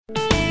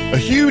A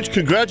huge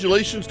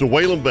congratulations to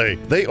Whalen Bay.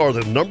 They are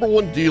the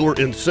 #1 dealer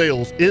in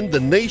sales in the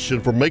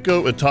nation for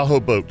Mako and Tahoe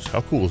boats.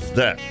 How cool is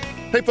that?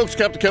 Hey folks,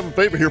 Captain Kevin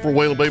Favor here for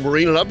Whalen Bay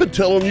Marine, and I've been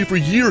telling you for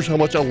years how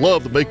much I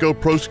love the Mako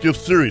Pro Skiff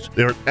series.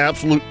 They're an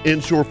absolute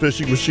inshore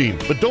fishing machine.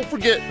 But don't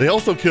forget, they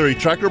also carry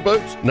tracker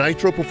boats,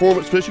 Nitro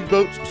Performance fishing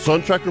boats,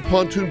 Sun Tracker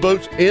pontoon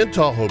boats, and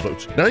Tahoe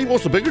boats. Now you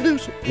want some bigger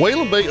news?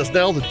 Whalen Bay is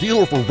now the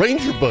dealer for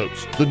Ranger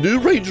boats. The new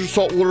Ranger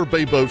saltwater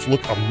bay boats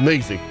look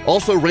amazing.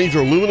 Also Ranger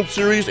aluminum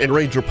series and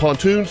Ranger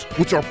pontoons,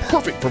 which are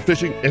perfect for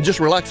fishing and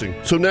just relaxing.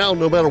 So now,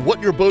 no matter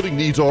what your boating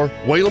needs are,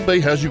 Whalen Bay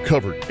has you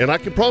covered. And I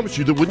can promise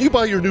you that when you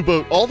buy your new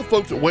boat, all the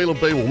folks at Whalen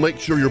Bay will make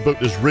sure your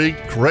boat is rigged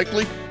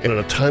correctly and in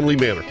a timely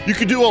manner. You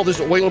can do all this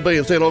at Whalen Bay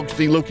in St.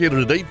 Augustine, located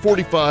at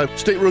 845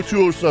 State Road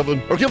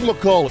 207, or give them a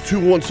call at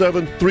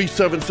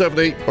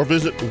 217-3778, or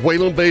visit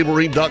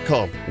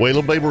WhalenBayMarine.com.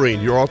 Whalen Bay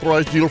Marine, your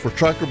authorized dealer for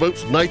tracker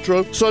boats,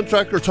 Nitro, Sun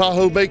Tracker,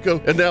 Tahoe, Mako,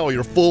 and now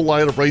your full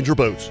line of Ranger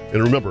boats.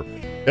 And remember,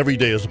 every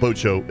day is a boat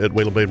show at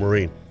Whalen Bay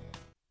Marine.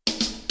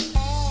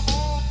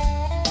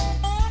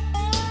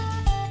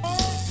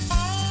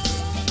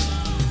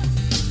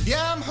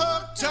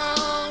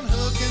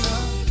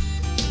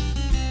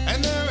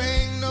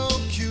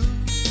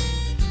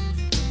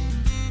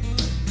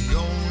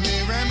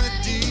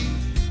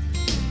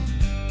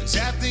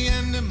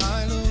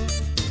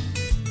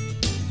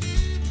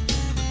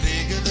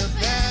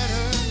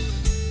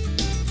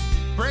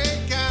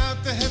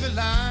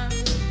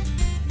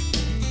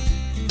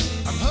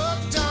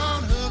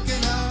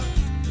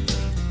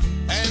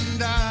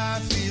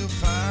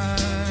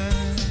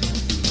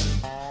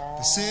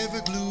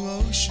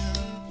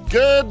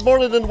 Good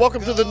morning and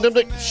welcome to the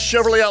Nimnik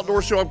Chevrolet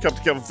Outdoor Show. I'm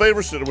Captain Kevin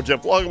Favor, sitting with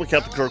Jeff Logan, with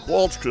Captain Kirk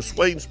Waltz, Chris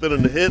Swain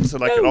spinning the hits,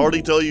 and I can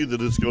already tell you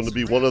that it's going to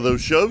be one of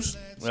those shows.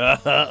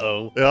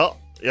 Uh-oh.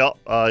 Yeah.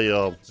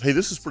 Hey,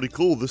 this is pretty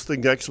cool. This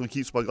thing actually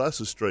keeps my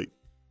glasses straight.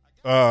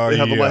 They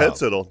have my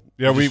headset on.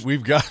 Yeah,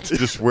 we've got to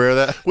just wear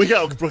that. We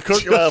got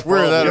Kirk and I have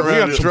wear that we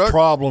around got some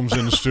problems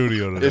in the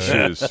studio today.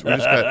 Issues.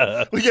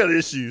 We got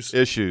issues.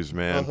 Issues,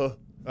 man. Uh-huh.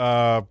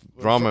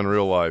 Drama in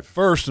real life.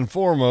 First and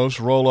foremost,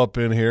 roll up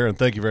in here, and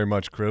thank you very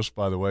much, Chris,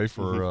 by the way,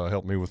 for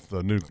helping me with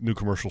the new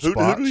commercial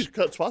spots. Who do you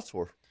cut spots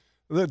for?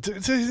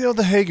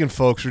 The Hagen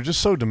folks are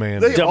just so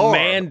demanding.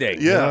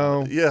 Demanding.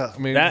 Yeah, I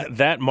mean,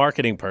 that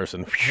marketing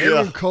person.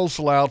 Hagen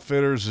Coastal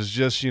Outfitters is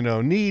just,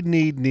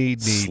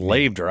 need.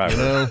 Slave driver. You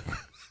know?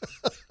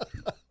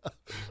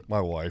 My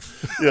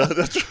wife. Yeah,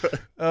 that's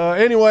right.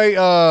 Anyway,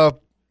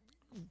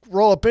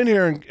 roll up in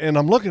here, and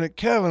I'm looking at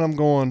Kevin. I'm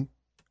going,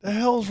 the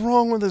hell's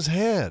wrong with his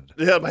head?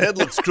 Yeah, my head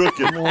looks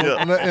crooked.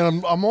 And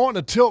I'm wanting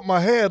to tilt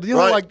my head. You know,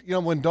 right.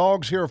 like when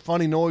dogs hear a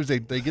funny noise, they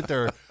get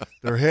their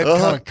head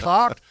kind of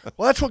cocked.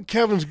 Well, that's what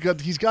Kevin's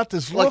got. He's got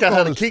this look like I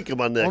had on a kink in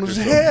my neck on his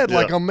something. head, Yeah.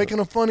 like I'm making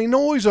a funny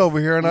noise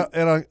over here. And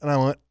I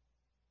went,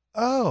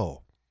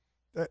 oh,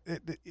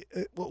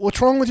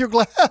 what's wrong with your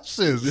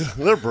glasses? Yeah,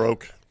 they're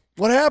broke.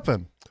 What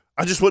happened?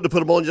 I just went to put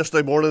them on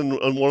yesterday morning,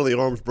 and one of the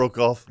arms broke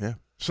off. Yeah.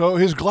 So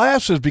his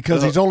glasses,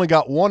 because he's only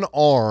got one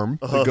arm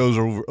that goes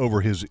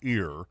over his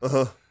ear,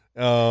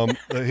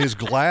 his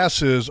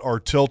glasses are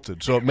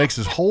tilted, so it makes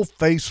his whole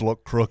face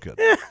look crooked.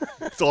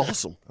 It's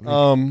awesome.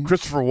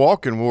 Christopher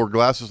Walken wore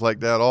glasses like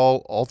that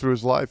all through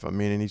his life. I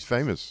mean, and he's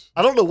famous.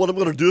 I don't know what I'm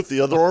going to do if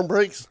the other arm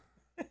breaks.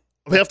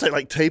 I have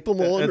to tape them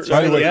on. That's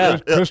By the way, Yeah.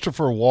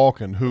 Christopher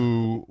Walken,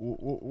 who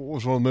what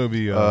was one of the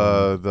movie?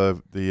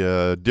 The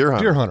Deer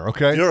Hunter. Deer Hunter.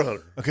 Okay. Deer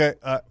Hunter. Okay.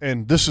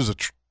 And this is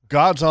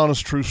God's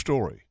honest true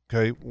story.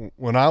 Okay,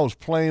 when I was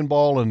playing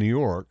ball in New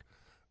York,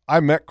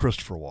 I met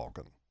Christopher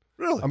Walken.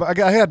 Really?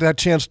 I had that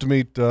chance to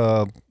meet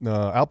Al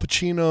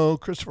Pacino,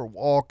 Christopher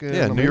Walken.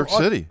 Yeah, New York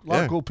City. A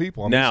lot of cool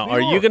people. Now,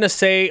 are you going to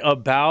say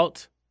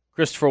about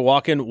Christopher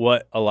Walken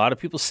what a lot of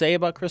people say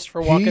about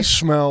Christopher Walken? He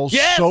smells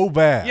so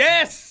bad.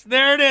 Yes,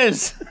 there it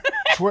is.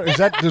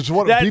 Does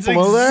what That's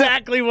people know that?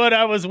 exactly what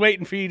I was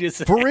waiting for you to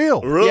say. For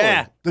real? Really?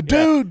 Yeah. The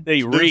dude.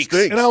 He reeks.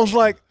 stinks. And I was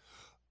like,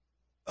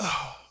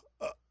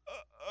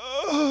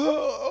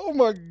 oh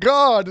my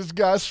God, this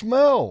guy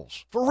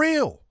smells. For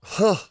real.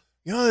 Huh.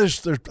 You know,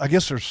 I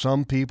guess there's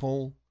some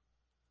people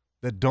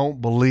that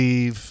don't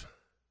believe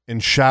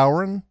in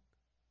showering,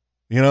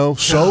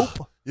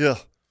 soap. Yeah.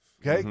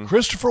 Okay.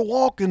 Christopher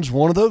Walken's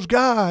one of those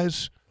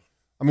guys.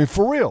 I mean,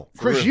 for real.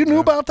 Chris, real, you knew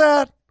about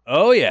that?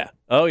 Oh yeah.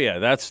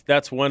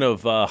 That's one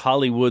of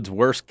Hollywood's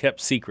worst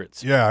kept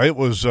secrets. Yeah, it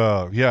was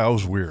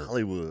weird.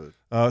 Hollywood.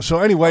 So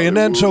anyway, and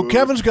then so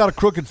Kevin's got a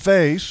crooked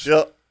face.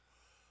 Yep.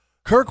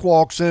 Kirk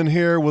walks in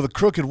here with a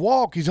crooked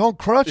walk. He's on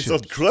crutches. He's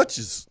on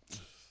crutches.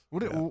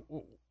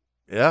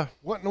 Yeah.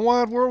 What in the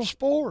wide world of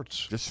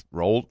sports? Just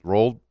roll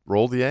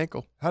the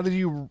ankle. How did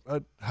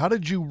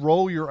you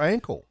roll your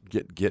ankle?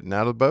 Getting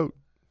out of the boat.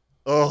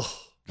 Oh.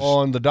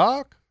 On the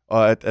dock?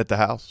 At the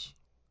house.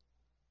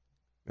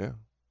 Yeah.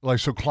 Like,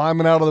 so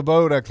climbing out of the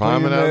boat,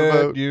 Climbing out of the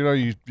boat.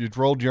 You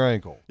rolled your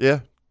ankle.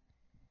 Yeah.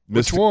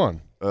 Which one?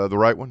 The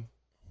right one.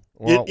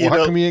 Well,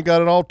 how come you ain't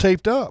got it all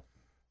taped up?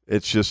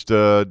 It's just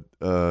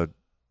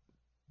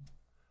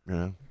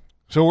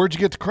So where'd you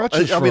get the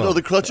crutches I from? mean, are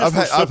the crutches I've for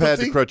had the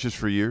sympathy? crutches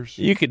for years.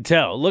 You could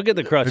tell. Look at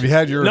the crutches. Have you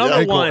had your number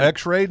ankle one,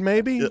 x-rayed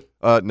maybe?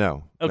 Yeah.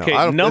 No. Okay, no,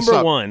 I don't-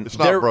 number one, It's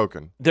not they're-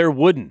 broken. They're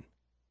wooden.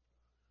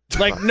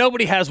 Like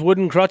nobody has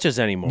wooden crutches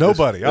anymore.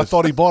 Nobody. I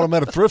thought he bought them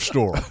at a thrift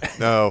store.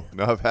 No,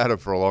 I've had them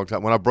for a long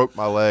time. When I broke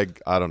my leg,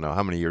 I don't know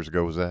how many years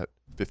ago was that.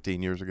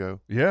 15 years ago.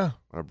 Yeah.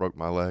 When I broke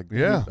my leg.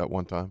 Yeah. That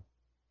one time.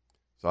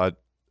 So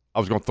I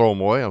was going to throw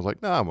them away. I was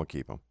like, no, I'm going to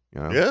keep them.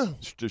 You know?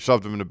 Yeah.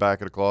 Shoved them in the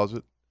back of the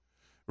closet,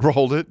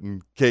 rolled it,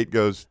 and Kate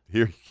goes,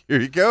 here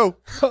you go.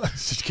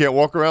 You can't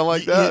walk around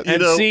like that. You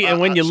And know, see, and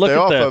when you look Stay at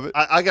off the of it.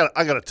 I got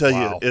to tell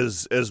Wow. you,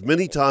 as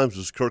many times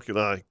as Kirk and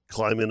I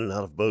climb in and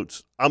out of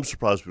boats, I'm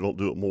surprised we don't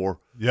do it more.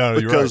 Yeah,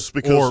 Because- you're right.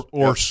 because-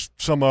 or yeah.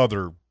 some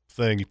other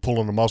thing, you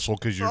pulling a muscle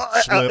because you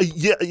I- slip.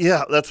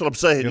 yeah, that's what I'm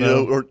saying. You You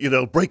know?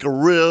 know, or break a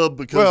rib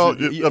because. Well,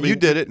 I you mean,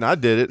 did it, and I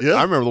did it. Yeah.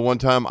 I remember the one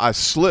time I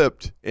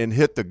slipped and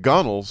hit the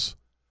gunnels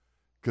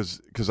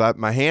because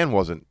my hand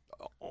wasn't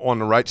on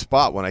the right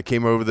spot when I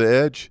came over the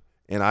edge,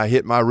 and I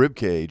hit my rib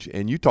cage.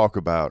 And you talk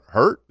about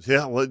hurt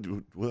Yeah, well,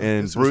 and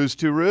this was- bruised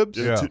 2 ribs.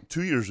 Yeah, Yeah.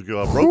 two years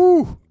ago, I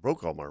Whew,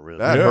 broke all my ribs.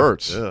 that Yeah.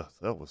 hurts. Yeah,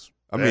 that was.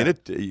 I mean, bad.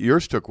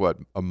 yours took what,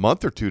 a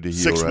month or 2 to heal?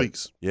 6 right?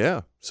 weeks.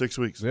 Yeah, 6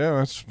 weeks.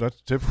 Yeah,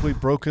 that's typically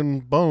broken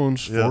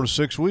bones, Yeah. 4 to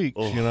 6 weeks,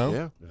 Oh, you know?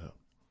 yeah. Yeah.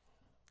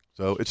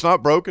 So it's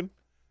not broken.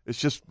 It's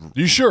just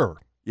You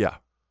sure? yeah.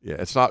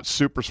 It's not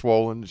super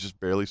swollen. It's just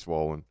barely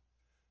swollen.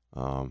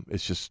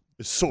 It's just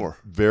It's sore.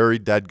 very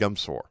dadgum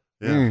sore.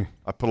 Yeah, Mm.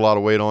 I put a lot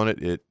of weight on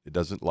it. It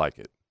doesn't like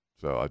it.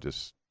 So I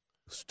just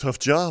it's a tough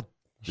job.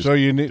 Just So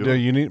you need do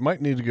it.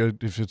 might need to go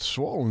if it's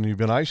swollen. You've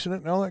been icing it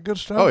and all that good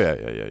stuff. oh yeah.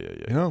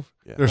 You know,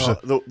 Yeah. there's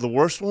The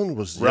worst one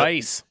was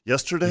rice.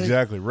 yesterday.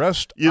 exactly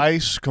rest, You-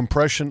 ice,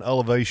 compression,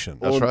 elevation.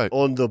 That's on, right.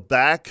 On the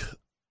back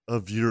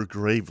of your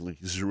gravely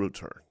zero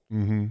turn,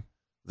 Mm-hmm.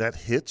 that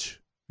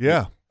hitch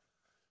Yeah,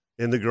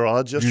 in the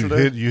garage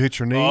yesterday. you hit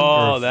your knee.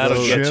 Oh, or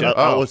that'll the get shin. you.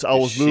 I was The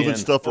moving shin.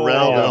 stuff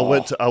around, and I Oh.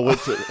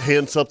 went to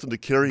hand something to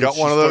Carrie. Got and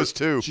she one of those,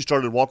 started- too. She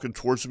started walking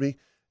towards me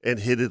and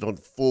hit it on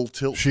full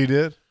tilt. She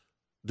did.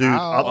 Dude,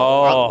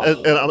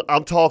 Ow.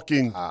 I'm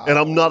talking, and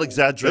I'm not It'll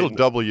exaggerating.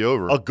 double you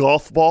over. A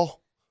golf ball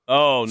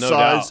Oh, no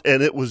size, doubt.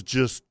 and it was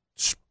just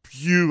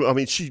spew. I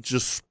mean, she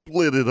just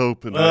split it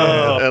open,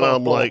 Oh. and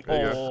I'm like,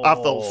 I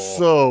felt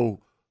so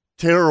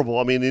terrible.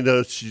 I mean, you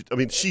know,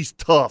 she's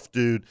tough,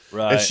 dude,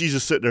 Right. and she's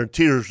just sitting there in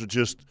tears, and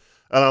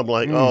I'm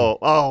like, Mm.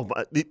 oh,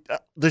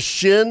 the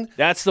shin.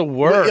 That's the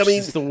worst. I mean,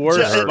 it's the worst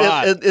and,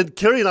 spot. and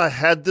Carrie and I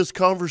had this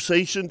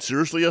conversation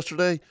seriously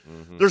yesterday.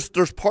 Mm-hmm.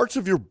 There's parts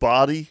of your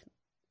body,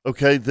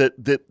 okay,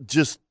 that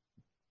just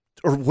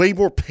are way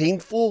more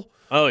painful.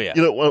 oh, yeah.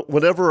 You know,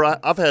 whenever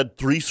I've had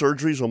 3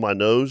 surgeries on my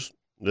nose,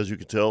 as you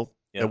can tell,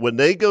 Yep. and when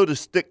they go to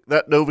stick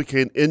that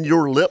Novocaine in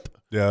your lip,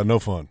 Yeah, no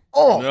fun.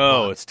 oh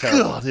No, my it's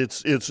terrible. God,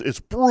 it's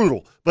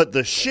brutal. But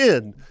the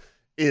shin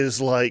is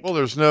like well,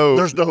 there's no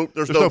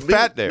no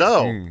fat there.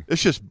 No, Mm.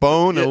 It's just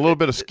bone and a little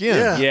bit of skin.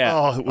 yeah, Yeah.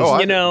 Oh, it was, Oh,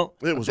 you know,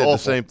 it was I did awful.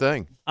 the same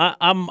thing.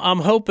 I'm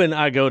hoping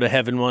I go to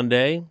heaven one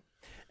day,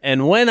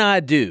 and when I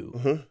do,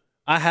 Uh-huh.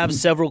 I have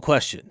several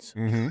questions.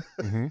 Mm-hmm.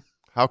 Mm-hmm.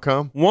 How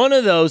come? One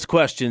of those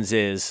questions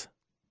is,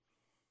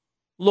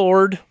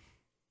 Lord,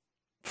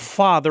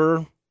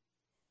 Father,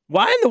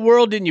 why in the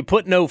world didn't you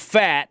put no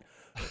fat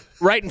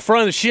right in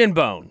front of the shin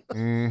bone,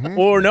 Mm-hmm.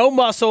 or no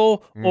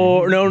muscle,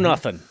 or no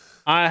nothing?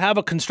 I have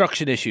a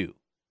construction issue.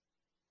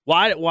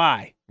 Why?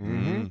 Why?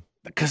 Mm-hmm.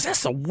 Because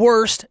that's the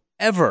worst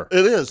ever.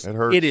 It is. It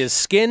hurts. It is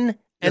skin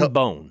and Yep.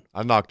 bone.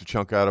 I knocked a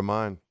chunk out of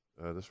mine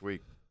this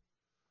week.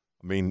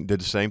 I mean, did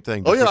the same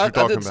thing. Oh just yeah, what I you're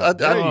did. talking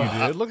about. Yeah,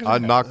 you did. Look at I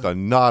that. knocked a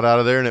knot out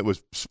of there, and it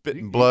was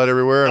spitting blood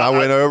everywhere. And I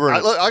went over,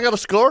 and I got a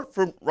scar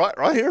from right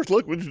here.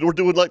 Look, we're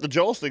doing like the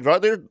Jaws thing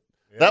right there.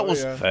 That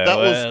was yeah. that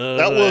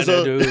was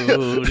a Kurt's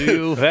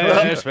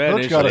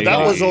got a that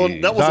was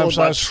on my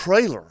Dime-size-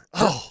 trailer.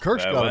 Oh,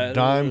 Kurt's got a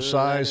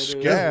dime-sized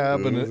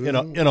scab in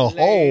a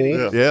hole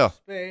yeah.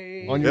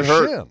 yeah, on your It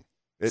hurt.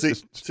 shin.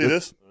 See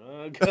this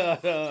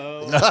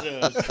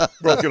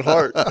broken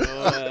heart.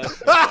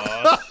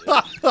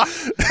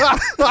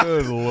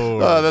 Good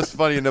Lord. that's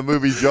funny in the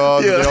movie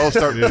Jaws. Yeah. They all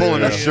start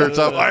pulling their shirts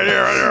up. Right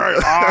here, right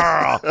here.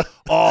 Ah.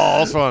 Oh,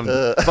 this one,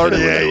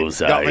 38.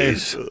 Got me.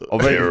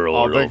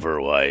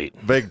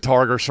 A big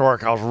tiger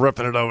shark. I was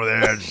ripping it over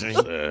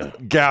the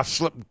edge. Gaff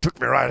slipped and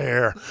took me right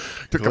here.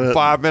 Took him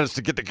 5 minutes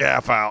to get the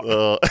gaff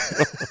out.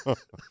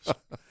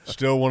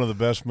 Still one of the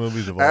best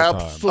movies of all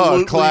time.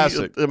 Absolutely,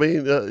 classic. I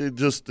mean,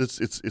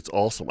 it's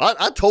awesome.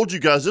 I told you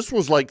guys this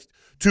was like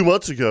 2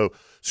 months ago.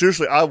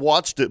 Seriously, I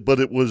watched it, but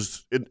it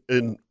was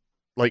in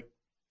like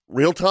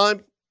real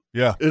time.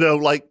 Yeah. You know,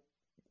 like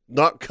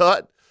not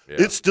cut.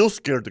 Yeah. It still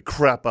scared the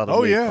crap out of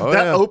Oh, me. yeah. Oh,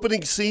 that yeah.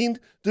 opening scene,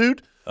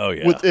 dude. Oh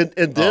yeah. With and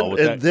then Oh, with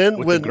and that- then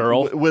with when the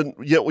girl?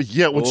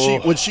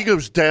 when she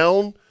goes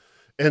down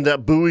and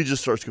that buoy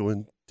just starts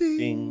going ding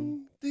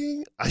Ding.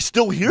 ding. I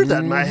still hear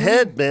that in my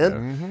head,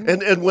 man.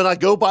 And when I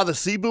go by the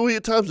sea buoy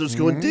at times, it's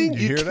going ding. You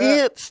You hear that?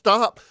 can't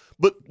stop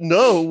but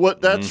know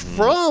what that's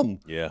from.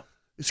 yeah.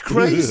 It's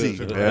crazy. It's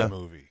a great Yeah.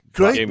 movie.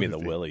 Great Gave me the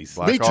movie. willies.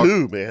 Black Me Hawk.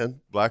 too,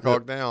 man. Black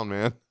Hawk Down,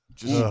 man.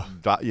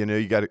 Just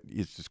you got it.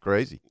 It's just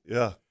crazy.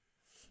 Yeah.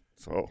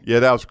 So yeah,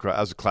 that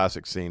was a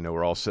classic scene. Though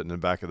we're all sitting in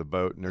the back of the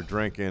boat and they're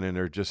drinking and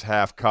they're just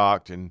half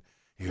cocked. And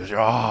he goes,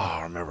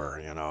 I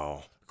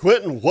remember,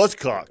 Quentin was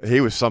cocked. He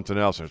was something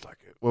else. And it's like,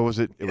 what was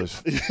it? It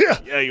was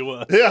Yeah, he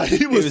was. Yeah,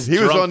 he was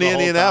on the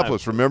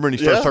Indianapolis. Remember? And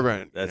he starts talking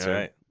about That's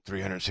right.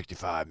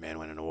 365 men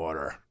went in the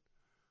water.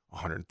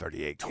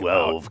 138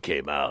 12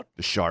 came out.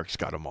 The Sharks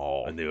got them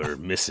all. And they were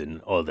missing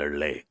all their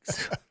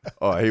legs.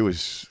 Oh, he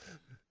was...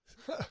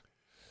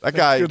 That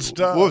guy, good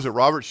stuff. What was it,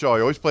 Robert Shaw?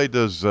 He always played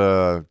those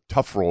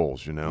tough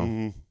roles,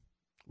 Mm-hmm.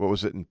 What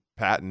was it in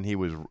Patton? He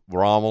was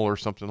Rommel or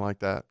something like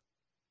that.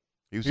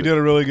 He did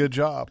a really good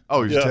job.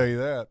 Oh, I'll tell you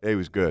that. He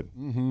was good.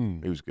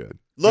 Mm-hmm. He was good.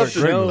 Love to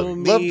Show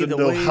me the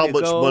know way how to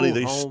much go money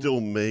they home. still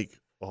make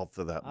off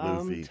of that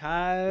movie. I'm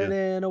tired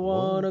and I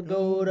want to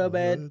go to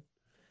bed.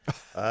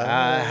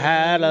 I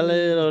had a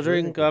little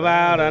drink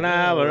about an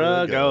hour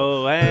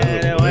ago,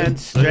 and it went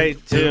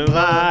straight to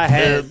my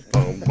head.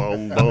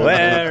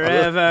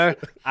 Wherever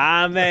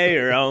I may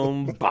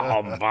roam,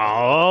 bomb,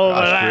 bomb,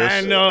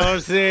 I know,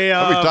 see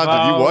How many times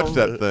have you watched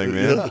that thing,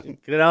 man?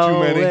 Could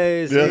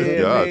always Yeah.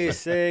 hear God. me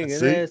singing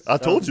See, this I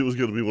told song. you it was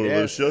going to be one of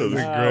those Yes, shows.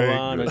 I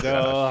wanna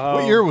go home.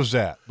 What year was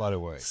that, by the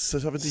way?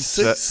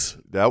 76.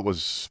 That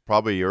was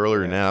probably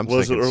earlier than that. I'm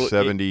Was it thinking early?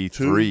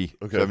 73,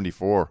 Okay.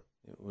 74.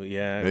 Well,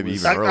 yeah, it Maybe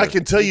was- even I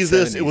can tell you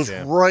this. It was 70s,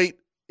 yeah. right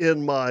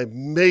in my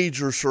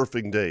major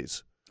surfing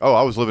days. Oh,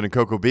 I was living in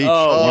Cocoa Beach.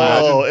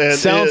 Oh, and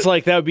sounds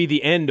like that would be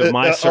the end of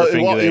my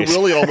surfing it days.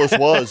 really almost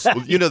was.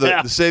 You know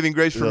the saving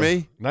grace for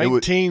me? It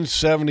was-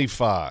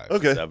 1975.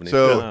 Okay. 70s.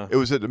 So Yeah. it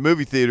was at the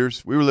movie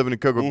theaters. We were living in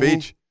Cocoa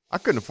Beach. I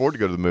couldn't afford to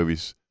go to the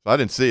movies, so I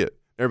didn't see it.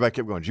 Everybody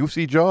kept going, "Did you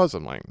see Jaws?"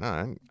 I'm like, "Nah,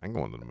 I ain't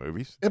going to the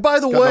movies." And by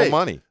the Got way, no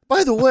money.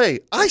 I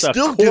That's a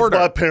still give quarter.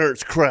 my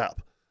parents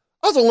crap.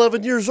 I was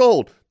 11 years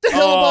old. The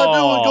hell am I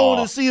doing going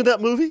and seeing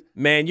that movie?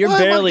 Man,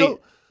 Why am I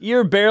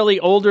you're barely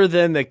older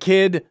than the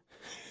kid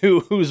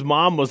whose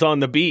mom was on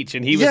the beach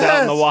and he was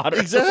out in the water.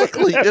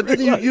 Exactly. And then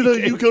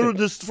you go to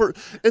this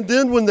and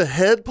then when the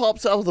head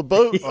pops out of the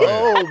boat,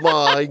 oh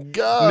my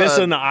God.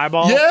 Missing the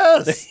eyeball.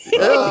 Yes.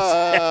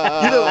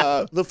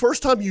 Yes. The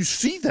first time you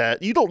see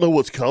that, you don't know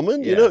what's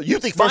coming. Yeah. You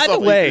think By first the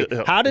time way,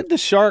 how did the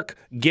shark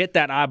get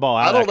that eyeball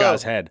out I of don't that know.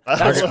 guy's head? I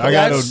That's, don't know. I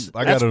that's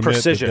got to admit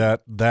precision.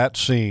 that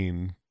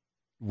scene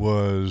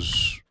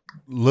was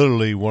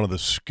literally one of the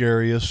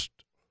scariest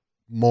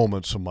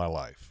moments of my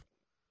life.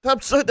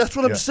 that's what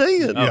I'm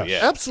saying. Oh, yeah.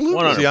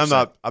 Absolutely. 100%.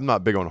 See, I'm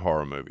not big on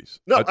horror movies.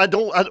 No, I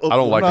don't I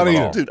don't like Not them at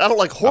either. all. Dude, I don't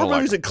like horror I don't like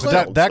movies and But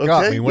clowns. that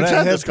got okay? me. When We've that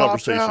had head this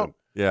popped conversation. out,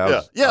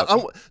 Yeah.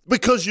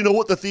 Because you know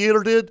what the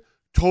theater did?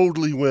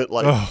 Totally went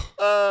like,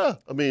 Ugh.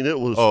 I mean, it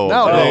was.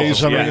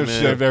 nowadays, Oh, I mean, yeah,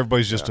 it's, man.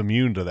 everybody's just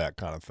immune to that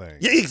kind of thing.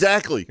 Yeah,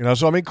 exactly. You know,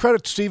 so I mean,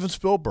 credit to Steven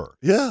Spielberg.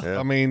 Yeah. Yeah.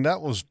 I mean,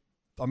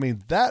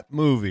 that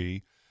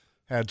movie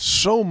had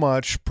so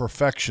much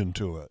perfection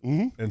to it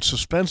and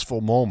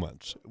suspenseful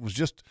moments. It was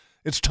just,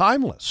 it's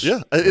timeless.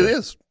 Yeah, it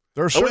is.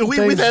 There are I certain mean,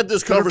 things we've had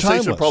this that are conversation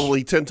timeless.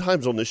 probably 10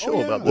 times on this show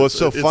yeah. about this. Well, it's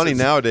so funny it's-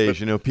 nowadays.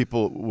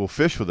 People will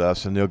fish with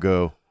us and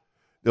they'll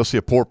see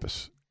a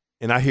porpoise,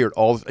 and I hear it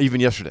all.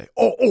 Even yesterday,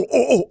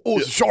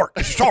 it's a shark,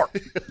 it's a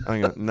shark. I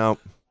go, no,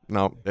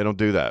 they don't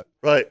do that.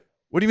 Right.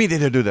 What do you mean they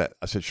don't do that?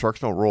 I said sharks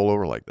don't roll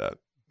over like that.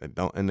 They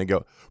don't, and they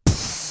go.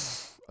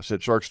 I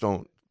said sharks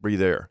don't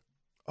breathe air.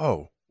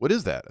 Oh, what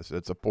is that? I said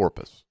it's a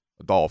porpoise,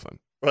 a dolphin.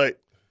 Right.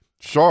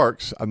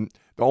 Sharks.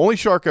 The only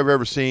shark I've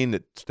ever seen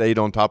that stayed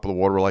on top of the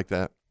water like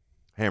that,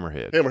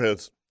 hammerhead.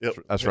 Hammerheads. Yep.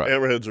 That's right.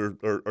 Hammerheads are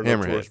Hammerhead.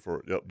 notorious for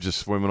it. Yep. Just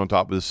swimming on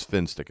top of this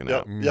fin sticking Yep.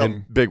 out. Yep.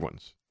 And big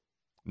ones.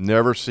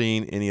 Never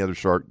seen any other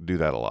shark do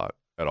that a lot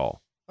at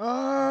all.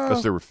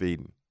 Unless they were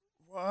feeding.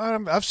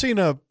 I've seen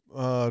a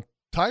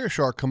tiger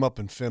shark come up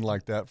and fin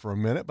like that for a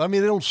minute, but I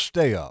mean, they don't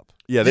stay up.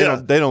 Yeah,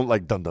 they don't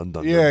like dun dun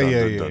dun. Yeah, dun, yeah,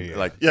 dun, yeah, dun, yeah.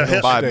 like Yeah,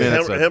 5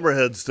 minutes.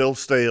 Hammerheads, they'll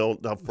stay on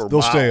for They'll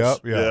miles. stay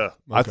up, yeah.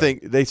 I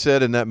think they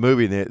said in that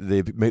movie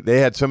they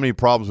had so many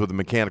problems with the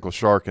mechanical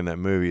shark in that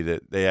movie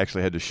that they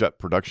actually had to shut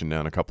production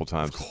down a couple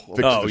times. To fix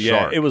Oh, the yeah.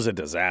 shark. It was a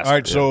disaster. All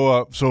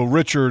right, so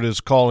Richard is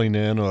calling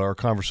in our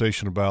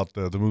conversation about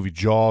the movie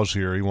Jaws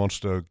here. He wants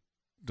to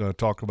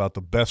talk about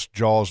the best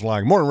Jaws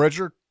line. Morning,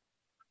 Richard.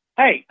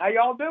 Hey, how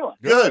y'all doing?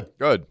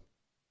 Good.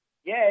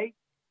 Yay.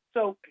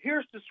 So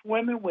here's to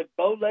swimming with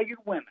bow-legged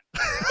women.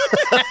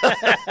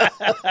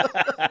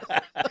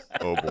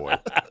 Oh boy.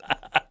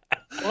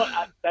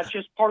 Well, that's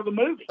just part of the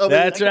movie.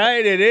 That's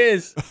right. It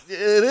is.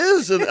 It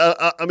is, and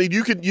I mean,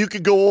 you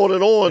could go on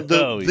and on.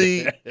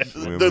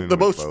 The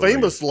most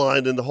famous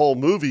line in the whole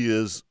movie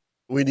is,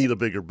 "We need a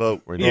bigger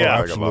boat." Yeah,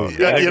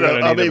 absolutely. Yeah, I think you we're know,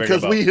 gonna I need a mean, bigger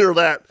because boat. we hear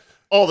that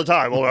all the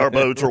time on our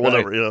boats or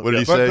whatever. You know, What did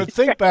he But, say? but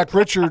think back,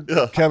 Richard,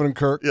 Yeah. Kevin, and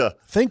Kirk. Yeah.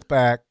 Think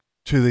back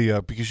to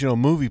the because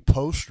movie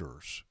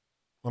posters.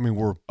 I mean,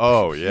 were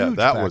Oh yeah, huge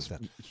that back was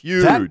then.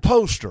 huge. That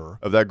poster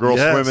Of that girl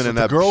Yes, swimming and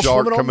the that girl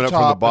shark swimming on coming the up top,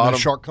 from the and bottom. the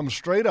shark comes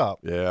straight up.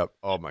 Yeah.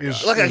 Oh my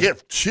Is- god. like I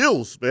get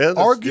chills, man.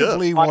 That's-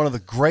 Arguably one of the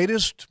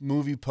greatest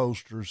movie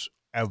posters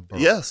ever.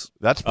 yes.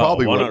 That's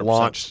probably what 100%.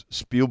 launched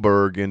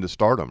Spielberg into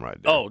stardom right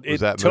there. Oh, was it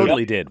that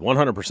totally movie. did.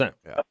 100%.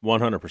 Yeah.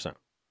 100%.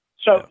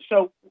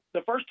 So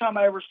the first time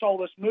I ever saw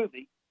this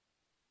movie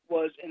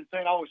was in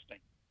St. Augustine.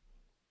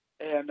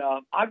 And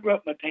I grew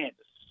up in Matanzas,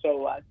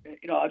 so I've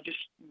just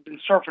been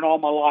surfing all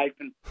my life.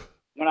 And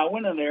when I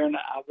went in there and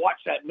I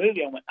watched that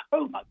movie, I went,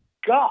 "Oh my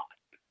God!"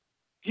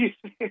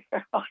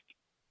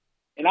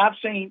 And I've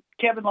seen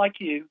Kevin, like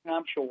you,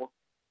 I'm sure.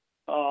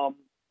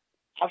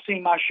 I've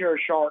seen my share of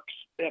sharks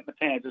at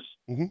Matanzas,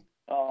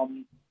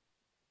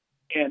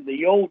 and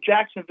the old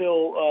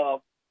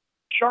Jacksonville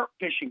Shark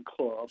Fishing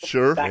Club.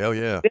 Sure, hell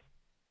yeah.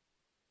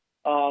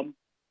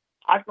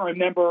 I can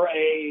remember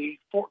a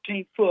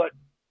 14-foot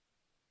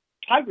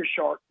tiger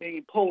shark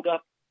being pulled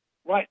up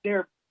right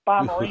there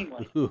by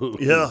Marineland.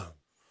 Yeah.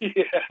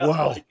 Yeah.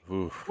 Wow.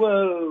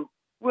 Whoa.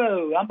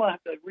 I'm gonna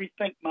have to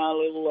rethink my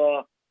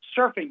little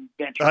surfing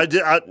venture.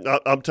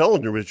 I'm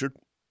telling you, Richard,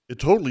 it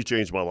totally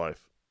changed my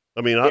life.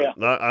 I mean,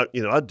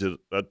 I did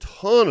a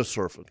ton of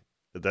surfing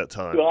at that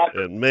time,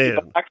 and man,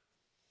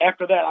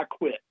 after that I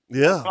quit.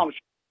 Yeah. I promise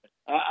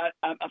you.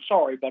 I'm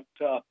sorry, but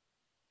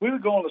we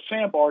would go on the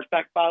sandbars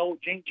back by old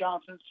Gene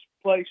Johnson's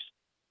place.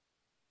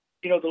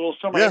 The little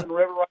summer haven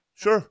river. Right?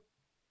 Sure.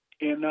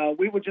 And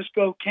we would just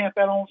go camp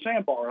out on the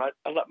sandbar. I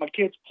let my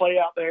kids play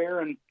out there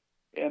and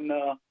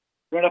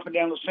run up and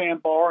down the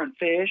sandbar and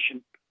fish.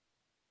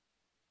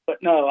 But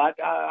no, I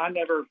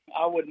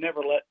would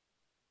never let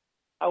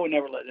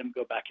them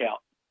go back out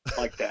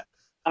like that.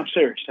 I'm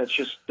serious. That's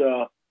just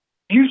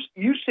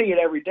you see it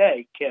every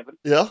day, Kevin.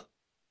 Yeah.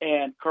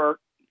 And Kurt.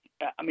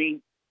 I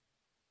mean,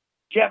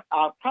 Jeff,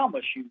 I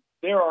promise you,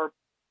 there are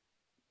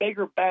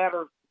bigger,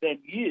 badder than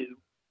you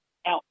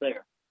out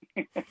there.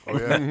 Oh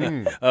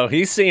yeah. Oh,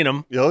 he's seen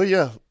them. Oh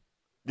yeah.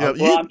 Yeah.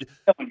 Well,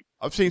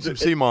 I've seen some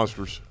sea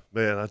monsters.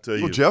 Man, I tell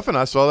you. Well, Jeff and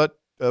I saw that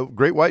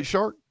great white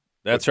shark.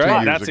 That's Like 2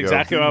 right. years That's ago.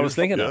 exactly what I was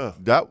thinking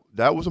of.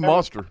 That was a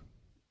monster.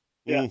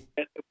 Yeah.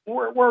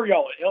 Where were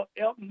y'all?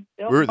 Elton?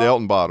 We were at the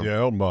Elton Bottom. Yeah,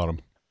 Elton Bottom.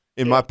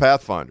 In my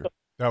Pathfinder.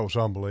 That was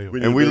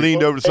unbelievable. And we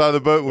leaned over the side of the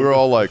boat, and we were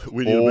all like,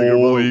 We need a bigger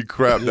boat. holy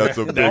crap, that's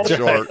a big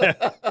shark.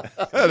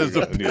 That is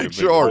a big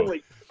shark.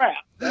 Holy crap.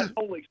 That's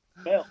holy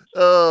smells.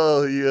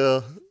 Oh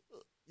yeah.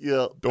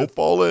 Yeah. Don't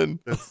fall in.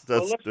 That's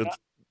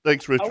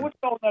thanks, I Richard. want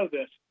y'all to know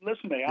this.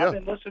 Listen to me. Yeah. I've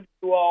been listening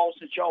to you all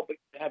since y'all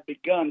have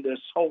begun this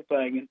whole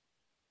thing. And,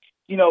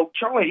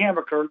 Charlie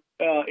Hammaker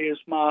he's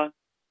kind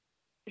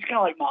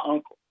of like my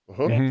uncle.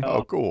 Uh-huh. And,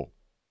 Oh, cool.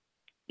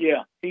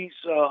 Yeah, he's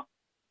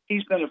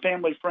been a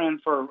family friend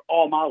for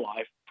all my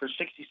life, for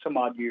 60 some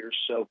odd years.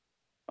 So,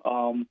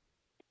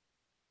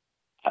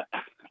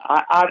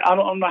 I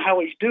don't know how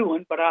he's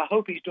doing, but I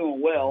hope he's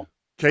doing well.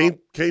 Cane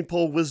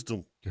Pole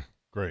Wisdom.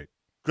 Great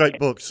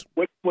books.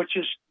 Which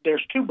is,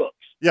 there's 2 books.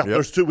 Yeah, Yep.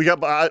 there's 2.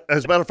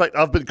 As a matter of fact,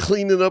 I've been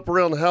cleaning up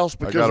around the house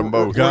because I got them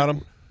both. Got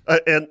him.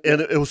 And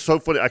it was so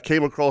funny. I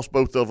came across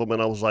both of them,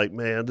 and I was like,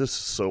 man, this is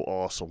so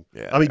awesome.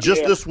 Yeah. I mean,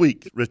 just Yeah. this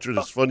week, Richard,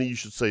 it's funny you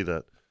should say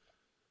that.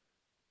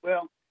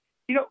 Well,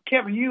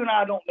 Kevin, you and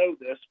I don't know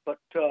this, but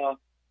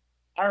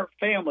our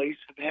families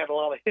have had a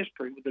lot of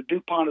history with the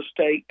DuPont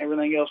estate and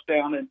everything else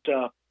down at,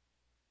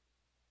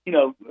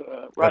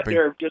 right Epping-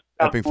 there. Just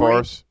Epping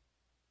Forest.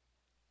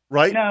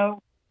 Right?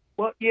 No.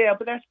 Well, yeah,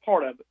 but that's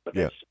part of it. But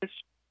Yeah. it's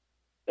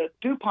the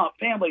DuPont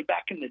family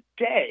back in the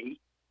day,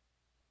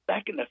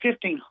 back in the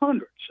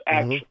 1500s,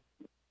 actually.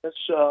 That's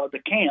the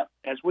camp,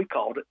 as we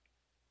called it.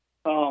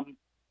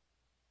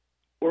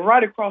 We're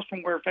right across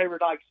from where Favorite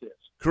Dykes is.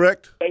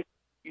 Correct?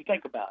 You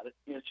think about it,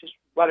 it's just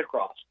right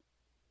across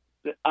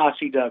the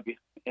ICW.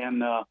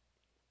 And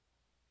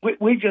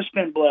we've just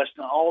been blessed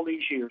in all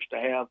these years to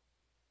have.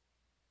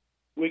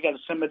 We got a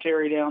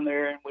cemetery down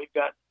there, and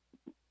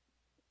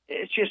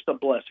it's just a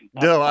blessing.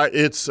 No,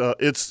 and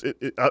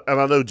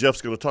I know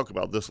Jeff's going to talk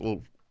about this a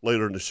little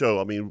later in the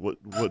show. I mean, what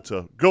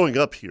growing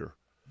up here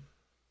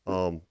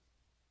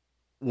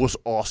was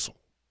awesome,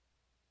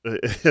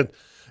 and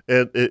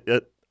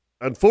it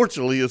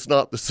unfortunately it's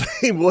not the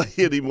same way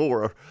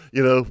anymore,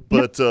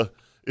 But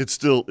it's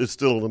still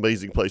an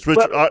amazing place.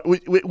 Richard,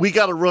 we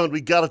got to run.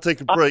 We got to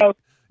take a break.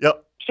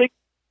 Yep.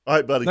 All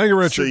right, buddy. Thank you,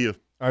 Richard. See you.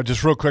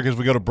 Just real quick as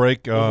we go to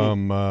break,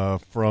 from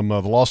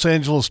the Los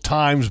Angeles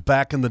Times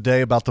back in the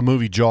day about the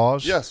movie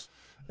Jaws. Yes.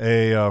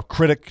 A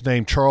critic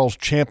named Charles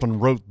Champlin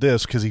wrote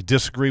this because he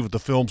disagreed with the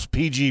film's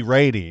PG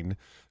rating,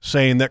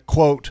 saying that,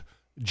 quote,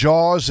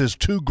 Jaws is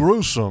too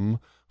gruesome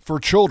for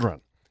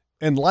children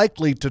and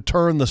likely to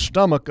turn the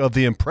stomach of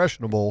the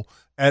impressionable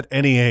at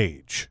any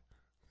age.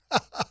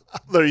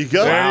 There you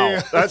go.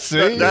 Wow. That's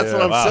what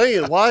I'm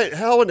saying. Why?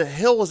 How in the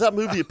hell was that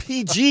movie a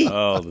PG?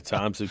 Oh, the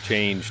times have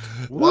changed.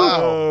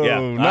 Wow. Yeah,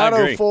 I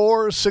agree.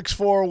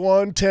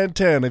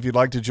 904-641-1010 if you'd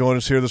like to join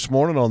us here this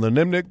morning on the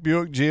Nimnik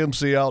Buick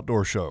GMC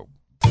Outdoor Show.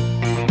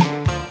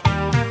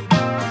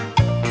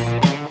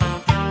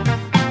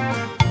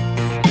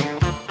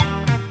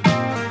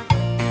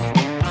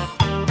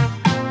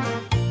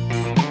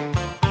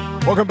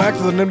 Welcome back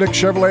to the Nimnik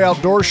Chevrolet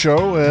Outdoor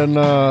Show. And,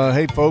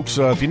 hey, folks,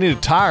 if you need a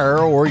tire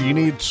or you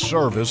need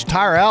service,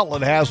 Tire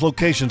Outlet has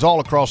locations all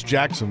across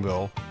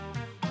Jacksonville.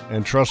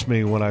 And trust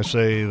me when I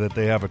say that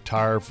they have a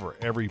tire for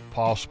every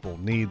possible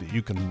need that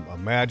you can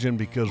imagine,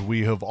 because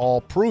we have all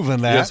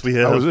proven that. Yes, we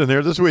have. I was in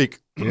there this week.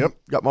 Yep.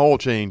 Got my oil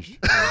changed.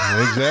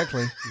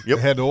 Exactly. Yep. You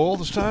had oil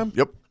this time?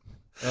 Yep.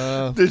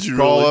 Did you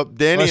Call really? up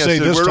Danny. I say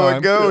said, this where do I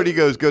time. go? And he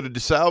goes, go to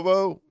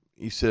DeSalvo.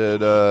 He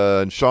said,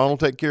 and Sean will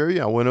take care of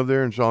you. I went over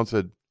there, and Sean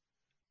said,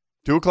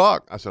 2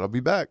 o'clock. I said, I'll be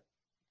back.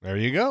 There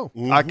you go.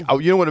 You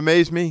know what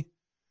amazed me?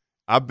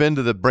 I've been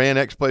to the Brand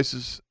X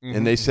places,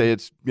 and they say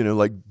it's,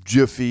 like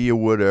Jiffy or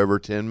whatever,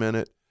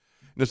 10-minute.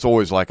 And it's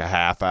always like a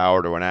half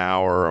hour to an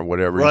hour or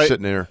whatever. Right. You're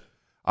sitting there.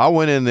 I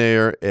went in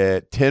there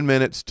at 10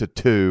 minutes to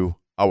 2.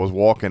 I was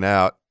walking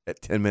out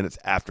at 10 minutes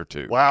after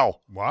 2. Wow.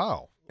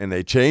 And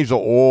they changed the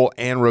oil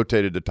and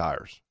rotated the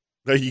tires.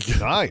 There you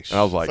go. Nice. And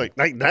I was It's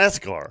like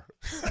NASCAR.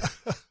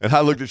 and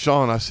I looked at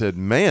Sean, and I said,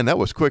 man, that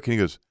was quick. And he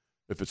goes,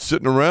 if it's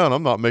sitting around,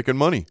 I'm not making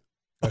money.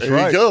 That's There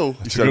right. you go. He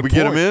That's a said, good we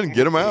get them point. in,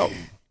 get them out.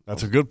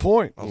 That's a good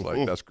point. I was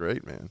like, that's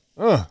great, man.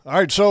 All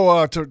right,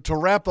 so to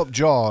wrap up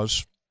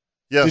Jaws,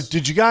 Yes.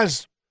 did you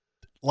guys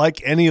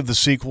like any of the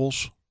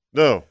sequels?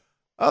 No.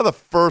 The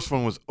first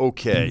one was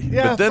okay.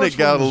 Yeah, but then first it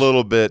got one a was-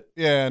 little bit,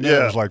 Yeah, and Yeah.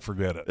 I was like,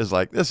 forget it. it's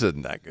like, this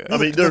isn't that good. I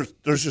mean,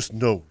 there's just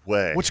no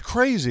way. What's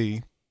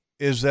crazy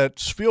is that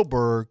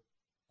Spielberg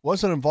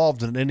wasn't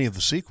involved in any of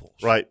the sequels.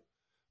 Right.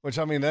 Which,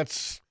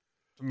 that's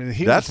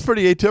That's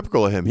pretty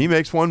atypical of him. He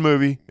makes one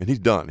movie, and he's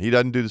done. He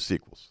doesn't do the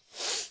sequels.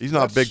 He's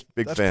not a big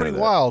fan That's of pretty that.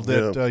 wild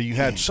that Yeah. you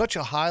had such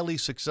a highly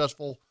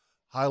successful,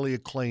 highly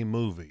acclaimed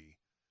movie,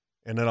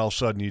 and then all of a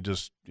sudden you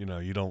just, you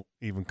don't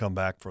even come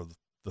back for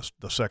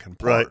the second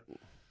part. Right.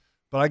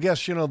 But I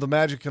guess, the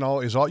magic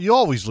you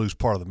always lose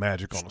part of the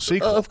magic on a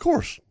sequel. Of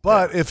course.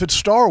 But if it's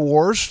Star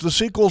Wars, the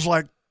sequel's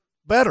like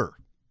better.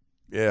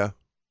 Yeah.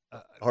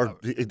 Or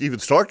even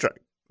Star Trek.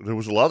 There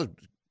was a lot of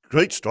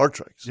great Star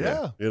Treks.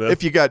 Yeah.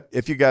 If you got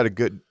a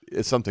good,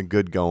 it's something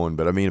good going.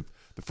 But, if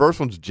the first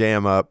one's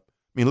jam up,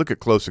 look at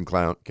Close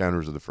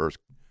Encounters of the First,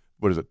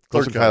 what is it?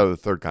 Close Third Encounters of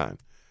the Third Kind.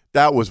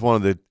 That was one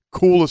of the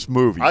coolest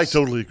movies. I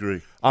totally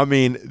agree.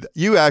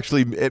 You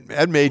actually,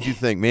 it made you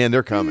think, man,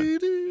 they're coming.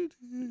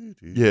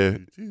 Yeah.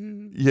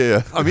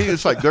 Yeah.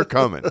 It's like they're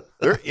coming.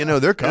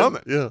 They're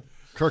coming. Yeah.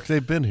 Kirk,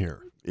 they've been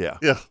here. Yeah.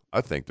 Yeah.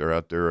 I think they're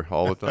out there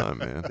all the time,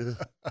 man.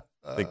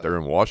 I think they're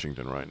in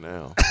Washington right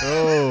now.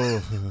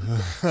 Oh.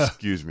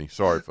 Excuse me.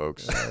 Sorry,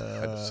 folks. I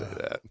had to say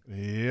that.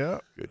 Yeah.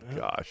 Good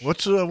gosh.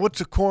 What's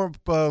a corn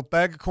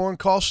bag of corn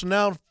costing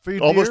now for you?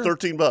 Almost dear?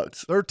 $13.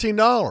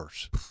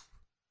 $13.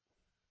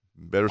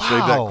 Better save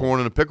that Wow. corn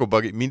in a pickle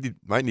bucket. You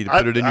might need to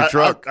put it in your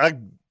truck. I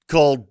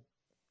called,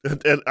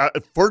 and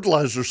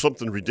fertilizer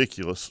something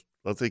ridiculous.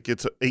 I think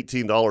it's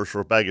 $18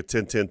 for a bag of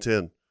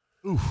 10-10-10.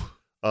 Oof.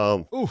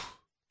 Oof.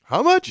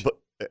 How much? But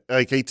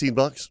like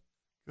 $18.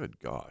 Good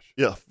gosh.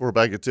 Yeah, for a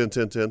bag of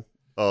 10-10-10.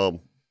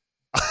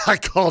 I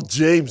called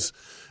James,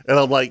 and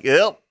I'm like,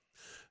 yep.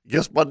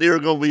 Guess my deer are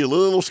going to be a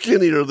little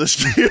skinnier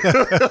this year.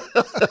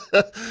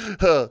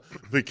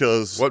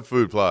 Because, What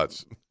food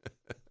plots?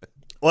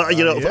 well,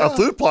 yeah. a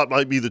food plot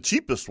might be the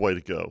cheapest way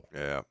to go.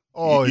 Yeah.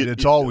 Oh, You-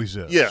 it's always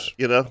is. Yeah,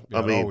 Yeah, I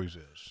it mean, always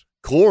is.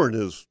 corn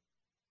is,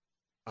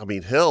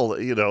 hell,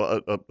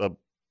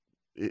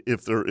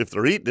 if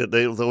they're eating it,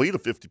 they'll eat a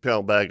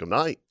 50-pound bag a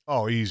night.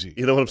 Oh, easy.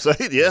 You know what I'm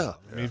saying? Yeah.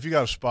 If you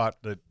got a spot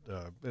that,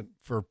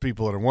 for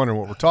people that are wondering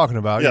what we're talking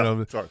about,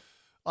 Yeah. Sorry.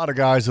 a lot of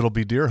guys that'll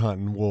be deer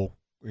hunting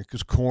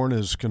because corn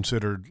is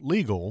considered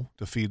legal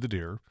to feed the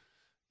deer,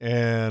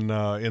 and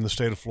in the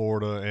state of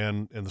Florida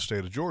and in the state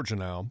of Georgia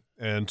now,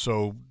 and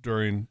so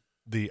during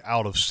the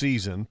out of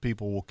season,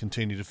 people will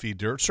continue to feed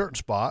deer at certain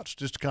spots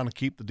just to kind of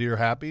keep the deer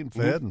happy and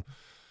fed,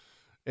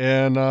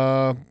 and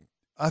I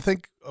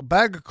think a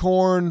bag of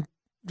corn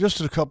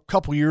just a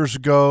couple years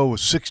ago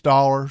was $6,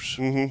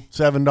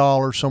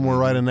 $7, somewhere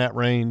right in that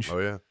range, Oh,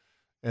 yeah.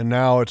 and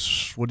now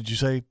it's, what did you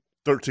say,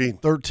 13.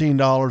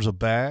 $13 a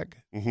bag?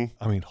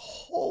 Mm-hmm.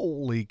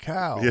 Holy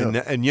cow!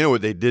 Yeah. And you know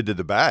what they did to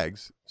the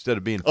bags? Instead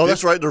of being Oh,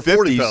 that's right. They're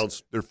 40 50s,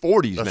 pounds. They're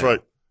 40s That's now. right.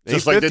 They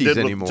Just ain't like they 50s did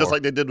anymore. just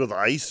like they did with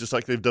ice, just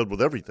like they've done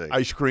with everything.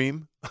 Ice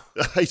cream.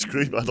 Ice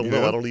cream. I don't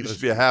know. I don't eat It used ice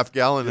to be a half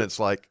gallon. And it's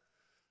like,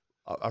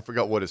 I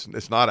forgot what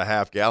it's not a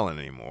half gallon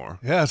anymore.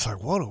 Yeah, it's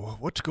like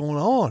what's going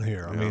on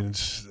here? I mean,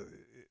 is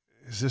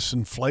this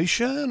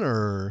inflation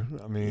or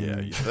Yeah,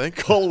 you think?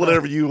 Call it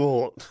whatever you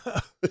want.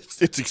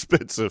 It's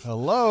expensive.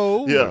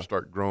 hello? Yeah. We'll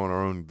start growing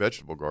our own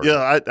vegetable garden.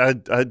 Yeah,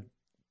 I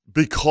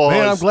because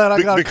Man, I'm glad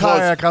I got a because-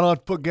 kayak. I don't have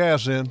to put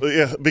gas in.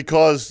 Yeah,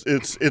 because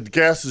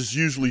gas is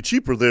usually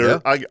cheaper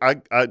there. Yeah.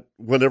 I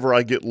whenever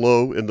I get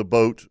low in the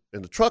boat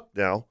and the truck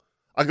now,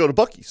 I go to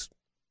Buc-ee's.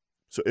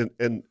 So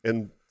and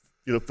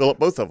fill up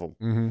both of them.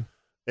 Mm-hmm.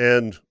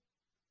 And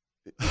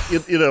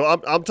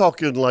I'm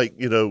talking like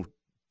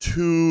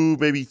 2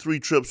 maybe 3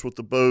 trips with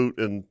the boat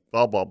and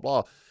blah blah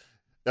blah.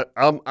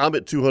 I'm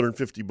at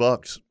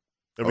 $250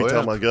 every Oh, yeah.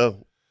 time I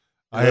go.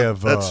 I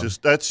have. That's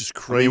just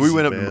crazy. we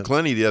went up man. to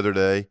McClenny the other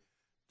day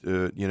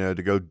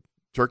to go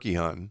turkey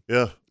hunting.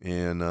 Yeah.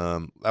 And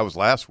that was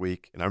last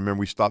week. And I remember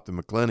we stopped in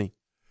McClenny,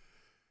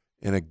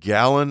 and a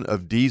gallon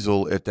of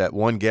diesel at that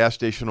one gas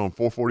station on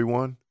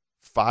 441,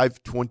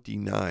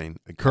 $5.29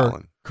 a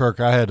gallon. Kirk,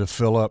 I had to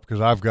fill up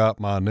because I've got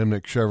my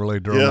Nimnik Chevrolet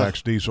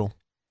Duramax diesel.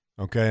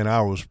 Okay, and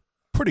I was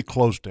pretty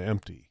close to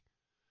empty.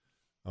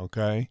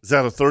 Okay. Is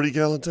that a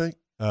 30-gallon tank?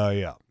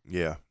 Yeah.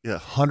 Yeah.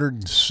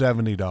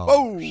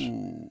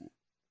 $170.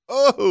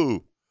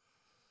 Oh,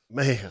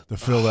 man, to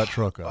fill that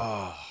truck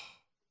up.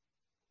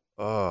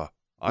 I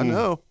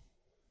know.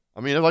 I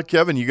mean, like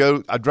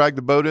Kevin, I drag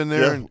the boat in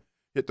there and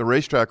hit the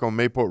racetrack on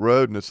Mayport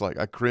Road, and it's like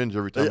I cringe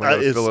every time I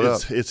fill it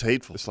up. It's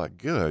hateful. It's like,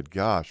 good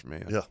gosh,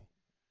 man. Yeah.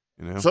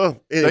 You know.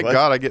 So anyway. Thank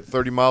God I get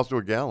 30 miles to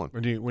a gallon.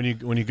 When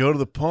you go to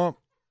the pump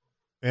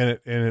and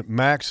it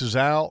maxes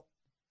out,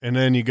 and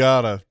then you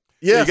gotta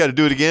you got to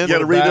do it again. You got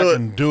to redo it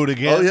and do it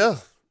again. Oh yeah.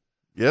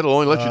 Yeah, it'll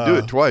only let you do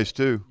it twice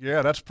too.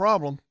 Yeah, that's a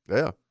problem.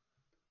 Yeah,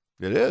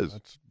 it is.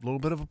 That's a little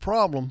bit of a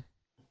problem.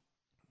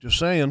 Just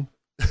saying.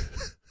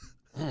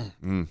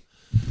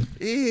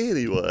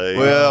 Anyway,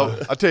 well,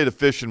 I'll tell you, the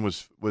fishing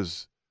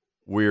was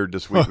weird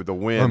this week with the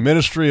wind. A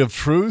Ministry of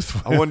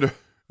Truth. I wonder.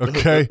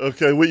 Okay.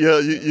 Okay.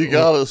 You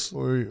got us.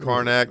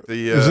 Karnak.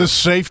 Is this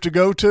safe to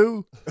go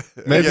to?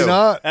 Maybe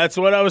not. That's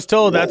what I was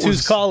told. That's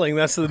who's calling.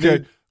 That's the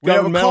new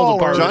governmental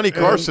department. Johnny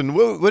Carson.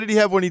 What did he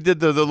have when he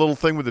did the little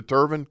thing with the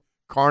turban?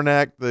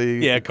 Karnak.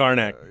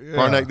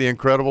 Karnak the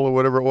Incredible or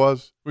whatever it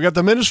was. We got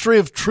the Ministry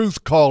of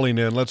Truth calling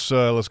in. Let's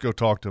go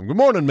talk to him. Good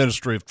morning,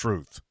 Ministry of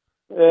Truth.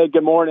 Hey,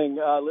 good morning.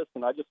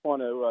 Listen, I just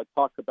want to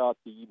talk about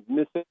the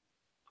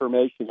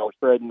misinformation y'all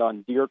spreading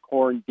on deer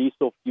corn,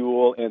 diesel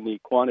fuel, and the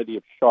quantity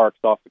of sharks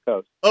off the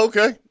coast.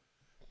 Okay.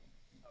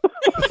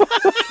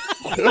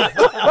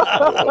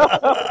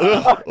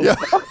 Yeah.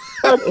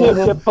 I can't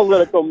get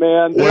political,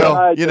 man.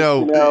 Well,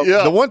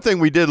 the one thing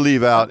we did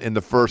leave out in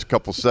the first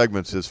couple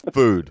segments is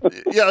food.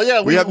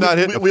 Yeah. We have not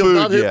hit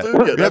food yet.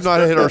 We have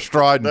not hit our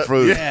stride in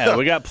food. Yeah,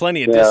 we got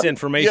plenty of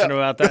disinformation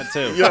about that,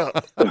 too. Yeah.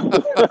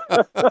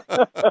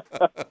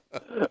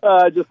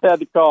 I just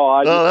had to call.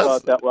 I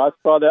thought that. Well, I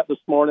saw that this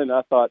morning. And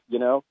I thought,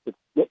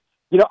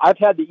 I've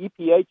had the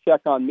EPA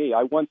check on me.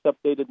 I once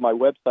updated my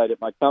website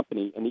at my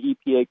company, and the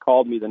EPA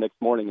called me the next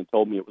morning and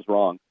told me it was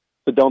wrong.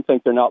 So don't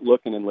think they're not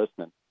looking and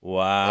listening.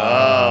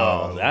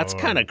 Wow. That's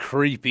kind of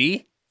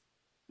creepy.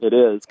 It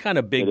is. It's kind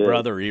of big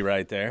brothery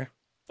right there.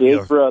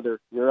 Big brother.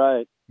 You're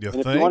right. If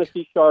you want to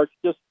see sharks,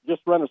 just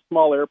run a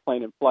small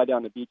airplane and fly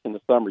down the beach in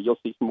the summer. You'll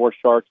see some more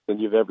sharks than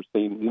you've ever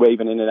seen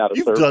waving in and out of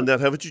You've surfers. done that,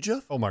 haven't you,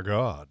 Jeff? Oh, my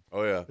God.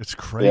 Oh, yeah. It's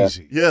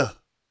crazy. Yeah.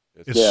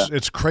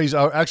 It's crazy.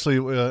 I actually,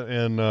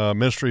 in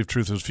Ministry of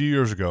Truth, it was a few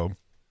years ago,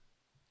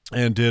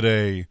 and did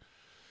a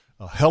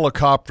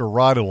helicopter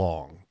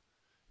ride-along.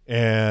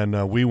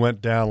 And we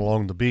went down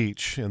along the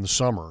beach in the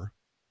summer,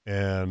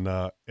 and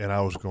I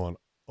was going,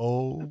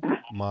 oh,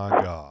 my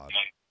God.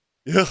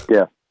 Yeah.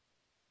 Yeah.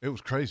 It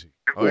was crazy.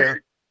 Oh, yeah.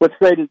 What's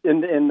great is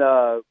when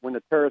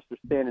the tourists are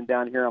standing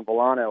down here on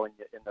Volano in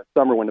the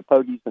summer when the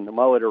pogies and the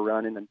mullet are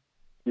running, and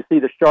you see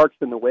the sharks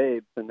in the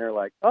waves, and they're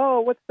like,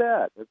 oh, what's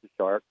that? It's a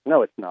shark.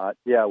 No, it's not.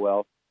 Yeah,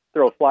 well,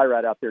 throw a fly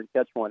rod out there and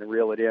catch one and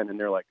reel it in, and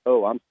they're like,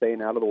 oh, I'm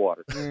staying out of the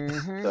water.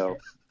 Mm-hmm. So.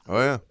 Oh,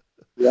 yeah.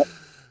 Yep.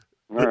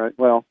 All right.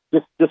 Well,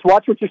 just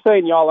watch what you're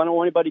saying, y'all. I don't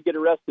want anybody to get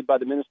arrested by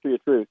the Ministry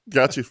of Truth.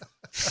 Got you.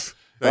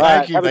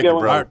 Thank you. Have a good one.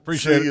 All right,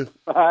 appreciate it.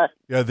 Bye.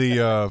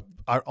 Yeah,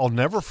 I'll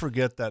never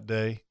forget that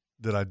day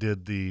that I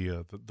did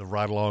the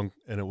ride along,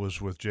 and it was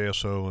with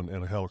JSO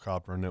and a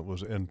helicopter, and it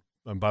was and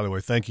by the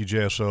way, thank you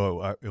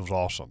JSO. It was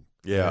awesome.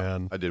 Yeah,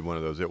 I did one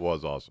of those. It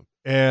was awesome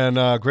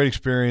and great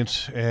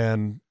experience.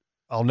 And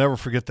I'll never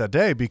forget that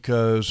day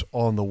because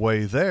on the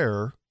way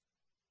there,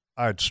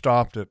 I'd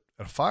stopped at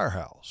a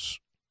firehouse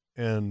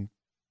and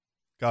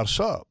got a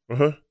sub,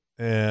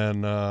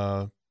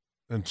 and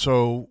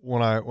so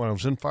when I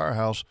was in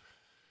firehouse.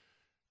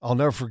 I'll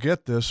never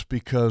forget this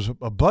because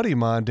a buddy of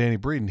mine, Danny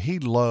Breeden, he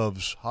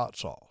loves hot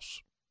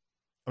sauce.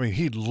 I mean,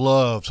 he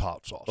loves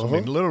hot sauce. I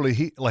mean,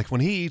 literally, when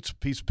he eats a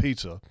piece of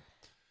pizza,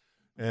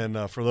 and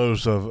for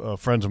those of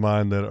friends of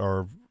mine that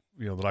are,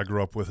 that I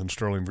grew up with in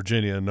Sterling,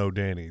 Virginia, and know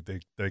Danny,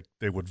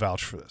 they would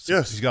vouch for this.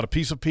 Yes. He's got a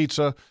piece of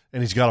pizza,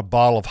 and he's got a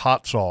bottle of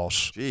hot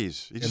sauce.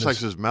 Jeez. He just likes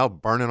his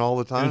mouth burning all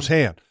the time? In his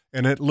hand.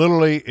 And it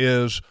literally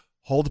is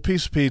hold the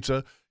piece of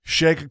pizza,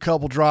 shake a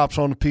couple drops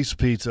on the piece of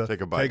pizza.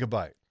 Take a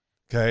bite.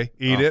 Okay,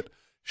 eat it.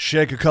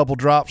 Shake a couple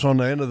drops on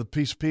the end of the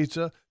piece of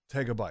pizza.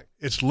 Take a bite.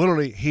 It's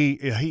literally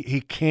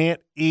he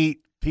can't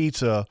eat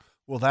pizza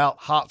without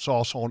hot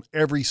sauce on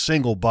every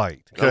single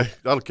bite. Okay,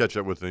 that'll catch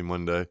up with him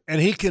one day.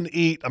 And he can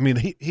eat. I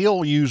mean,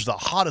 he'll use the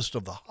hottest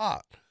of the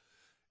hot.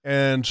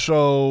 And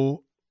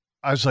so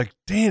I was like,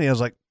 Danny,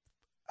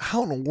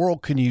 how in the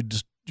world can you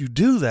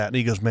do that? And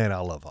he goes, man, I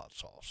love hot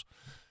sauce.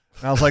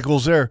 And I was like, well,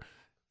 is there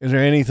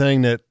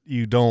anything that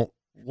you don't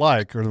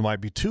like or that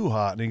might be too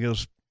hot? And he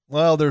goes,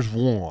 well, there's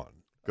one.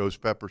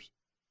 Ghost peppers?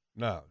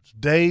 No, it's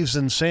Dave's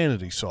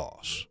Insanity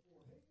Sauce.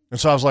 And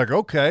so I was like,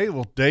 okay,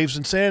 well, Dave's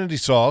Insanity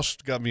Sauce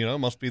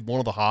must be one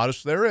of the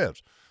hottest there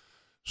is.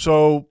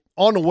 So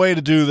on the way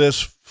to do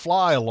this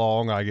fly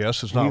along, I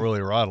guess it's not really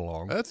a ride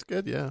along. That's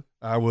good, yeah.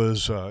 I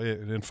was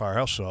in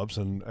Firehouse Subs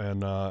and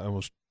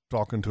was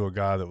talking to a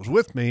guy that was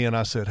with me, and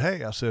I said,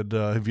 "Hey," I said,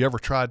 "have you ever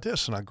tried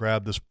this?" And I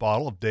grabbed this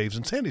bottle of Dave's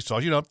and Sandy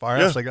sauce. At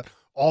Firehouse, they got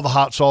all the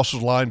hot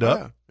sauces lined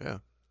up. Yeah.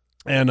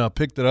 And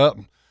picked it up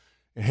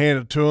and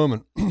handed it to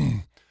him,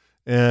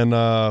 and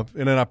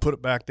then I put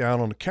it back down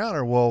on the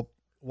counter. Well,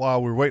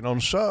 while we were waiting on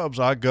the subs,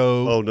 I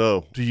go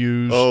to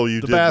use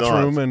the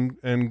bathroom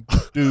and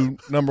do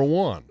number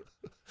one.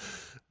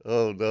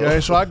 Oh, no.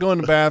 Okay, so I go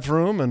in the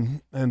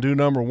bathroom and do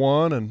number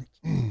one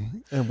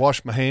and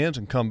wash my hands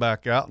and come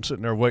back out and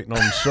sitting there waiting on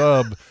the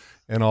sub,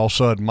 and all of a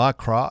sudden my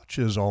crotch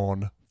is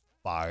on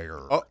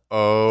fire.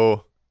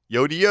 Uh-oh.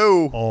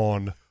 Yo-de-yo.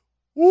 On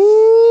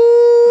Woo!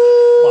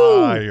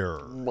 fire.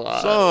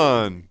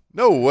 Son,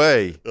 no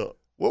way.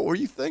 What were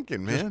you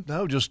thinking, man?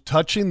 Just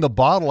touching the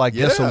bottle, I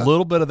guess a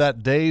little bit of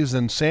that Dave's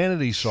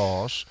Insanity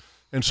sauce.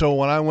 And so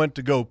when I went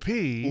to go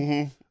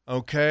pee,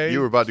 okay. You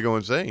were about to go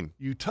insane.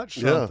 You touch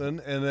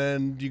something, and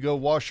then you go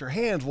wash your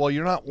hands. Well,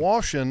 you're not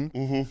washing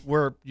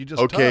where you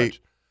just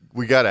touch.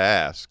 We got to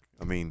ask.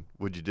 I mean,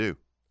 what'd you do?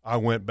 I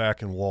went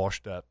back and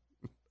washed that,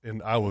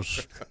 and I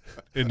was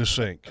in the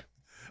sink.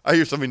 I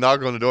hear somebody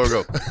knock on the door and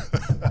go,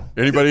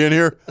 anybody in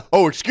here?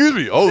 Oh, excuse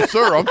me. Oh,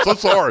 sir, I'm so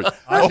sorry.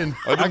 I didn't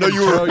know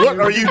you were. What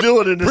are you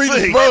doing in the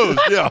sink? Predisposed,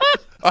 yeah.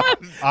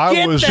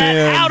 Get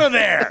that out of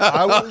there.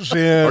 I was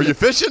in. Are you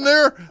fishing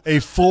there? A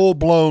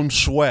full-blown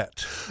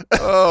sweat.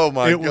 Oh,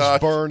 my God. It was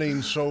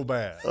burning so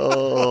bad.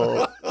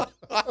 Oh,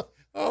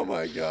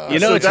 my God. You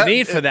know what you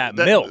need for that?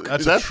 Milk.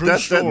 That's a true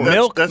story.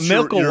 Milk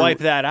will wipe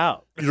that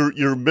out.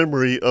 Your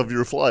memory of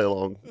your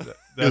fly-along.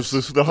 That's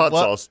the hot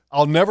sauce.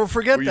 I'll never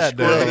forget Were you that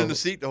squirming day. in the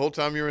seat the whole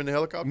time you were in the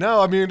helicopter?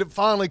 No, I mean, it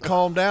finally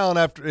calmed down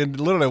after, and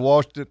literally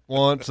washed it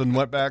once and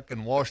went back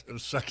and washed it a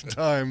second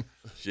time.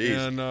 Jeez.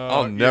 And,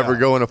 I'll never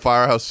go in a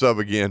Firehouse sub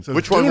again. So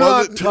Which one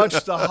was do it? not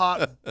touch the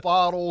hot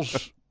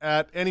bottles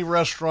at any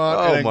restaurant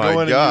Oh, and then my go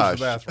in gosh. and use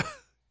the bathroom.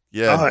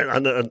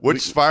 Yeah.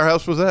 Which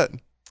Firehouse was that?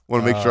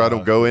 Want to make sure I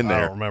don't go in I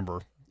there. don't remember.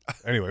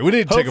 Anyway, we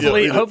need to take a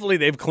break. Hopefully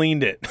they've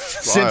cleaned it I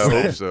since hope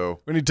then. so.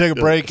 We need to take a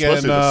break,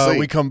 and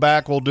we come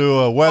back. We'll do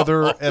a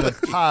weather and a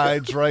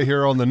tides right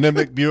here on the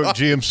Nimnik Buick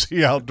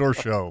GMC Outdoor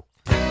Show.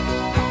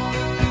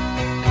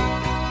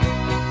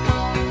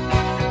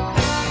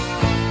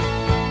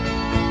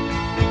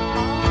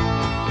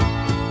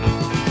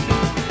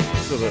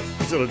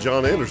 He's in a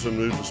John Anderson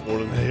mood this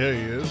morning. Yeah, he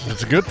is.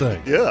 It's a good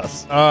thing.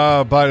 Yes.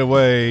 By the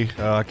way,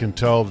 I can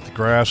tell that the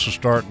grass is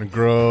starting to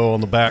grow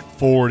on the back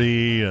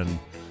 40, and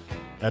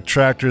that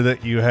tractor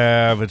that you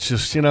have, it's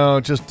just,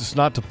 it's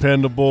not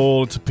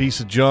dependable. It's a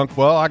piece of junk.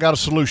 Well, I got a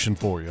solution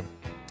for you.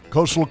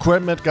 Coastal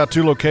Equipment got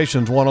 2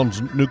 locations, one on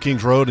New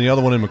Kings Road and the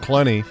other one in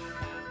McClenny.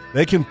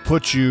 They can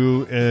put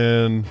you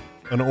in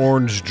an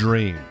orange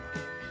dream,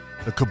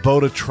 the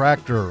Kubota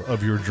tractor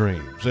of your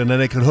dreams. And then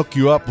they can hook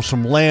you up with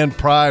some Land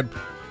Pride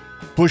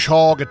bush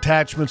hog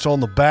attachments on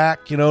the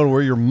back,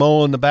 where you're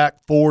mowing the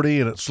back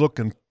 40 and it's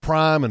looking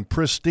prime and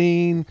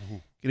pristine.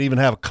 You can even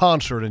have a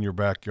concert in your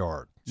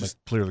backyard.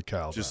 Just clear the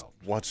cows out.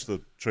 Watch the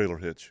trailer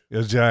hitch.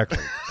 Exactly.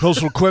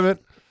 Coastal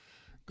Equipment.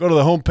 Go to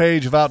the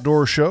homepage of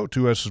Outdoor Show,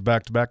 2 S's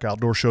back-to-back,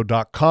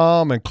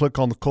 outdoorshow.com, and click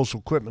on the Coastal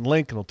Equipment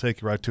link, and it'll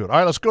take you right to it. All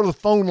right, let's go to the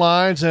phone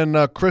lines, and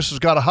Chris has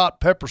got a hot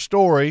pepper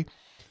story,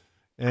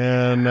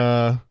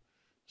 and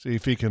see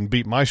if he can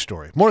beat my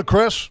story. Morning,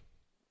 Chris.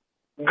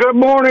 Good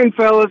morning,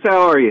 fellas.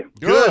 How are you?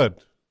 Good.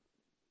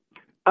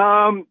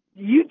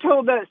 You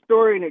told that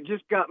story, and it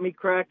just got me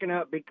cracking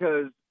up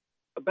because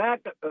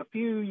back a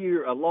few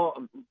years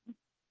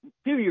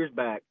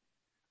back,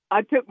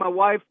 I took my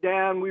wife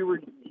down. We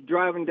were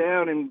driving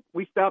down, and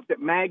we stopped at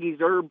Maggie's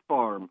Herb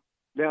Farm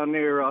down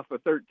there off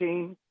of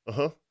 13.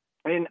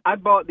 And I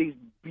bought these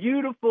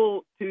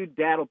beautiful 2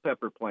 daddle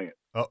pepper plants.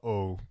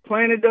 Uh-oh.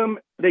 Planted them.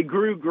 They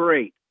grew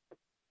great.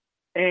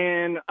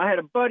 And I had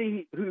a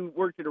buddy who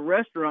worked at a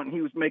restaurant, and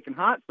he was making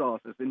hot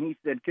sauces. And he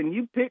said, "Can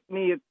you pick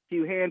me a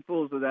few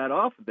handfuls of that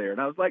off of there?" And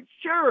I was like,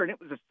 "Sure." And it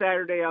was a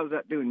Saturday. I was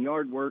out doing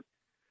yard work.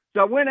 So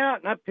I went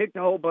out, and I picked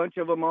a whole bunch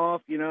of them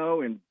off,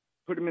 and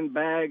put them in the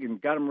bag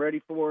and got them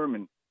ready for him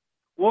and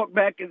walked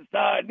back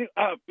inside. It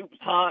was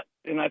hot,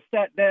 and I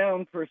sat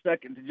down for a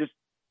second to just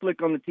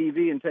flick on the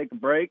TV and take a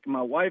break. And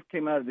my wife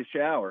came out of the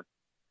shower.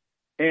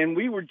 And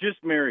we were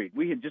just married.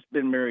 We had just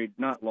been married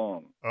not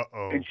long.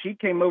 Uh-oh. And she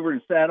came over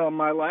and sat on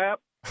my lap,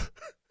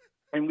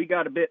 and we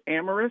got a bit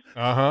amorous.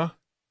 Uh-huh.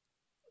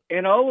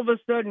 And all of a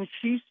sudden,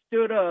 she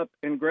stood up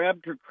and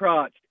grabbed her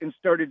crotch and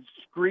started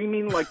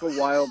screaming like a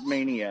wild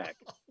maniac.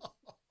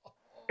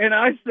 And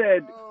I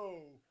said,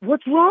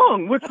 "What's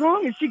wrong? What's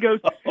wrong?" And she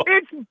goes,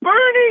 "It's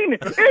burning!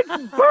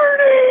 It's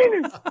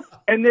burning!"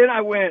 And then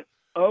I went,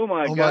 "Oh,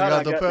 my God,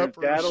 I got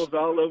these daddles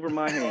all over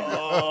my hands."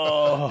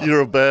 Oh,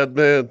 you're a bad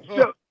man.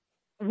 So,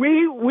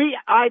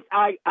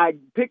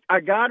 I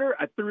got her,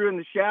 I threw her in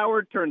the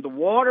shower, turned the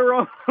water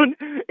on,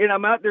 and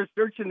I'm out there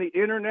searching the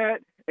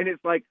internet, and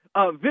it's like,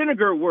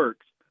 vinegar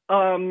works,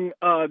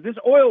 this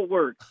oil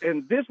works,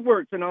 and this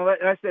works, and all that.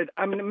 And I said,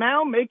 I'm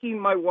now making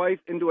my wife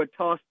into a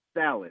tossed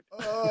salad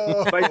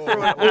by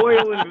throwing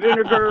oil and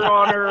vinegar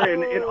on her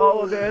and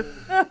all of this.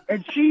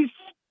 And she's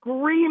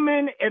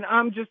screaming, and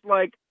I'm just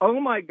like, oh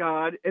my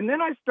God. And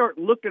then I start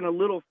looking a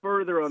little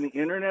further on the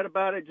internet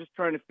about it, just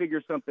trying to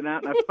figure something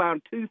out. And I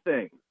found two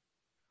things.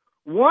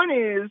 One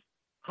is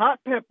hot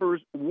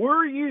peppers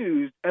were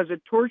used as a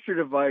torture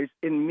device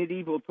in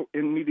medieval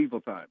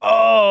times.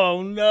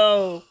 Oh,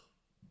 no.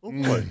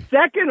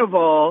 Second of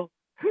all,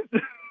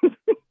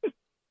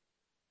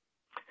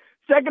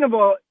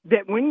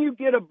 that when you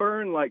get a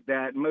burn like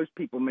that, and most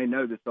people may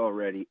know this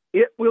already,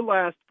 it will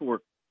last for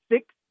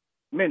 6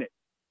 minutes.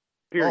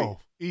 Period. Oh,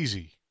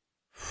 easy.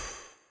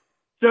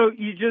 So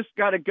you just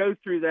got to go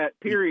through that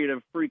period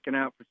of freaking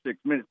out for 6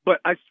 minutes. But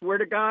I swear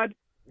to God,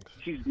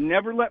 she's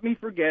never let me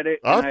forget it.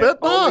 I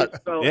bet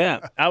not.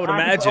 I would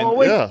imagine. I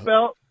always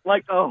felt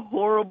like a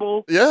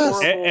horrible.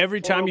 Yes. Horrible,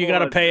 Every time you got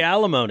horrible to pay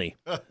alimony,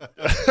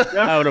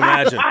 I would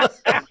imagine.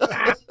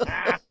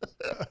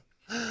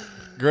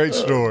 Great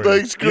story.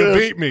 Thanks, Chris. You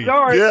beat me.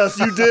 Sorry. Yes,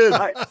 you did.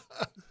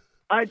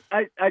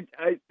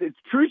 It's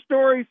true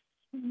story.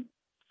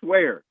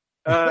 Swear.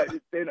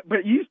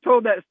 But you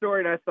told that story,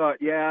 and I thought,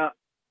 yeah,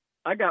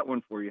 I got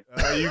one for you.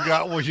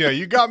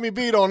 You got me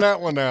beat on that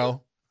one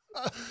now.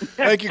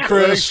 Thank you,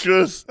 Chris. Thanks,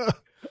 Chris.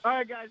 All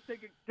right, guys,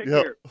 take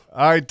care.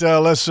 All right,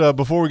 let's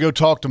before we go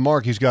talk to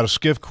Mark, he's got a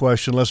skiff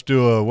question. Let's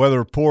do a weather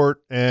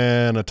report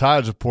and a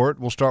tides report.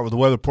 We'll start with the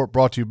weather report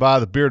brought to you by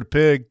the Bearded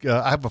Pig.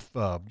 I have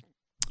a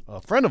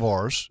friend of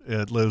ours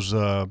that lives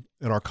in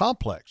our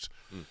complex,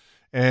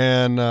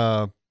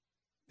 and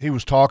he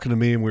was talking to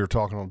me, and we were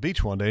talking on the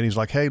beach one day, and he's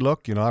like, hey,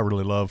 look, I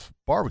really love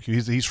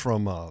barbecue. He's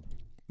from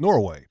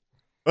Norway.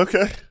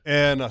 Okay.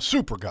 And a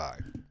super guy,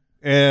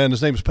 and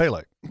his name is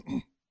Pele.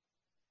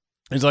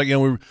 He's like,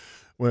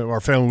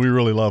 our family, we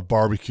really love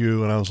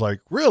barbecue. And I was like,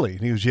 really?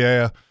 And he was,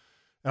 yeah.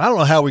 And I don't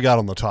know how we got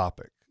on the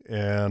topic.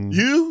 And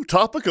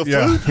topic of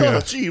food? Yeah. Oh,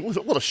 gee,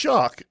 what a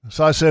shock.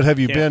 So I said, have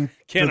you been?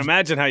 Can't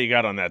imagine how you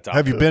got on that topic.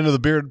 Have you been to the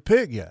Bearded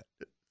Pig yet?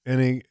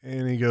 And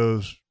he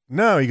goes,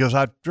 no. He goes,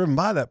 I've driven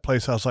by that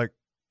place. I was like,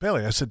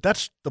 Bailey, I said,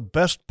 that's the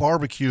best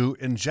barbecue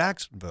in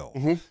Jacksonville.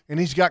 Mm-hmm. And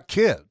he's got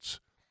kids.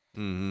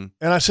 Mm-hmm.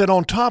 And I said,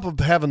 on top of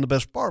having the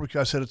best barbecue,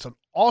 I said, it's an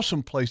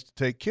awesome place to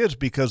take kids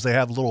because they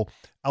have little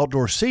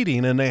outdoor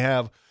seating and they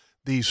have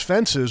these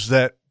fences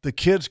that the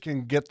kids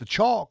can get the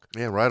chalk.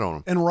 Yeah, right on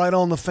them. And right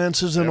on the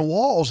fences and the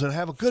walls and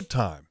have a good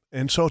time.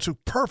 And so it's a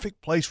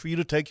perfect place for you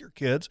to take your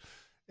kids.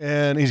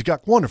 And he's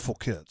got wonderful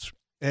kids.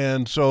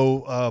 And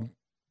so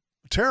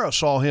Tara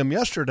saw him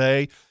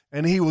yesterday,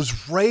 and he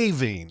was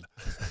raving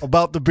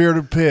about the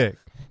Bearded Pig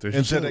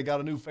and said they got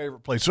a new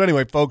favorite place. So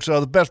anyway, folks,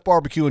 the best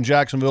barbecue in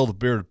Jacksonville, the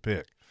Bearded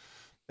Pig.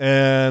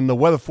 And the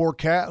weather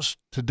forecast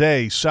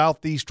today,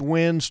 southeast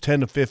winds 10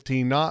 to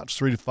 15 knots,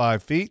 3 to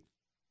 5 feet.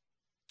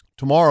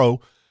 Tomorrow,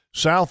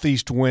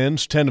 southeast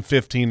winds 10 to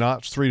 15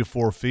 knots, 3 to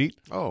 4 feet.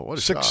 Oh, what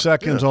a 6 shock.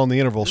 seconds on the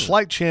interval.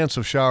 Slight chance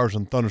of showers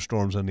and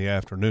thunderstorms in the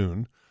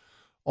afternoon.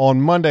 On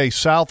Monday,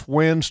 south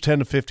winds 10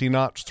 to 15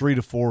 knots, 3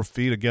 to 4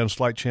 feet. Again,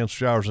 slight chance of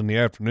showers in the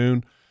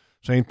afternoon.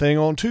 Same thing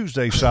on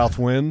Tuesday, south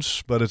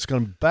winds, but it's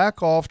going to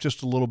back off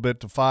just a little bit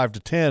to 5 to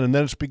 10, and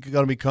then it's going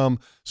to become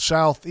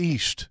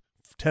southeast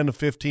 10 to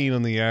 15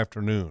 in the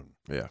afternoon.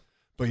 Yeah.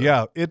 But,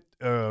 yeah, it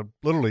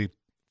literally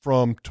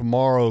from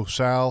tomorrow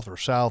south or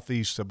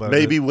southeast. About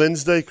Maybe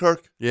Wednesday,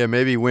 Kirk? Yeah,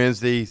 maybe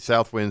Wednesday,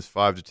 south winds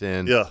 5 to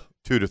 10. Yeah.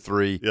 2 to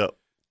 3. Yep.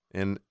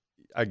 And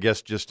I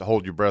guess just to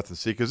hold your breath and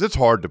see, because it's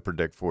hard to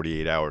predict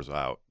 48 hours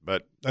out.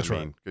 But, That's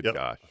right. Good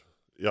gosh.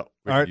 Yep.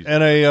 All right,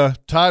 and a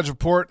tides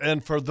report.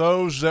 And for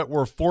those that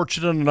were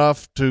fortunate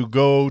enough to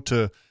go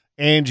to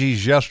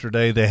Angie's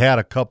yesterday, they had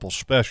a couple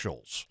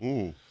specials.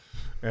 Ooh.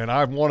 And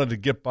I wanted to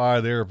get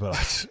by there, but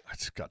I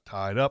just got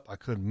tied up. I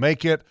couldn't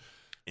make it.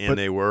 And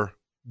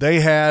They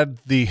had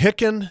the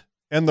Hicken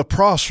and the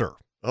Prosser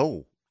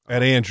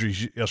at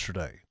Angie's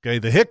yesterday. Okay,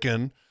 the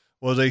Hicken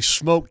was a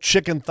smoked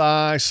chicken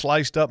thigh,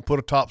 sliced up, put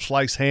a top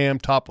sliced ham,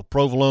 top of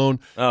provolone.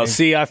 Oh,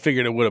 see, I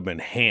figured it would have been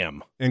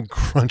ham. And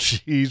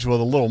crunchies with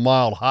a little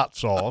mild hot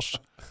sauce.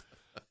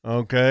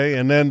 Okay,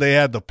 and then they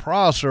had the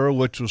Prosser,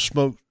 which was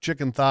smoked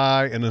chicken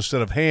thigh, and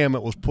instead of ham,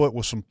 it was put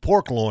with some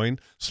pork loin,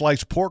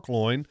 sliced pork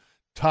loin,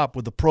 topped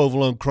with the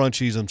provolone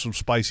crunchies and some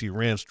spicy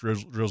ranch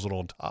drizzled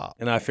on top.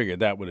 And I figured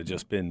that would have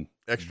just been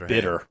extra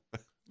bitter.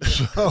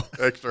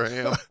 Extra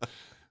ham.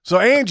 So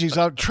Angie's,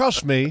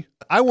 trust me,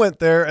 I went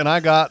there and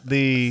I got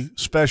the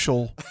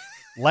special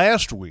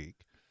last week,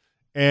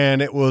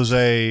 and it was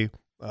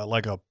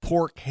like a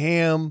pork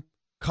ham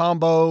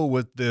combo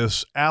with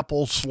this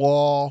apple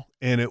slaw,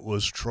 and it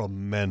was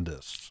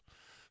tremendous.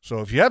 So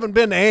if you haven't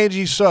been to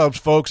Angie's Subs,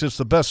 folks, it's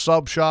the best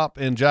sub shop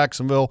in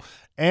Jacksonville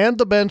and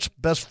the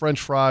best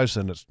French fries,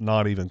 and it's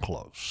not even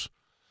close.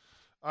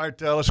 All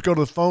right, let's go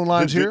to the phone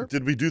lines here.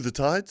 Did we do the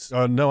tides?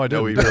 No, I didn't.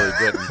 No, we really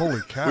didn't.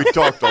 Holy cow. We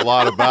talked a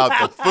lot about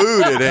the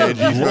food at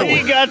Angie's.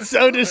 He got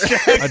so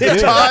distracted. I did.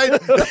 Tide,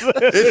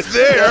 it's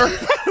there.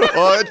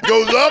 It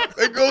goes up,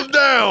 it goes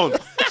down.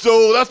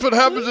 So that's what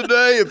happens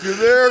today. If you're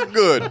there,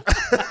 good.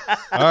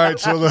 All right,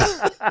 so the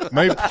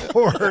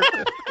Mayport.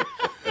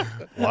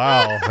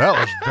 Wow, that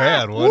was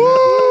bad, wasn't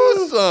it?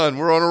 Woo, son,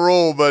 we're on a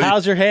roll, buddy.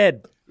 How's your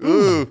head?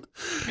 Ooh,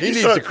 he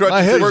needs to crutch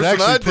My his head is worse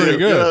than actually I pretty do.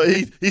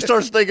 good. He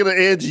starts thinking of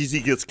Angie's.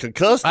 He gets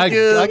concussed I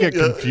again. get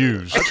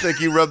confused. I think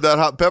he rubbed that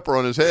hot pepper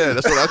on his head.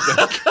 That's what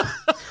I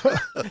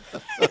think.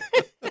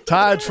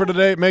 Tides for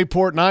today at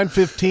Mayport,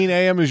 9:15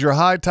 a.m. is your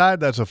high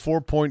tide. That's a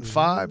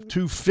 4.5.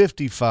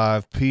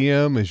 2:55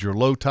 p.m. is your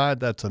low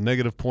tide. That's a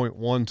negative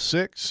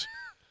 0.16.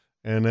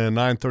 And then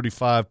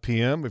 9:35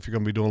 p.m., if you're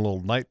going to be doing a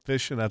little night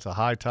fishing, that's a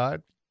high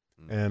tide.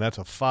 And that's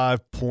a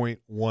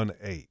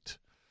 5.18.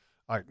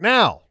 All right,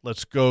 now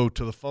let's go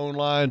to the phone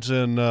lines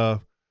and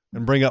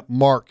bring up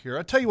Mark here.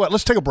 I tell you what,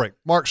 let's take a break.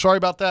 Mark, sorry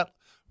about that,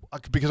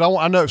 because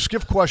I know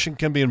skiff question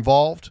can be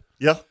involved.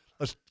 Yeah.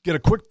 Let's get a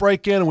quick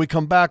break in, and we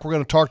come back. We're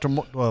going to talk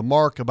to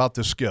Mark about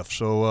this skiff.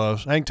 So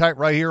hang tight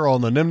right here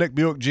on the Nimnik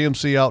Buick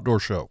GMC Outdoor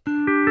Show.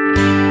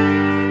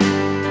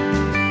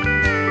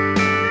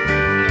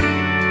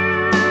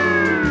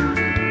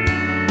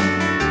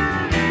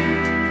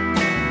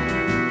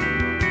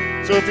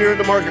 So if you're in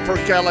the market for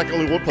a Cadillac,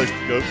 only one place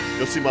to go.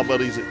 Go see my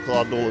buddies at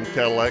Claude Nolan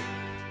Cadillac.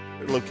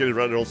 They're located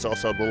right there on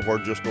Southside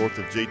Boulevard, just north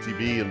of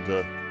JTB. And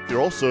if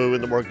you're also in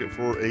the market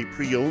for a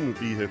pre-owned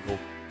vehicle,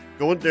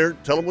 go in there,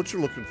 tell them what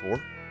you're looking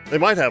for. They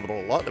might have it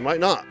on a lot. They might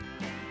not.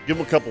 Give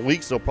them a couple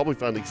weeks. They'll probably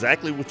find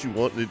exactly what you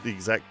want, the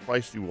exact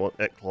price you want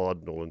at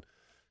Claude Nolan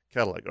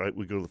Cadillac. All right,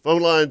 we go to the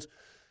phone lines,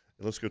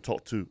 and let's go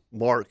talk to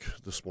Mark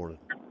this morning.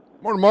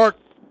 Morning, Mark.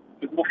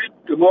 Good morning.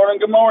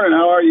 Good morning.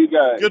 How are you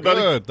guys? Good,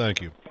 buddy. Good,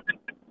 thank you.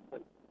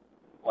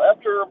 Well,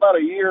 after about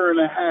a year and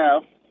a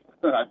half,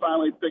 I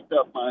finally picked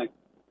up my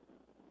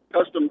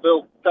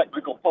custom-built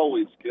technical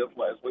poling skiff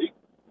last week.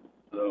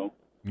 So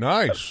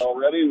Nice. that's all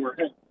ready, and we're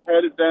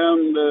headed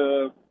down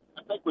to,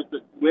 I think with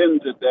the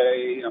wind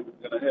today, I'm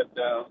going to head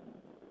down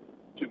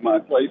to my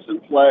place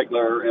in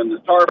Flagler, and the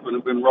tarpon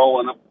have been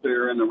rolling up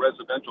there in the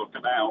residential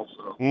canal.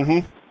 So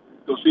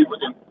go see if we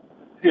can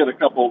hit a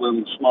couple of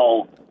them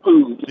small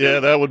pools.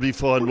 Yeah, that would be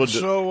fun, wouldn't it?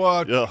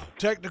 So, Yeah.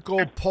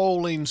 technical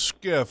poling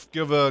skiff.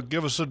 Give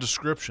us a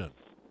description.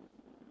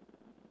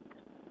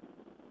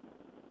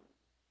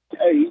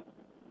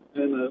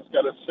 And it's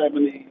got a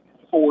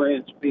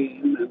 74-inch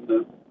beam, and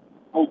the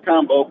whole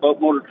combo, boat,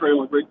 motor,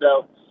 trailer, rigged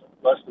out,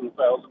 less than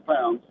 1,000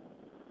 pounds.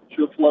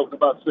 She'll float in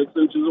about 6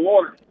 inches of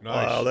water.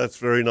 Nice. Wow, that's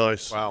very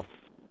nice. Wow.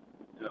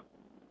 Yeah.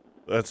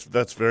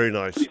 That's very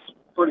nice.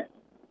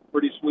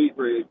 Pretty sweet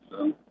rig.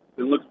 So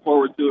been looking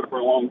forward to it for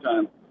a long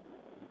time.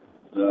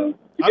 So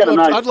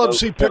I'd love to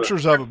see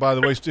pictures of it, by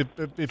the way.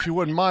 If you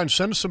wouldn't mind,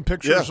 send us some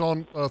pictures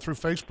on through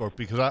Facebook,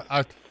 because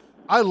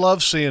I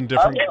love seeing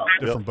different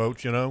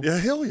boats, you know. Yeah,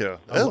 hell yeah.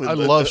 I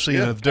love seeing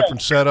the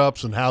different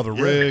setups and how they're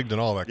rigged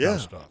and all that kind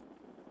of stuff.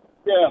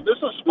 Yeah, this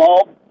is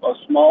a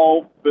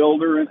small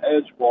builder in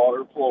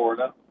Edgewater,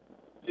 Florida,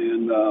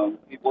 and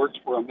he works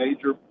for a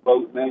major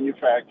boat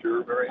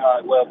manufacturer, very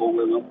high level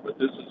with them. But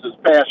this is his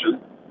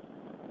passion,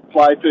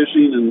 fly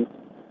fishing and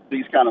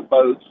these kind of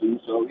boats,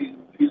 and so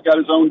he's got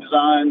his own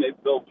design.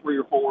 They've built 3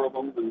 or 4 of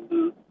them,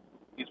 and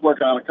he's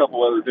working on a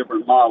couple other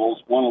different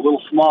models. One a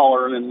little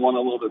smaller, and then one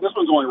a little bit. This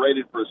one's only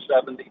rated for a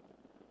 70,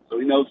 so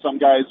he knows some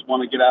guys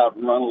want to get out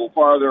and run a little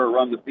farther or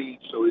run the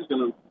beach. So he's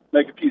going to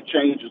make a few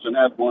changes and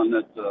have one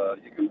that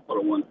you can put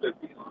a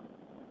 150 on.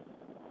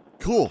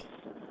 Cool.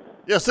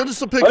 Yeah, send us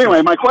some pictures. But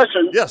anyway, my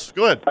question. Yes,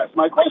 go ahead.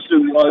 My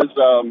question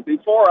was,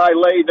 before I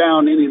lay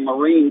down any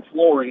marine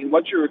flooring,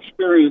 what's your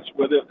experience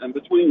with it? And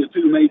between the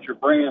two major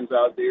brands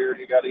out there,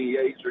 you got any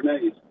A's or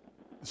nays?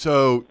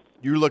 So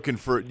you're looking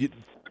for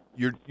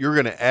you're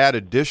going to add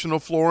additional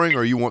flooring,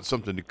 or you want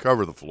something to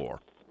cover the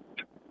floor?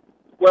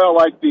 Well,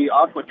 like the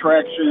Aqua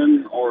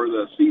Traction or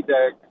the Sea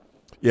Deck.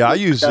 Yeah, I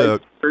use.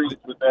 Experience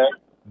with that.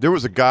 There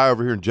was a guy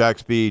over here in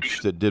Jack's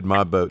Beach that did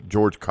my boat,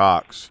 George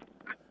Cox,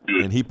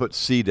 and he put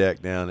Sea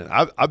Deck down, and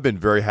I've been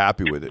very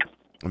happy with it.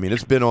 I mean,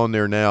 it's been on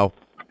there now,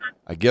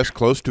 I guess,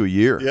 close to a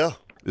year. Yeah.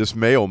 This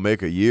May will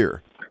make a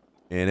year,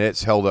 and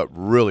it's held up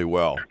really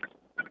well.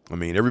 I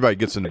mean, everybody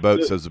gets in the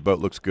boat, says the boat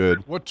looks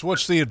good.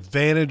 What's the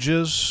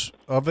advantages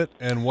of it,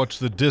 and what's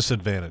the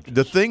disadvantages?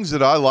 The things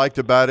that I liked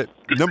about it,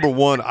 number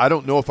one, I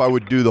don't know if I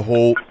would do the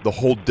whole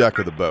deck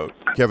of the boat.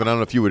 Kevin, I don't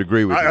know if you would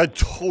agree with me. I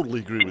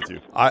totally agree with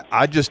you.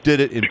 I just did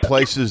it in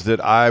places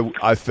that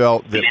I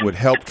felt that would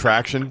help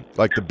traction,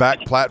 like the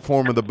back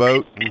platform of the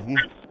boat. Mm-hmm.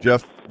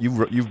 Jeff,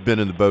 you've been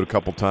in the boat a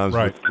couple times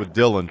Right. with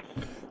Dylan.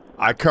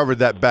 I covered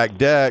that back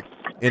deck,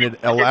 and it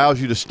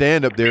allows you to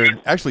stand up there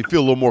and actually feel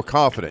a little more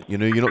confident. You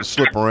know, you don't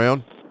slip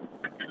around.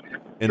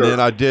 And then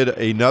I did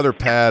another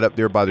pad up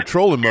there by the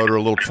trolling motor, a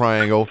little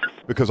triangle,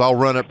 because I'll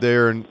run up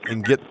there and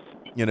get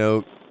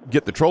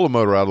the trolling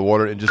motor out of the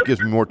water, and it just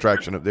gives me more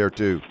traction up there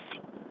too.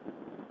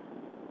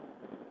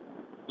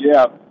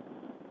 Yeah,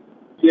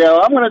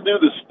 I'm going to do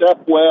the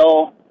step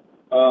well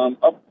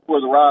up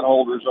where the rod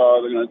holders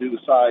are. They're going to do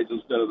the sides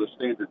instead of the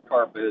standard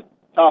carpet.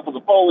 Top of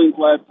the poling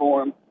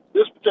platform.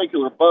 This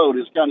particular boat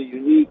is kind of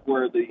unique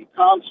where the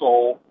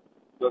console,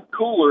 the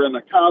cooler and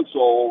the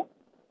console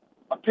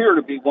appear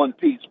to be one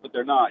piece, but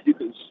they're not. You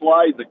can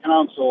slide the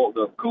console,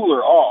 the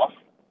cooler off,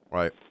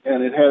 Right.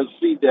 and it has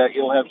sea deck.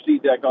 It'll have sea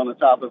deck on the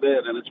top of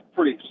it, and it's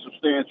pretty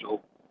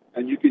substantial.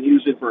 And you can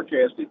use it for a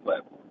casting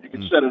platform. You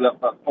can set it up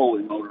by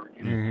pulley motor.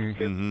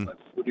 But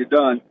when you're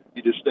done,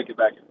 you just stick it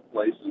back in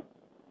place, and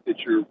it's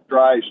your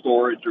dry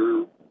storage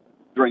or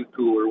drink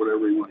cooler,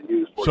 whatever you want to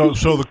use.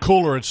 So the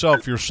cooler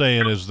itself, you're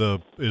saying, is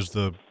the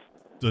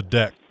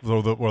deck,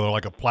 where they're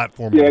like a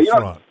platform in the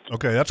front.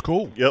 Okay, that's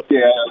cool. Yep.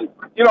 Yeah,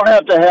 you don't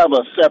have to have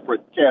a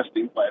separate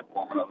casting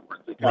platform. In other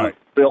words, they kind of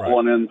built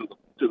one into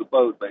the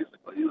boat,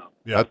 basically.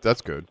 Yeah,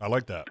 that's good. I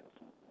like that.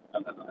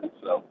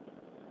 So,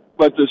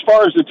 but as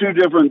far as the two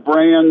different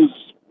brands,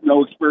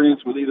 no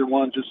experience with either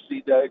one, just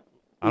SeaDeck.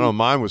 I don't know.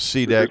 Mine was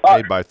SeaDeck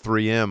made by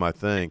 3M, I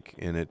think,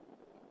 and it.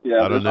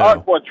 Yeah, I don't know.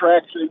 Aqua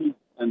Traction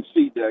and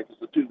SeaDeck is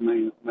the two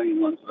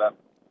main ones that I've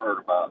heard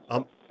about.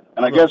 So.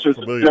 And I guess there's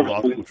a familiar with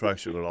difference Aqua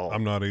Traction at all.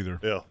 I'm not either.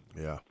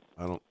 Yeah.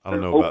 I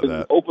don't know about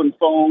that. Open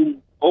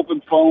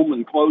foam,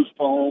 and closed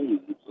foam.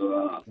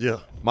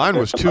 And, Mine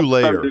was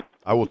 2-layer.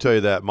 I will tell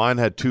you that. Mine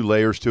had 2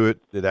 layers to it.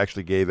 It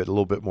actually gave it a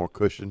little bit more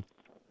cushion.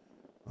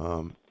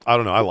 I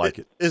don't know. I like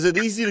it. Is it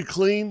easy to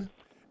clean?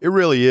 It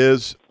really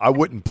is. I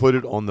wouldn't put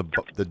it on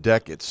the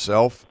deck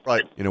itself.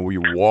 Right. Where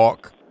you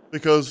walk.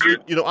 Because,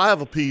 I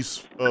have a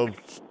piece of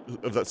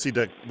that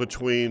SeaDeck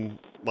between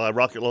my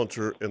rocket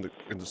launcher and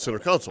the center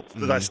console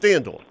that I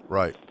stand on.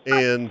 Right.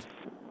 And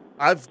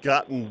I've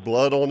gotten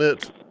blood on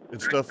it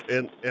and stuff,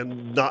 and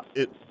not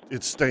it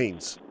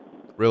stains.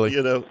 Really?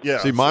 Yeah.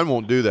 See, mine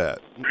won't do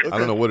that. Okay. I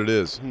don't know what it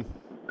is.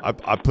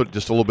 I put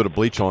just a little bit of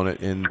bleach on it,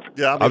 and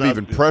I've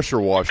even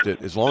pressure washed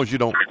it. As long as you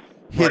don't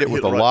hit it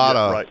with a lot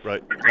of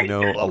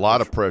a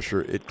lot of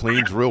pressure, it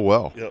cleans real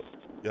well. Yep.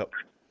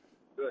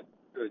 Good.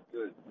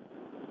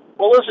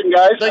 Well, listen,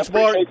 guys. Thanks,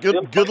 Mark.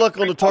 Good luck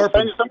on the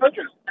tarpon. Thank you so much.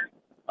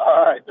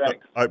 All right,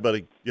 thanks. All right,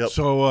 buddy. Yep.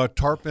 So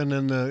tarpon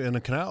in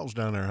the canals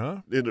down there,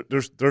 huh?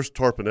 There's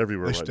tarpon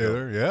everywhere. They stay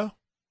there, yeah.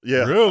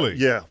 Yeah. Really?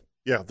 Yeah.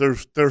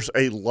 There's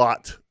a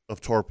lot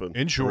of tarpon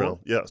inshore. Around.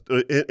 Yes,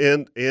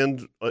 and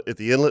at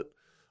the inlet,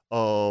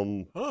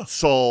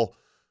 saw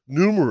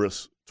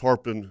numerous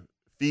tarpon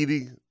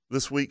feeding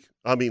this week.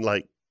 I mean,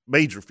 like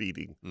major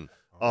feeding.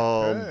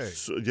 Okay.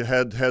 So you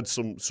had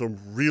some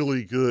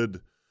really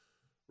good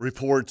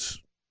reports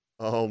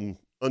under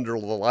the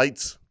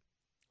lights.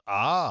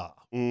 I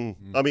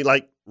mean,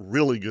 like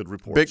really good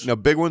reports.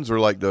 Big ones or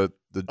like the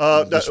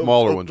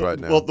smaller ones right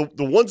now? Well,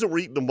 the ones that were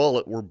eating the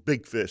mullet were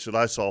big fish that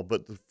I saw,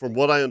 but from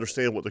what I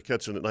understand, what they're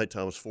catching at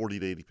nighttime is 40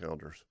 to 80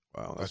 pounders.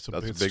 Wow, that's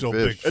a big still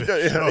fish. Big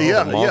fish.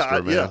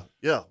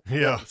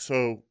 Yeah.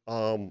 So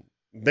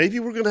maybe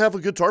we're going to have a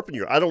good tarpon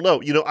year. I don't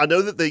know. I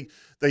know that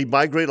they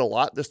migrate a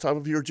lot this time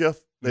of year, Jeff.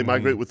 They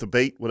migrate with the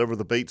bait, whatever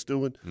the bait's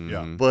doing.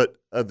 Yeah. But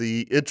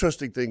the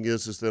interesting thing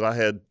is that I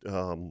had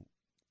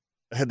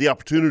the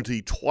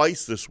opportunity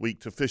twice this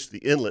week to fish the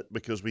inlet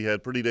because we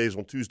had pretty days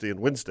on Tuesday and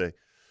Wednesday.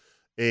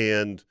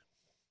 And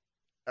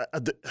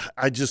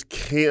I just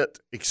can't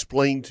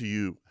explain to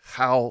you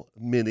how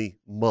many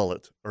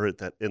mullet are at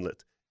that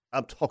inlet.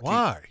 I'm talking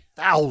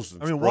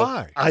thousands. I mean, bro.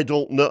 why? I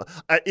don't know.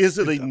 Is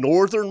it a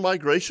northern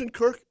migration,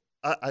 Kirk?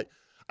 I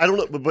don't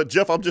know. But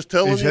Jeff, I'm just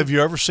telling you. Have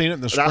you ever seen it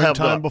in the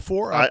springtime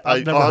before?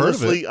 I've never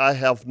honestly, heard of it. I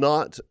have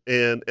not.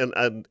 And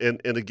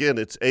again,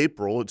 it's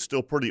April. It's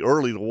still pretty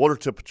early. The water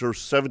temperature is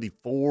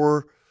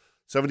 74,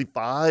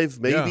 75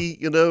 maybe,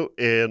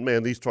 and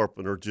man, these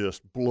tarpon are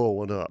just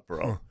blowing up,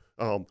 bro.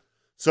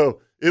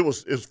 So it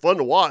was fun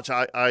to watch.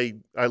 I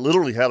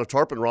literally had a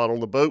tarpon rod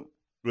on the boat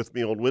with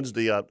me on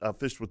Wednesday. I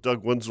fished with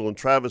Doug Wenzel and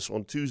Travis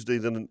on Tuesday.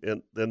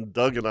 Then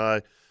Doug and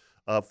I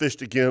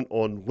fished again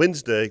on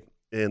Wednesday,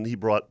 and he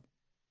brought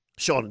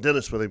Sean and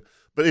Dennis with him.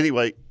 But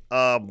anyway,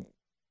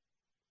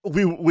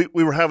 we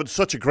were having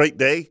such a great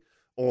day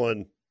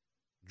on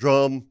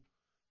drum,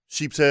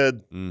 sheep's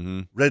head,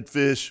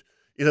 redfish.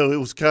 It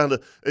was kind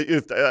of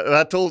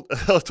I told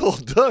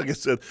Doug, I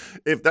said,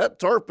 if that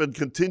tarpon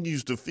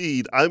continues to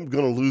feed, I'm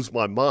going to lose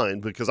my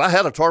mind because I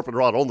had a tarpon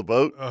rod on the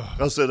boat.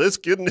 I said,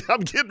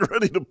 I'm getting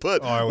ready to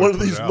put one of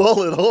these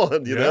mullet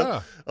on. You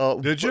know?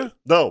 Did you?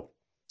 No,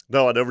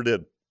 I never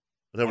did.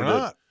 I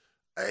never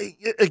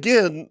did.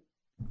 Again,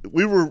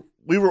 we were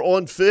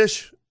on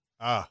fish.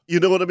 You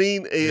know what I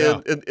mean?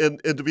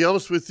 And to be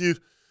honest with you,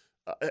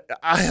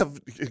 I have,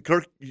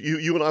 Kirk,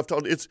 you and I have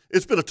talked.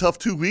 It's been a tough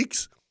 2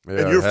 weeks.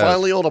 Yeah, and you're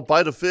finally on a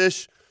bite of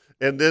fish,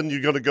 and then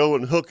you're going to go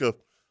and hook a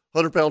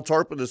 100-pound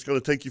tarpon that's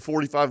going to take you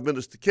 45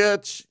 minutes to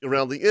catch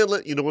around the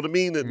inlet. You know what I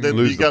mean? And then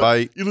lose the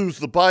bite. You lose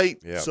the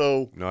bite. Yeah.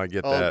 So no, I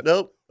get that.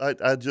 Nope. I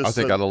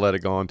think I'd have let it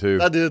go on too.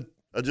 I did.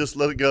 I just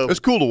let it go. It's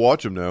cool to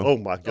watch them though. Oh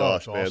my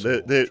gosh, man!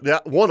 Awesome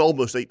that one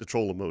almost ate the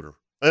trolling motor.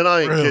 And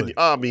I ain't kidding you.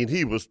 I mean,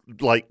 he was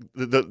like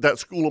that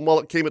school of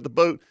mullet came at the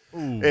boat,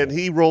 and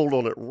he rolled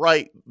on it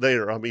right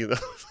there. I mean.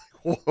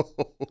 Whoa.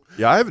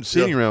 Yeah, I haven't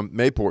seen him around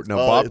Mayport. Now,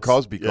 Bob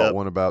Cosby caught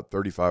one about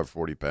 35 or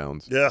 40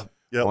 pounds. Yeah.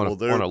 On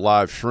a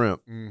live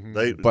shrimp.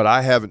 But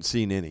I haven't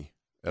seen any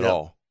at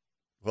all.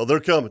 Well, they're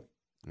coming.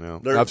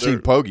 I've seen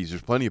pogies.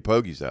 There's plenty of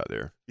pogies out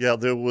there. Yeah,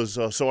 there was.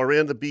 So I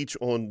ran the beach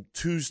on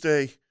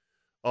Tuesday,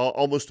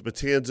 almost to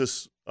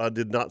Matanzas. I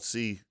did not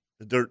see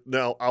there.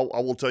 Now, I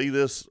will tell you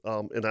this,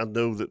 and I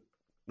know that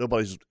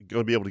nobody's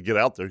going to be able to get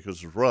out there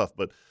because it's rough,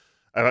 but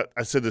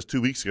I said this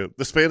 2 weeks ago.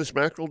 The Spanish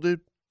mackerel, dude.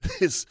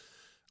 it's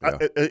Yeah.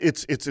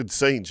 it's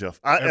insane, Jeff.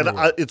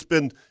 Everywhere. It's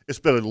been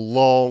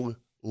a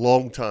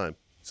long time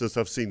since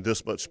I've seen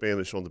this much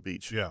Spanish on the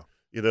beach. Yeah.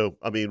 You know,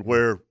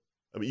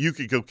 you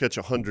could go catch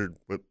 100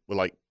 with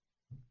like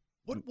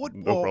no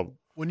problem.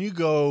 When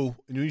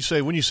you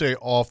say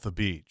off the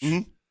beach,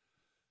 Mhm.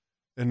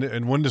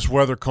 and when this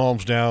weather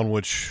calms down,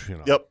 which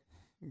Yep.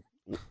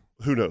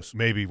 Who knows?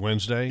 maybe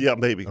Wednesday. Yeah,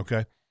 maybe.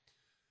 Okay.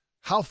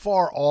 How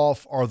far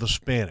off are the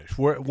Spanish?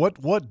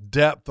 What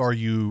depth are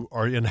you?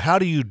 And how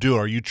do you do it?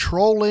 Are you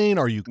trolling?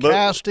 Are you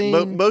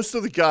casting? Most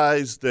of the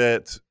guys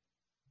that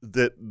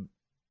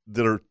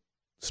are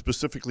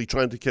specifically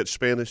trying to catch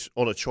Spanish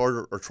on a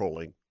charter are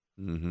trolling.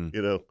 Mm-hmm.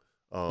 You know,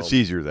 It's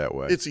easier that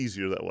way. It's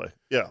easier that way.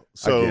 Yeah.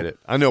 So I get it.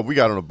 I know we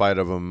got on a bite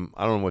of them.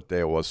 I don't know what day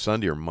it was,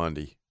 Sunday or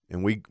Monday,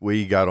 and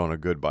we got on a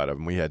good bite of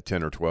them. We had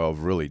 10 or 12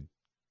 really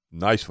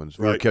nice ones.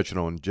 We were Right. catching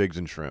on jigs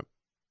and shrimp.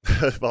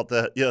 about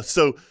that. Yeah.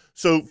 So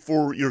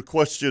for your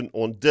question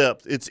on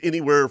depth, it's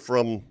anywhere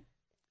from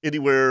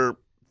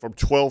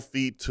 12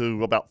 feet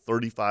to about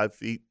 35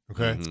 feet.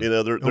 Okay. Mhm. You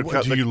know, they're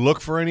And do you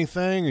look for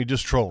anything? Or you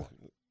just trolling?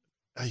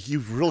 you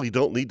really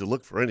don't need to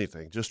look for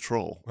anything. Just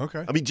troll.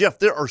 Okay. I mean, Jeff,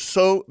 there are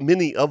so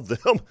many of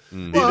them.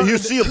 Mhm. You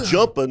see them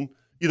jumping.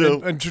 You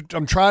know, And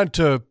I'm trying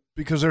to,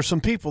 because there's some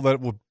people that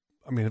would.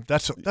 I mean,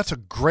 that's a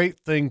great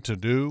thing to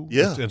do.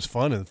 Yeah. It's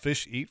fun, and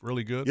fish eat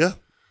really good. yeah.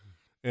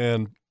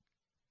 And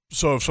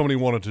so if somebody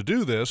wanted to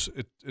do this,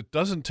 it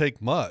doesn't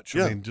take much.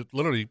 Yeah. I mean, just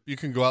literally, you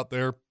can go out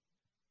there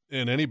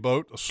in any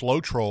boat, a slow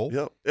troll.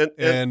 Yeah. You're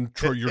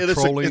it's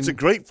trolling. it's a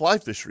great fly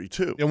fishery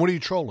too. And what are you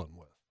trolling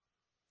with?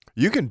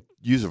 You can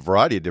use a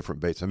variety of different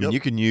baits. I mean, Yep. you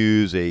can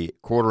use a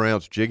 1/4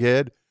 ounce jig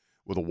head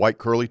with a white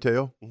curly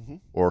tail Mhm.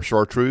 or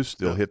chartreuse.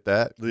 They'll Yeah. hit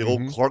that. The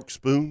old Clark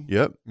spoon.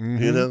 Yep.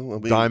 You know, I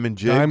mean, Diamond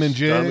jigs. Diamond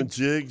jig. diamond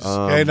jigs.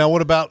 Okay, now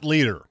what about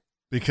leader?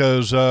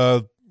 Because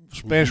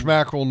Spanish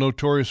mackerel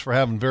notorious for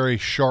having very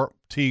sharp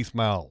teeth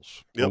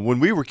mouths. Yep. When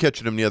we were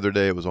catching them the other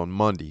day, it was on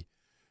Monday.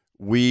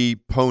 We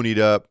ponied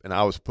up, and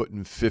I was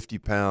putting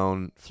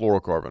 50-pound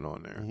fluorocarbon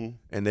on there, Mhm.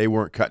 and they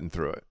weren't cutting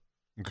through it.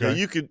 Okay.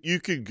 Yeah, you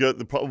could go.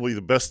 Probably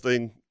the best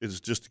thing is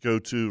just to go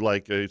to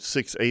like a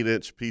 6-8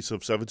 inch piece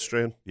of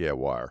 7-strand Yeah,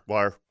 wire.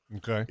 wire.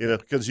 Okay. You know,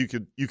 because you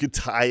could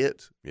tie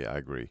it. Yeah, I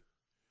agree.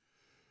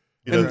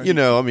 You And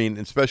I mean,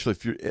 especially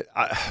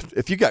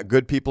if you got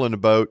good people in the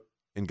boat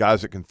and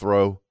guys that can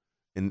throw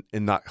and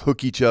not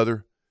hook each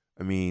other.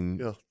 I mean,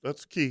 yeah,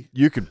 that's key.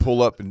 you could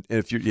pull up and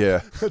if you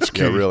That's yeah,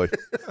 key. really,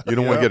 you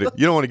don't want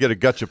to get a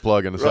gotcha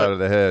plug in the side Right. of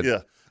the head.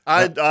 Yeah,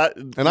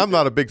 And I'm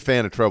not a big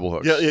fan of treble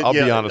hooks. I'll be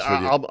honest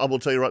with you. I'm gonna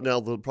tell you right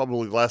now.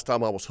 Probably the last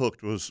time I was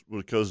hooked was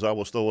because I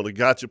was throwing a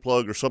gotcha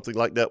plug or something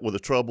like that with a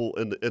treble,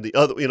 and the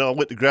other, I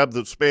went to grab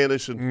the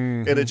Spanish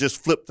and it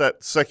just flipped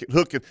that second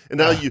hook, and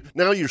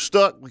now you're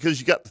stuck because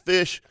you got the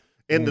fish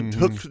and the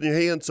hook's in your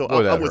hand. So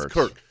Boy, that I'm with hurts.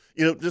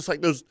 Kirk. Just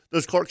like those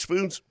Clark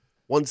spoons,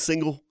 one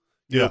single,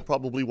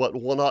 probably what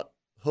 1/0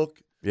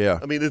 hook. Yeah.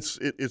 I mean, it's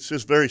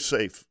just very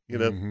safe. I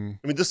mean,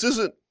 this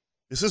isn't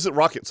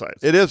rocket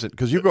science. It isn't,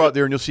 because you go out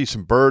there and you'll see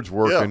some birds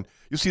working. Yeah.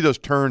 You'll see those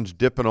terns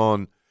dipping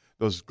on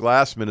those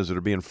glass minnows that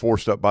are being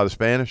forced up by the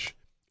Spanish.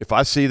 If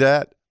I see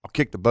that, I'll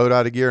kick the boat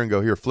out of gear and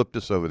go, here, flip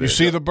this over there. You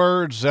see the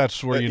birds,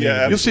 that's where you need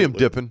Yeah, to You'll see them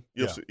absolutely. dipping.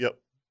 You'll Yeah. see, yep.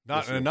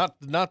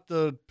 not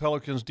the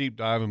pelicans deep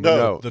diving,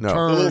 No, but the no.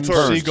 terns, The little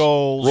terns.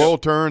 seagulls. Royal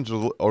terns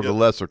or the Yep.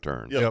 lesser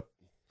terns. Yep. Yep.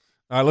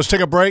 All right, let's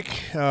take a break.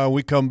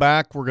 We come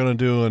back. We're going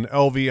to do an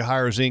LV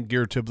Hires Inc.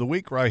 Gear Tip of the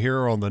Week right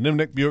here on the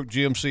Nimnik Buick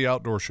GMC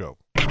Outdoor Show.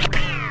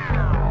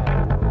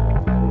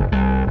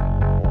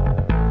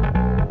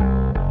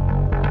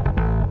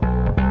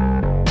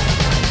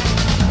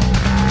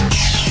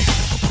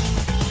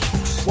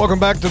 Welcome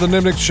back to the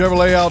Nimnik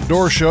Chevrolet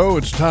Outdoor Show.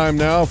 It's time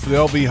now for the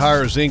LV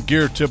Hires Inc.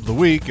 Gear Tip of the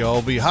Week.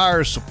 LV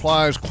Hires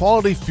supplies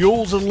quality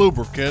fuels and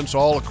lubricants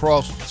all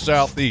across the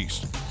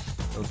Southeast.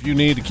 So if you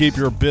need to keep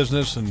your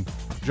business and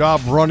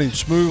job running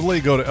smoothly,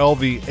 go to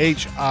lvhires.com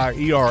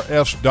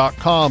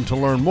to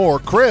learn more.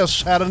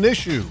 Chris had an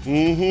issue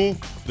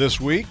this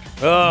week.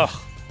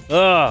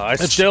 I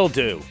still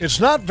do.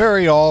 It's not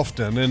very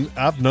often, and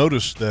I've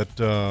noticed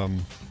that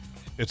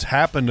it's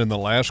happened in the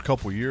last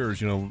couple of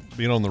years,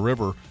 being on the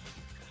river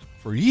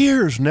for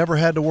years, never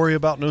had to worry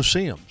about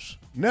no-see-ums.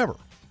 Never.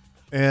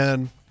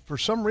 And for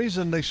some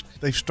reason,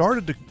 they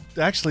started to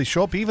actually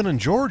show up even in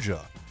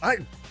Georgia. I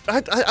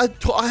had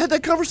that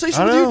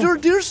conversation I with know. you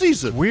during deer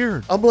season.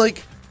 Weird. I'm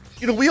like,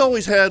 we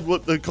always had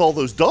what they call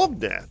those dog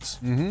gnats,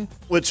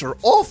 which are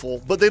awful,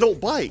 but they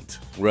don't bite.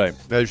 Right.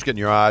 They're just getting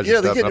your eyes Yeah,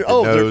 and they stuff get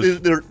up your nose.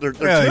 they're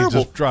Yeah, they terrible.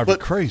 just drive you but,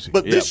 crazy.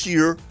 But this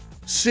year,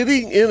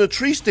 sitting in a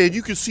tree stand,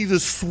 you could see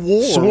this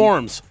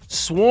Swarms.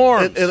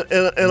 And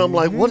I'm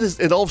like, what is?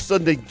 And all of a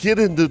sudden, they get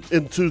into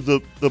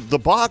the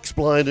box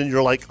blind, and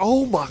you're like,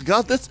 oh my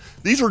god,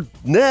 these are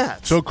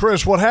gnats. So,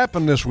 Chris, what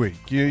happened this week?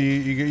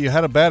 You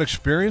had a bad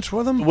experience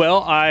with them?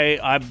 Well,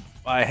 I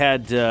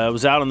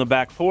was out on the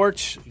back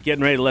porch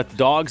getting ready to let the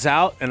dogs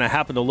out, and I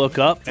happened to look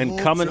up and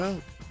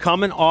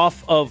coming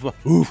off of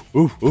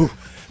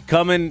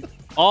coming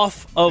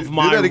off of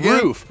my Do that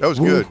again? roof. That was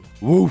good.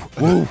 Woo.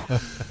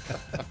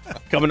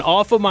 coming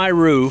off of my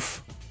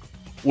roof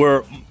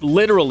were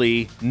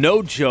literally,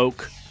 no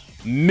joke,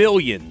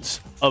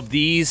 millions of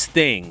these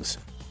things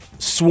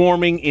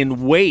swarming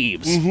in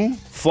waves,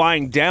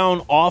 flying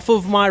down off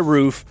of my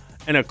roof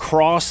and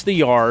across the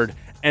yard,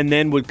 and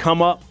then would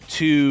come up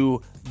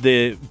to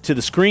the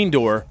screen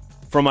door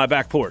from my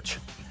back porch.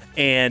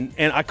 And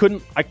I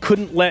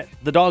couldn't let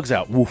the dogs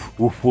out. Woof,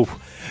 woof,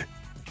 woof.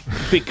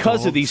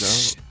 Because of these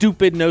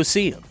stupid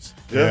no-see-ums.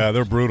 Yeah,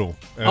 they're brutal.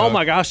 Oh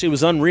my gosh, it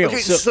was unreal. Okay,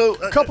 so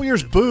a couple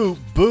years, Boo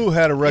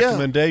had a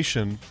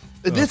recommendation.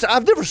 This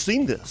I've never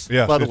seen this.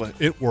 Yeah, by the way,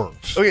 it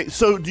works. Okay,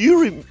 so do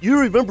you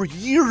remember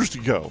years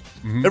ago?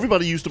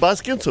 Everybody used to buy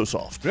Skin So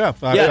Soft. Yeah,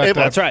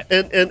 that's right.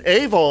 And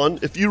Avon,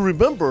 if you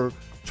remember,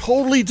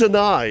 totally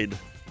denied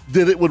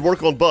that it would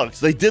work on bugs.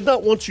 They did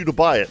not want you to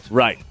buy it.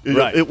 Right.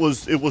 It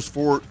was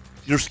for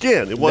your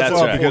skin. It wasn't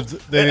That's right.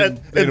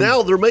 Because and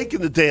now they're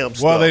making the damn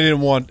stuff. Well, they didn't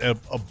want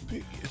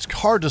it's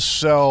hard to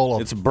sell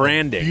It's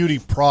branding. a beauty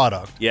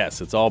product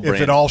Yes, it's all if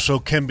branded. it also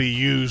can be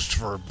used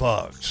for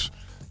bugs.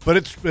 But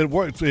it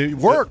worked. It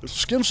worked.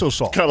 Skin So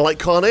Soft. kind of like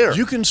Con Air.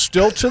 You can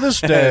still to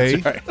this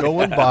day go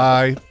and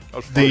buy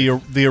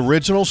the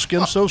original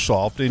Skin So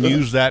Soft and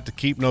use that to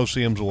keep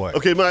no-see-ums away.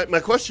 Okay, my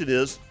question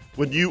is,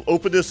 when you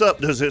open this up,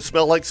 does it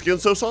smell like Skin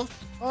So Soft?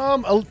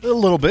 A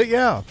little bit,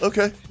 yeah.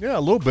 Okay. Yeah,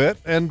 a little bit.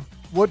 And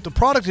what the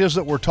product is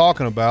that we're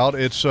talking about,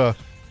 it's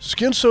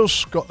Skin So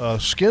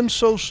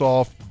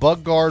Soft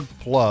Bug Guard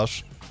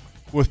Plus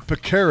with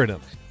picaridin.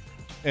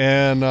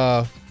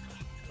 And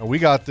we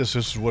got this.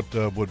 This is what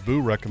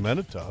Boo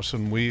recommended to us,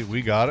 and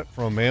we got it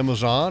from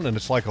Amazon, and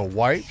it's like a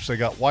wipes. They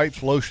got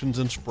wipes, lotions,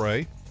 and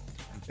spray.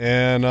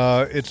 And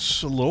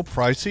it's a little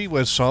pricey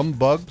with some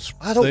bugs.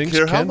 I don't things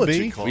care how can much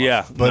be. it costs.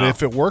 Yeah. But no.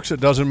 if it works, it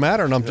doesn't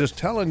matter. And I'm just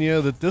telling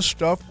you that this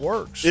stuff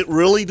works. It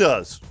really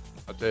does.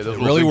 I'll tell you, those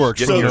It really things works.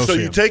 get So- you. So see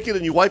you 'em. take it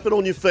and you wipe it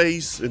on your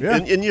face and Yeah.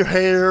 in your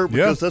hair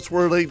because Yeah. that's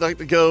where they like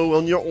to go,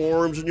 on your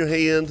arms and your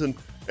hands, and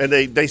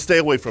they stay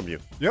away from you.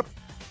 Yep.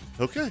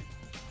 Okay.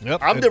 Yep.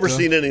 I've It, never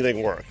seen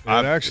anything work. It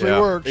actually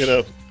works. You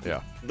know, Yeah.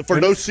 for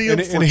And-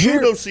 no-see-ums, and for here-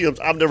 true no-see-ums,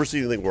 I've never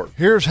seen anything work.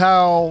 Here's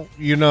how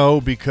you know,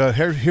 because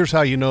here's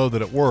how you know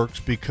that it works,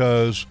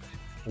 because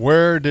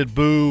where did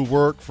Boo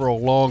work for a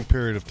long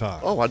period of time?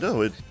 Oh, I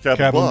know. It's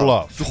Cabin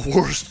Bluff. The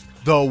worst.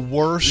 The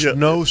worst Yeah,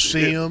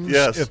 no-see-ums,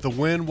 yes. if the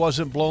wind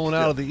wasn't blowing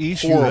out of the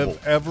east, Horrible. you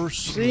have ever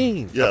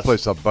seen. Yes. That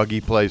place a buggy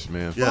place,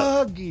 man. Yeah.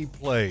 Buggy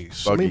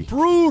place. I mean, Buggy.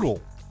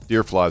 brutal.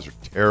 Deer flies are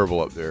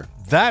terrible up there.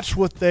 That's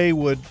what they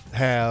would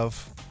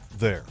have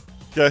there.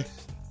 Okay.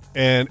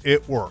 And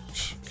it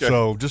works. Okay.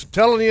 So just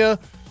telling you,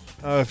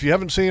 if you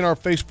haven't seen our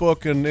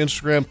Facebook and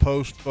Instagram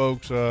post,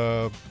 folks,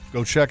 go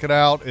check it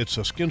out. It's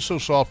a Skin So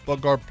Soft Bug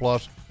Guard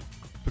Plus.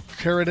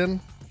 Picaridin,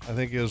 I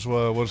think is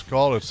what it's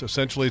called.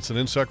 It's an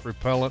insect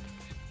repellent.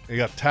 You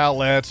got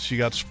towelettes, you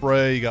got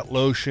spray, you got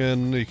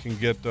lotion. You can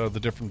get the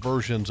different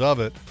versions of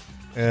it.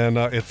 And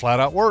it flat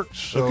out works.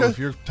 So Okay. if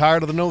you're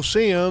tired of the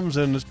no-see-ums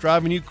and it's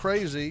driving you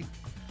crazy,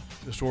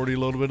 just order a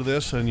little bit of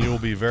this and you'll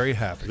be very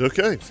happy.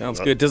 Okay. Sounds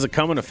good. Does it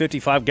come in a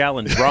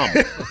 55-gallon drum?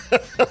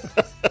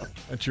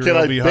 That's your Can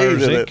I LB bathe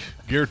Hires in Inc. it?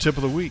 Gear tip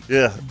of the week.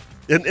 Yeah.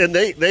 And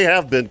they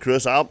have been,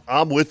 Chris.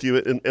 I'm with you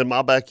in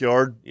my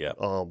backyard. Yeah.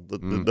 The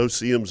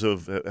no-see-ums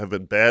have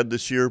been bad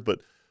this year, but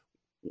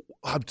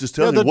I'm just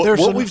telling you, there's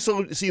what we've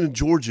seen in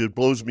Georgia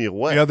blows me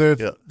away.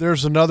 Yeah,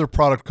 there's another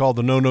product called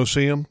the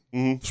No-See-Um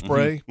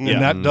spray, Yeah.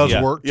 and that does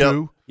Yeah. work Yeah.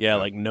 too. Yeah,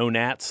 like no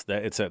gnats.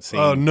 It's that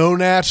same. No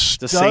Nats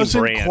the same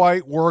doesn't brand.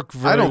 quite work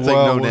very I don't think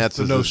well No with Nats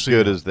the is as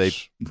good as they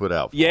No-See-Ums. put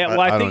out. Yeah,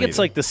 well, I think don't it's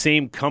either. like the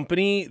same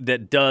company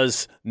that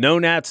does no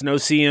gnats, no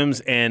see-ums,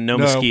 and no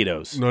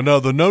mosquitoes.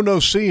 No, the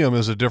No-See-Um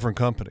is a different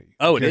company.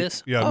 Oh, it Okay?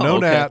 is? Yeah, Oh, No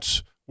okay.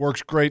 Nats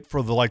works great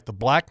for the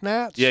black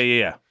gnats.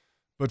 Yeah.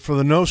 But for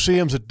the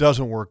No-See-Ums, it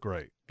doesn't work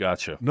great.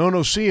 Gotcha.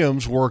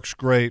 No-See-Ums works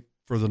great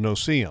for the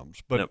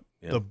No-See-Ums. But Yep,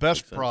 yep, the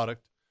best makes sense.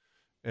 product,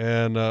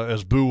 and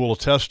as Boo will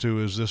attest to,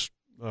 is this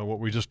what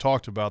we just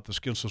talked about, the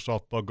Skin So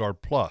Soft Bug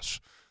Guard Plus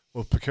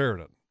with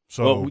picaridin.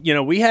 So Well,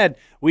 we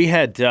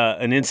had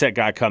an insect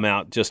guy come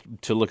out just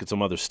to look at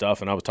some other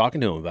stuff, and I was talking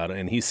to him about it,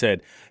 and he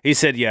said,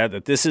 yeah,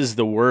 that this is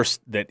the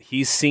worst that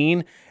he's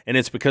seen, and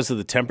it's because of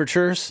the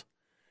temperatures.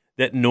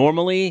 That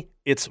normally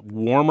it's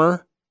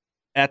warmer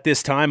at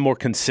this time more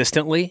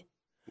consistently,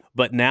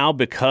 but now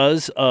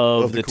because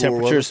of the cooler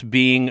temperatures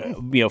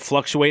being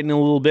fluctuating a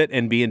little bit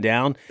and being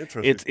down,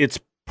 Interesting. it's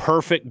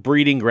perfect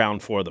breeding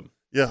ground for them.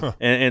 Yeah.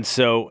 And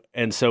so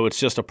it's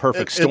just a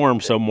perfect storm.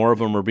 So more of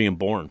them are being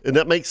born. And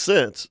that makes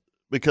sense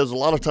because a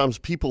lot of times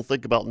people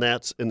think about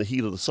gnats in the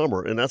heat of the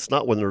summer, and that's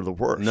not when they're the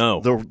worst.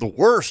 No. The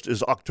worst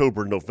is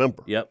October,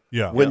 November. Yep.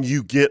 yeah. When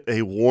you get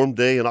a warm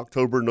day in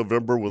October,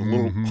 November with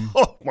little,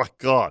 oh my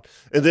God.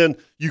 And then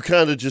you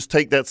kind of just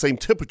take that same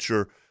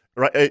temperature,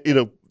 right?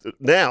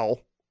 Now,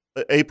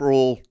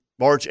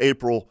 March,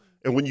 April,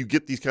 and when you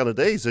get these kind of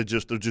days, they're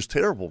just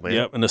terrible, man.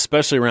 Yep. And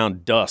especially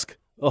around dusk.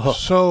 Oh,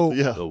 So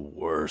Yeah. the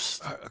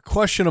worst. a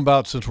question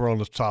about, since we're on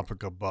the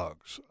topic of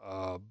bugs,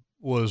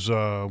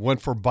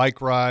 went for a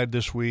bike ride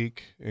this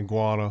week in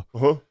Guana,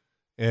 Uh-huh.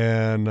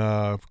 and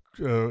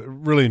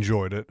really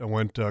enjoyed it. I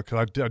went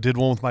because I did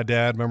one with my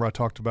dad. Remember I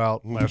talked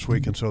about last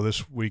week, and so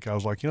this week I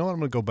was like, you know what, I'm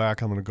going to go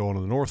back. I'm going to go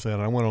into the north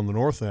end. I went on the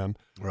north end,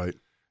 Right.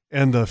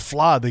 and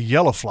the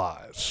yellow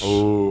flies.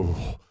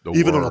 Oh,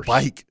 Even on a worst.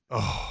 bike.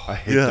 Oh, I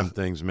hate Yeah. them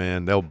things,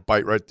 man. They'll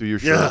bite right through your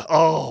shirt. Yeah.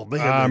 Oh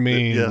man. I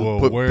mean, yeah. well,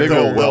 Put where- big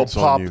old They'll welts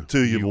on pop you. it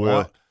to you,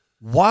 boy.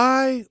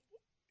 Why?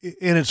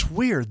 And it's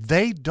weird.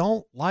 They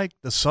don't like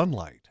the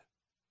sunlight.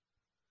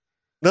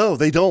 No,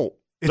 they don't.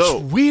 It's No.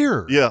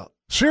 weird. Yeah.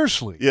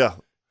 Seriously. Yeah.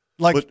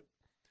 Like But-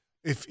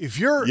 if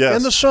you're Yes.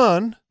 in the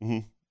sun,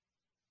 Mhm.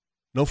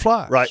 no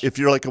flies. Right. If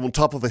you're like on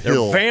top of a They're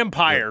hill.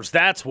 vampires.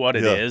 That's what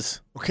it Yeah.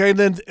 is. Okay,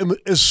 then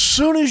as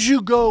soon as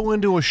you go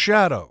into a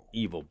shadow,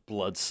 Evil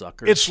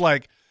bloodsuckers. it's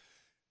like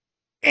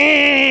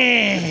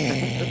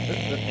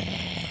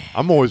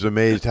I'm always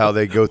amazed how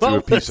they go through a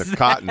What piece was of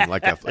cotton.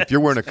 Like if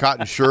you're wearing a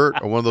cotton shirt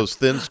or one of those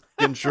thin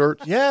skin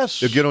shirts, yes.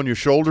 they'll get on your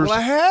shoulders What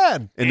I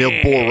had. and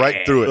they'll bore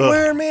right through it.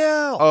 Wear me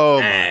out. Oh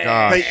my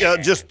gosh! Hey,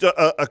 just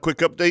a quick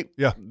update.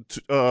 Yeah.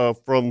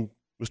 From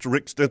Mr.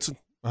 Rick Stinson.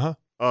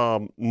 Uh-huh.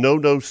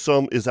 No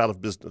Sum is out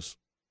of business.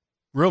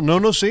 Real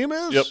no see him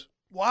is? Yep.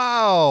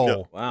 Wow.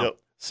 Yep. wow. Yep.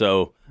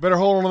 So Better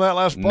hold on to that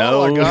last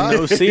ball I got.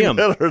 no see 'em.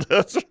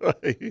 That's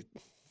right.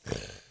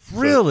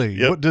 Really?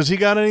 Yep. What, does he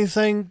got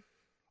anything?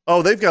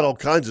 Oh, they've got all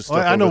kinds of stuff.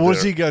 I know. over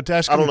What's there. he got?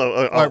 Ask I don't him.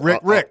 know. All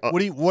right, Rick. uh,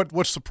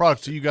 What's the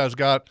products that you guys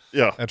got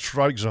Yeah. at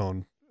Strike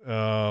Zone?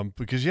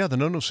 Because the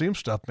no see him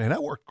stuff, man,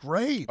 that worked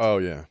great. Oh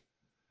yeah.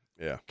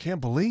 Can't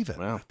believe it.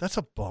 Wow. That's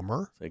a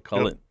bummer. they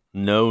call it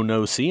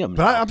no see 'em.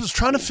 But I'm just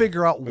trying to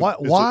figure out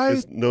why.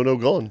 It's no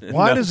gone.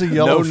 Why does a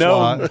yellow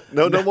fly?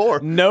 No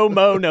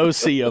more. no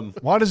see 'em.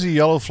 Why does a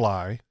yellow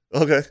fly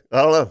Okay.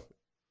 I don't know.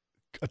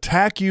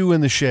 attack you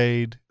in the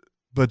shade,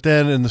 but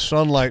then in the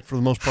sunlight, for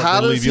the most part,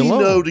 How they does leave you he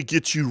alone? know to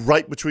get you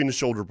right between the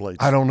shoulder blades?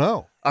 I don't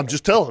know. I'm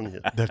just telling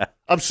you. That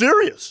I'm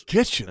serious.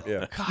 gets you.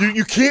 Yeah.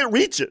 You can't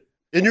reach it.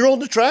 And you're on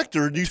the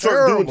tractor and you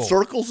start doing Terrible.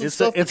 circles and It's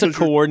stuff. a because you're-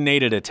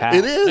 coordinated attack.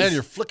 It is. And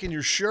you're flicking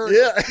your shirt.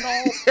 Yeah.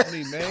 Get off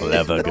me, man.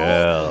 Clever Get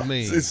girl. off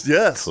me. It's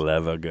yes.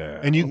 Clever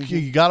girl. And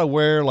you got to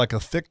wear like a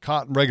thick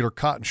regular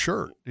cotton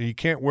shirt. You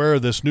can't wear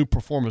this new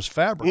performance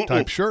fabric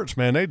type shirts,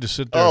 man. They just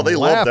sit there Oh, and they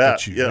laugh love that.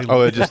 at you. Yeah.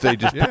 Oh, they just Yeah.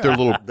 put their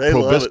little They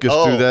love it. proboscis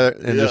Oh, through that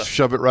and yeah. just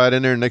shove it right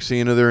in there. And next thing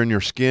you know, they're in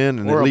your skin,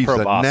 and Or it a leaves the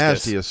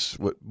proboscis. nastiest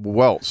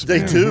welts. They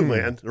man. do,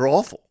 man. They're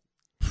awful.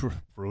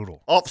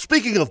 Brutal.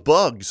 Speaking of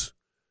bugs,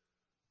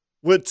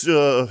 went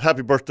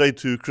happy birthday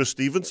to Chris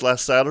Stevens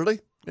last Saturday.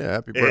 Yeah,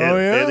 happy And, birthday. Oh,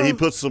 yeah? and he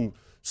put some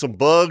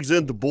bugs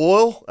in to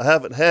boil. I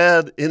haven't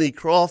had any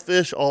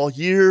crawfish all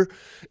year.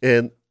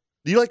 And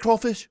do you like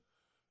crawfish?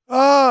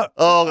 Oh,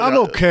 I'm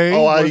God. okay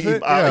Oh, I with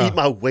it, I yeah. eat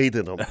my weight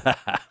in them.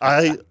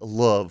 I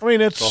love I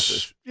mean, it's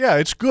crawfish.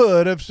 it's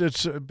good.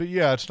 It's but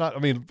yeah, it's not. I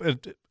mean,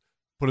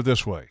 put it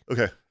this way: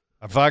 Okay.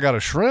 if I got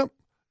a shrimp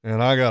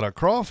and I got a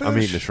crawfish, I'm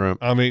eating the shrimp.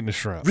 I'm eating the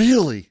shrimp.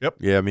 Really?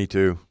 Yeah, me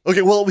too.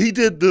 Okay, well, he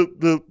did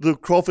the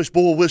crawfish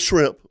boil with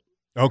shrimp.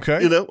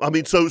 Okay. You know, I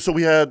mean, so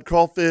we had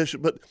crawfish,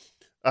 but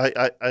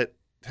I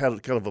had a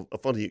kind of a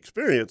funny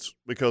experience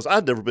because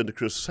I'd never been to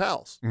Chris's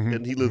house, Mhm,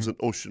 and he lives in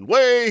Ocean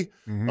Way,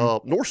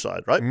 Mhm. north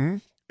side, right?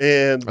 Mhm.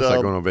 And That's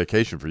like going on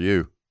vacation for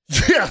you.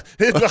 yeah,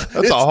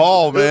 That's a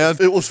haul, man.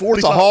 It was It's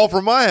 45, a haul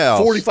from my house.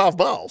 45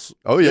 miles.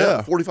 Oh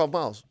yeah. 45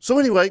 miles. So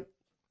anyway,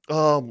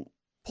 pull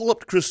up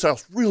to Chris's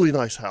house, really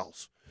nice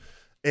house.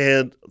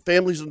 And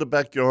family's in the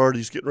backyard.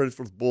 He's getting ready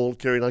for the bull.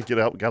 Carrie and I get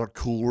out. We got our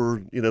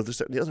cooler, you know, this,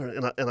 that, and the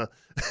other.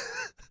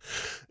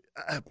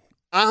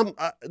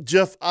 And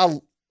Jeff,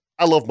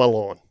 I love my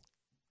lawn.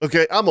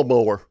 Okay, I'm a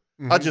mower.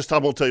 I'm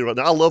gonna tell you right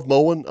now, I love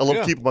mowing. I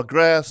love keeping my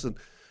grass, and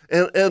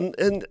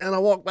I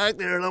walk back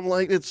there, and I'm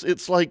like,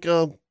 it's like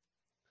a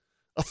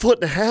foot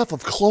and a half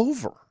of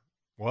clover.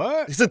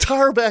 What? His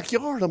entire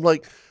backyard. I'm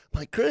like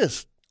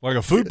Chris. Like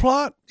a food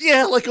plot?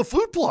 Yeah, like a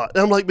food plot.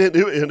 And I'm like, man,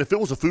 and if it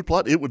was a food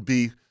plot, it would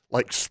be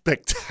like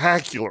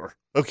spectacular.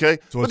 Okay,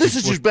 So but this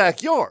is his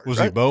backyard. Was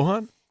he right? bow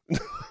hunt?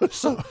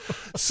 So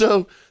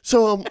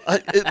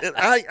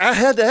I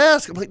had to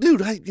ask. I'm like, dude,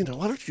 why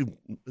don't you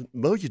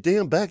mow your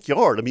damn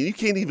backyard? I mean, you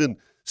can't even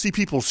see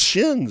people's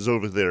shins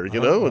over there, you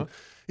know. And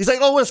he's like,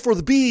 oh, it's for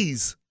the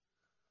bees.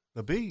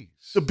 The bees.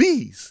 The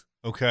bees.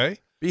 Okay.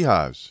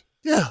 Beehives.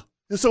 Yeah.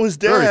 And so his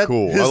dad, Very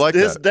cool. I like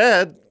his that.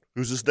 dad,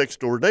 who's his next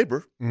door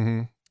neighbor,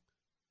 Mm-hmm.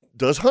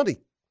 does honey.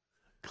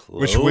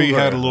 Which we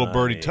had a little Clover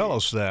birdie honey. tell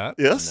us that.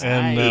 Yes.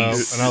 And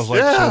Nice. and I was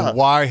like, Yeah. so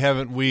why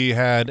haven't we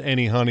had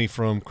any honey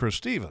from Chris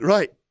Stevens?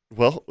 Right.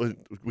 Well,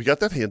 we got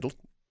that handled.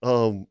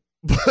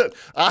 But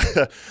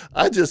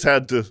I just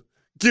had to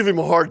give him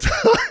a hard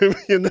time,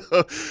 you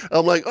know.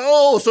 I'm like,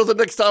 oh, so the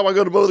next time I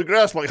go to mow the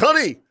grass, I'm like,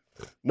 honey,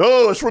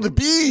 no, it's for the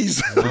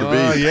bees.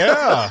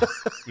 Yeah.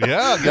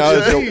 Yeah. Get Now,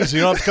 the bees.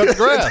 You don't have to cut the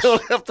grass.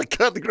 Don't have to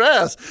cut the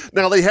grass.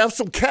 Now, they have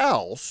some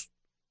cows.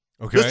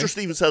 Okay. Mr.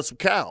 Stevens has some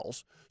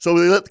cows. So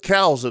they let the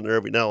cows in there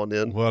every now and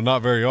then. Well,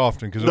 not very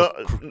often because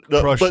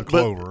it'll crush but, the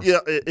clover. yeah,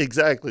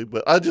 exactly.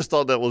 But I just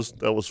thought that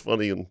was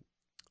funny, and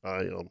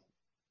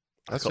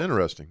That's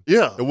interesting.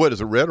 yeah, What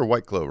is it? Red or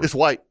white clover? it's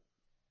white.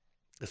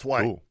 It's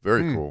white. Cool.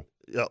 Very cool.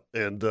 Yeah,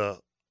 and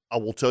I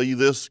will tell you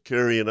this: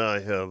 Carrie and I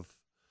have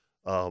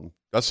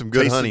that's some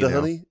good tasted honey. The now.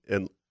 honey,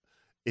 and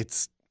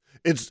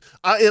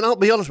and I'll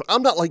be honest,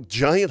 I'm not like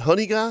giant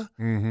honey guy.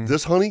 Mm-hmm.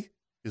 This honey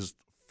is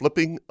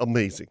flipping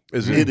amazing.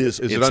 Is it Is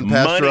it It's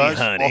unpasteurized? money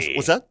honey. Awesome.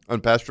 What's that?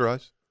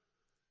 Unpasteurized?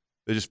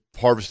 They just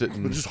harvest it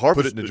and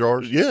put it in the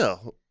jars? Yeah.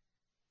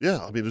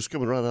 Yeah. I mean, it's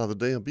coming right out of the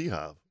damn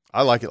beehive.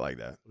 I like it like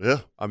that. Yeah.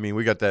 I mean,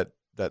 we got that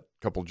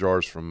couple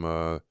jars from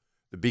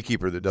the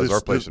beekeeper that does our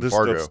place in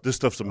Fargo. This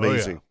stuff's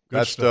amazing. Oh, yeah.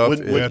 That stuff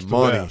When- is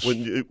money. best.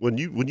 When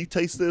you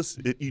taste this,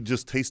 you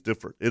just taste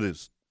different.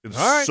 It's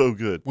All right. so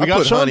good. We I got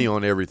put some? honey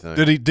on everything.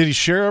 Did he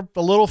share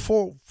a little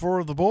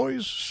for the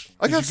boys?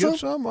 I got Did you get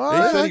some. All He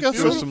right, said I he got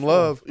gave us some. some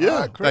love. Yeah. All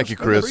right, Chris, Thank you,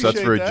 Chris. That's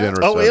appreciate very that. generous.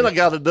 Oh, of and you. I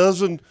got a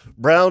dozen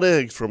brown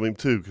eggs from him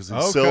too because he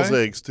Okay. sells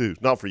eggs too.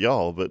 Not for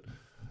y'all, but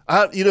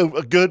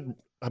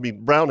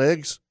brown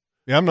eggs.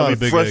 Yeah, I'm not I mean, a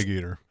big fresh- egg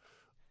eater.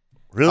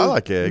 Really? I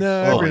like eggs.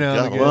 No, Oh every my now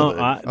God, and again. well,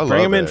 Well, I bring love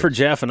them in for eggs.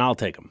 Jeff, and I'll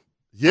take them.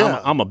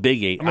 Yeah. I'm a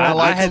big eight. I mean, I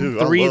like had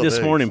too. I 3 love this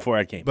eggs. morning before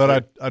I came.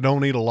 But I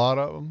don't eat a lot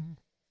of them.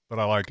 But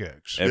I like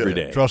eggs. Every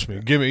Yeah. day. Trust me.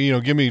 Give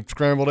me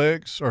scrambled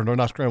eggs, or no,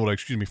 not scrambled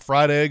eggs. Excuse me,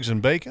 fried eggs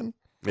and bacon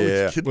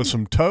Yeah. with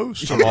some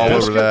toast. I'm all over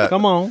biscuit. that.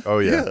 Come on. Oh,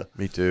 yeah. Yeah.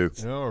 Me too.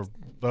 You know,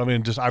 but I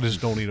mean, I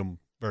just don't eat them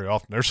very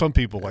often. There's some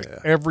people like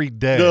every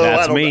day. No,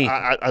 That's I don't, me.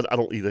 I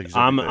don't eat eggs.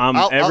 I'm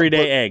every day.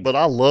 everyday egg. But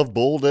I love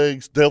boiled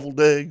eggs, deviled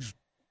eggs,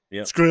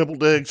 Yep.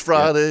 scrambled eggs,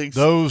 fried eggs,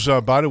 Those,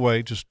 by the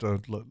way, just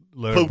let poached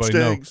everybody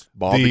know. eggs.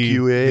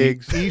 Barbecue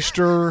eggs. The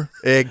Easter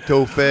Egg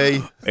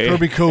toffee.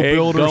 Kirby Co. Egg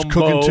Builders gumbo.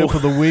 cooking tip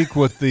of the week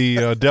with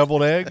the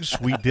deviled eggs.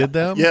 We did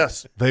them.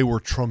 Yes, They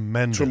were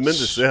tremendous.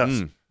 tremendous. Yes,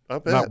 Mm. I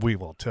bet. Not we,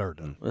 well, Tara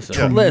did. Listen,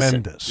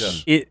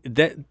 Tremendous.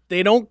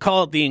 They don't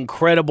call it the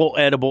incredible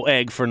edible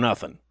egg for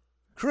nothing.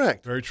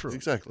 Correct. Very true.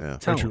 Exactly. Yeah.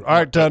 Tell Very true. me. All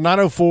right,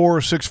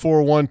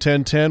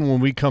 904-641-1010.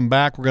 When we come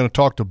back, we're going to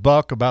talk to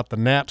Buck about the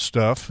gnat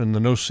stuff and the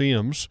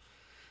no-see-ums.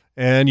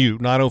 And you,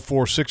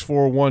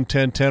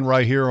 904-641-1010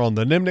 right here on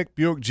the Nimnik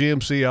Buick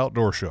GMC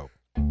Outdoor Show.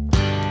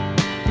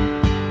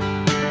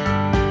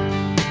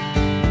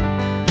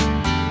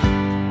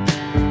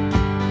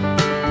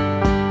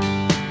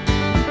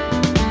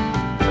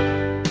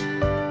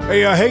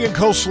 Hey, Hagen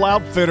Coastal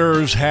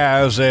Outfitters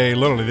has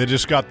literally, they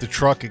just got the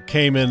truck. It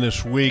came in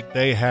this week.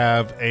 They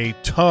have a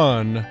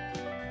ton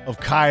of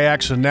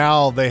kayaks, and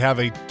now they have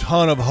a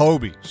ton of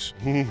Hobies.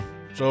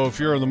 So if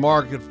you're in the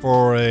market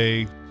for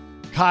a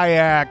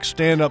kayak,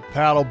 stand-up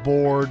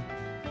paddleboard,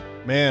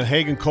 man,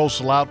 Hagen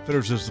Coastal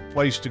Outfitters is the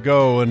place to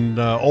go. And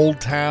Old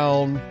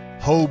Town,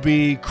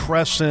 Hobie,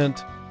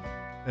 Crescent,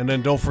 and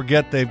then don't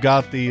forget they've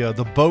got the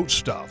boat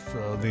stuff,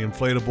 the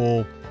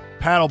inflatable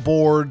paddle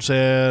boards,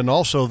 and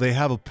also they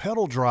have a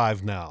pedal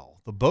drive now.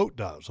 The boat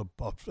does an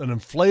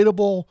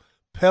inflatable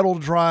pedal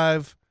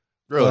drive,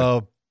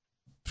 Really?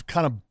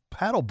 kind of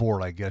paddle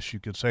board, I guess you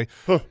could say.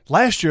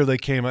 Last year they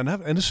came out,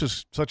 and this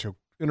is such an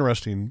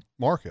interesting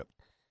market.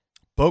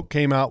 Boat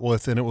came out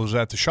with, and it was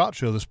at the SHOT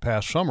Show this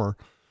past summer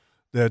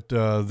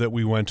that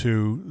we went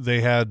to.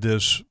 They had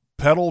this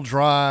pedal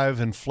drive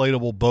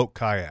inflatable boat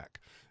kayak,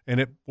 and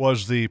it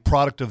was the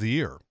product of the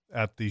year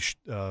at the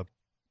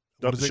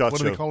what SHOT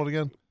do they Show. call it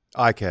again?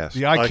 ICAST.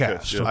 The ICAST.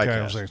 ICAST, yeah. Okay, I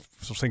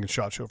ICAST. was thinking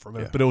SHOT Show for a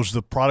minute, Yeah. but it was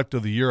the product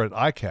of the year at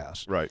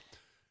ICAST. Right.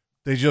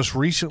 They just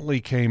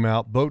recently came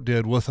out, Boat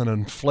did, with an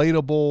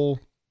inflatable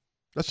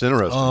That's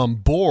interesting.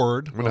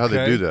 board. I wonder how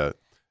they do that.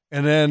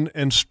 And then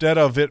instead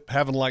of it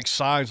having like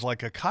sides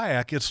like a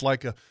kayak, it's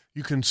like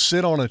you can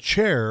sit on a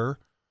chair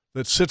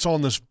that sits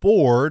on this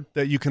board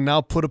that you can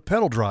now put a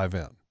pedal drive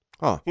in.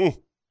 Huh.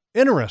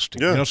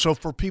 Interesting. Yeah. So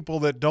for people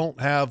that don't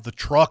have the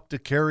truck to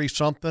carry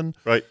something,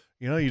 Right.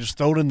 you just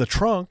throw it in the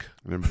trunk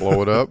And then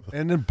blow it up.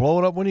 and then blow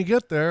it up when you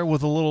get there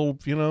with a little,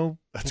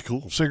 That's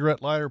cool.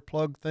 cigarette lighter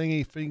plug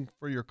thingy thing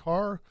for your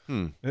car.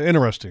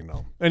 Interesting,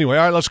 though. Anyway,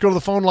 all right, let's go to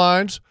the phone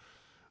lines.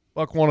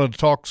 Buck wanted to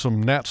talk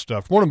some gnat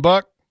stuff. Morning,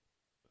 Buck.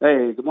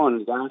 Hey, good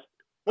morning, guys.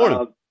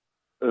 Morning.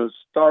 To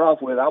start off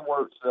with, I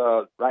worked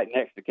right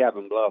next to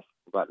Cabin Bluff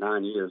for about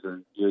 9 years,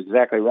 and you're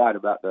exactly right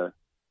about the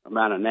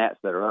amount of gnats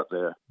that are up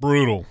there,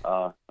 Brutal.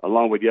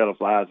 along with yellow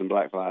flies and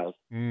black flies.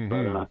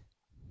 Mhm.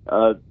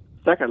 But,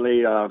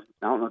 secondly, I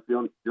don't know if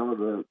you know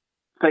the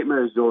St.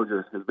 Mary's,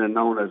 Georgia, has been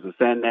known as the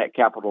sand gnat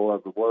capital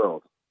of the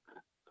world,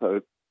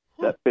 so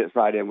that fits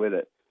right in with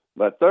it.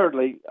 But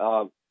thirdly,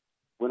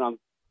 when I'm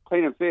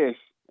cleaning fish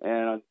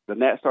and the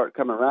gnats start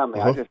coming around me,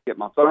 I just get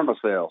my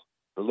thermocell,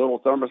 the little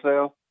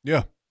thermocell.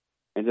 Yeah.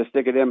 And just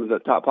stick it in the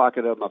top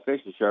pocket of my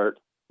fishing shirt.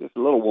 It's a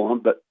little warm,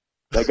 but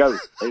they go.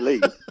 They leave.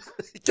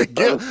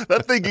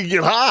 That thing can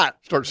get hot.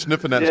 Start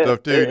sniffing that Yeah,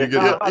 stuff, too. You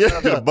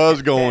get a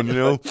buzz going, You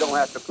don't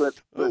have to put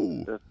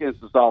the skin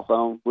sauce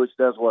on, which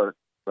does work.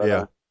 But,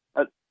 Yeah.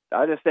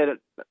 I just set it,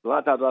 a lot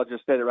of times I'll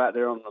just set it right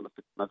there on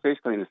my fish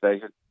cleaning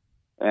station,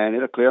 and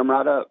it'll clear them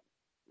right up.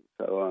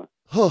 So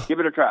give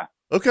it a try.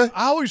 Okay.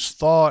 I always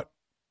thought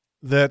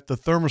that the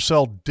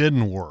thermocell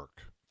didn't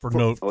work for it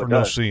does.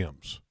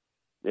 no-see-ums.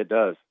 It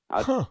does.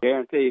 I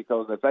guarantee you,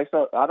 because if they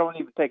start, I don't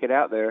even take it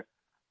out there,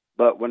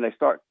 but when they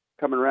start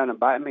coming around and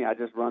biting me, I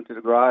just run to the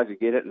garage and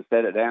get it and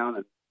set it down.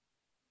 And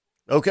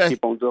Okay.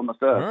 Keep on doing my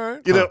stuff. All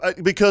right. You know,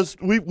 because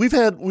we've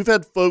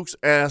had folks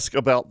ask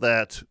about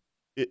that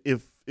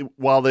if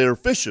while they're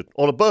fishing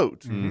on a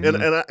boat, and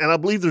I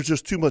believe there's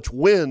just too much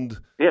wind.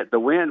 Yeah, the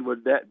wind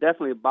would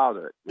definitely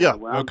bother it. Yeah.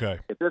 Okay.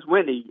 If it's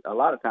windy, a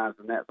lot of times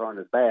the nets aren't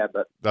as bad,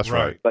 but That's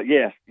right. But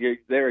yes,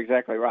 they're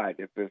exactly right.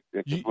 If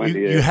it's windy,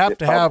 you have it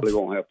to have probably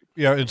won't help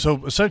you. Yeah, and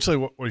so essentially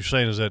what you're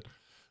saying is that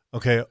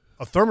okay,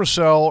 a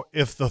thermocell,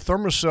 if the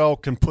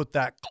thermocell can put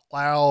that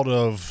cloud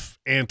of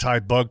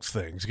anti-bug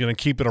things, going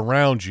to keep it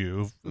around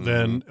you,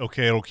 then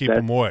okay, it'll keep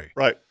them away.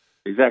 Right.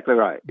 Exactly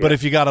right. But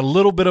if you got a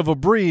little bit of a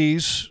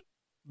breeze,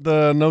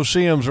 the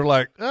no-see-ums are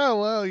like, oh,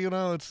 well, you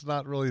know, it's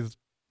not really,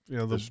 you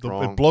know,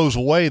 it blows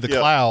away the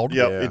cloud.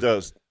 Yeah, it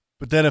does.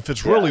 But then if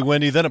it's really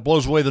windy, then it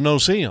blows away the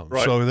no-see-ums.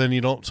 Right. So then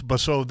you don't.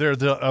 But so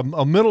there's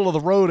a middle of the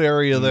road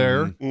area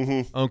there,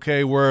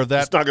 okay, where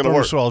that It's not gonna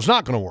work. thermocell is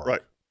not going to work.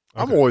 Right.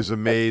 Okay. I'm always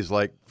amazed,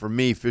 like for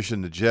me,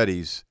 fishing the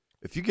jetties,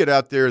 if you get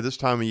out there this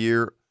time of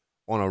year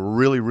on a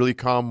really, really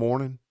calm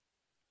morning,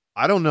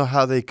 I don't know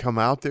how they come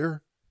out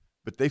there,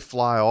 but they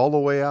fly all the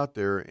way out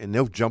there and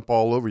they'll jump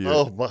all over you.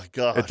 Oh, my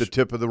gosh. At the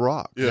tip of the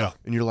rock. Yeah.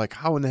 And you're like,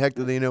 how in the heck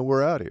do they know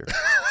we're out here?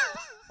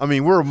 I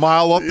mean, we're a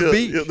mile off the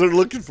beach. Yeah, they're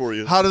looking for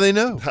you. How do they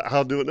know?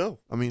 How do it know?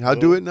 I mean, how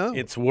do it know?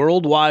 It's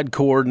worldwide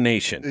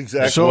coordination.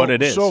 Exactly. That's what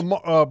it is.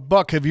 So,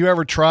 Buck, have you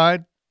ever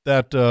tried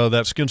that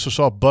Skin So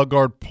Soft Bug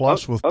Guard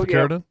Plus with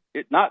Picaridin?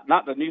 Yeah.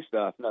 Not the new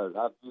stuff. No,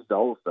 I've used the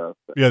old stuff.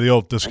 But Yeah,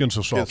 the Skin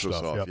So Soft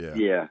stuff. Yep.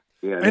 yeah.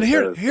 And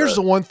here's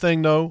the one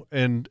thing though,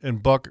 and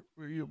Buck,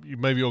 you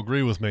maybe you'll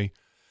agree with me.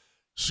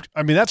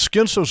 I mean, that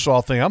Skin So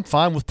Soft thing, I'm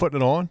fine with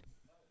putting it on,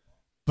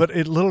 but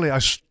it literally, I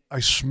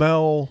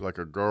smell like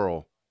a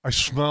girl. I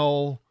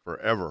smell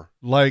forever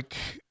like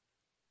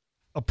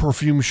a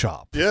perfume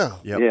shop. Yeah.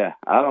 Yep. Yeah.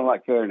 I don't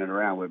like carrying it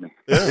around with me.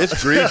 Yeah.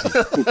 It's greasy.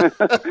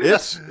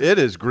 it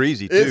is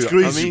greasy too. It's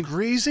greasy. I mean,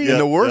 Greasy. and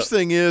the worst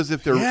thing is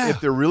if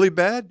they're really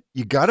bad,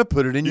 you got to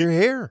put it in your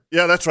hair.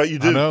 Yeah, that's right. You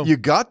do. I know. You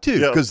got to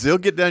Yeah. because they'll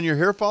get down your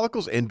hair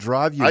follicles and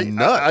drive you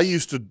nuts. I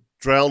used to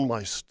drown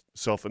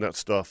myself in that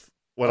stuff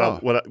when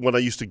I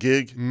used to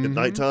gig at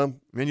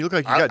nighttime. Man, you look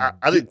like you got.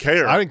 I didn't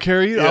care. I didn't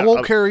care either. Yeah, I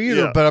won't care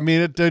either. yeah. But I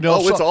mean,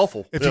 it's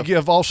awful.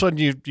 If all of a sudden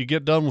you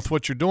get done with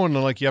what you're doing,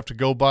 then like you have to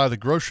go by the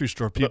grocery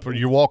store, people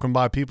you're walking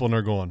by people and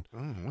they're going,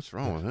 what's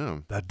wrong with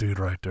him? That dude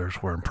right there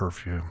is wearing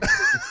perfume.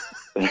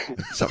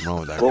 Something wrong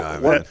with that guy,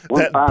 man.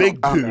 That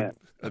big dude.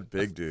 That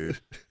big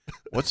dude.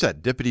 What's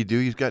that dippity do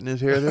he's got in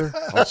his hair there?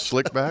 All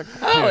slick back.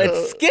 Oh,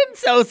 it's Skin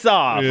So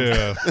Soft.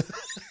 Yeah.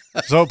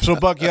 so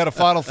Buck, you had a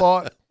final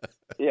thought?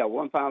 Yeah,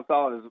 one final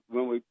thought is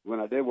when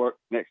I did work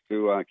next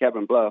to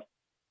Cabin Bluff,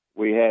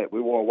 we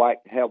wore white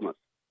helmets,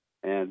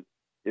 and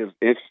it was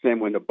interesting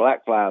when the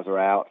black flies are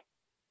out.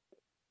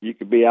 You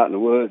could be out in the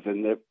woods,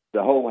 and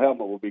the whole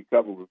helmet will be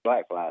covered with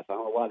black flies. I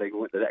don't know why they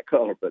went to that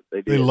color, but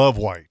they did. They love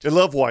white. They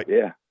love white.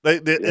 Yeah. I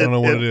don't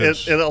know what it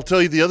is. And I'll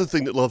tell you the other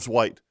thing that loves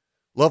white.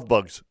 Love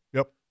bugs.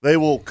 Yep. They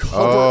will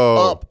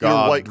cover up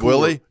your white cooler.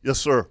 Willie? Yes,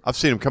 sir. I've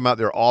seen them come out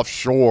there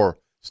offshore,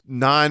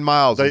 9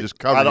 miles, and just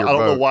cover your boat. I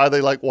don't know why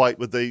they like white,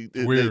 but weird.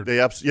 It's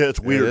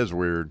weird. It is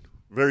weird.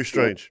 Very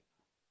strange.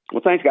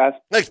 Well, thanks, guys.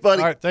 Thanks,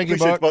 buddy. All right, thank you,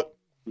 Appreciate Buck.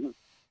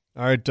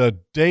 All right,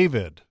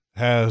 David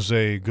has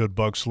a good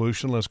bug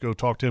solution. Let's go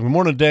talk to him. Good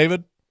morning,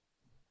 David.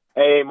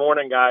 Hey,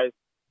 morning, guys.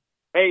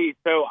 Hey,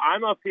 so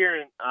I'm up here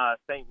in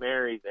St.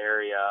 Mary's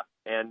area,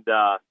 and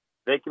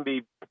they can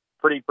be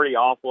pretty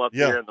awful up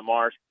here in the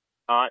marsh.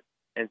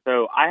 And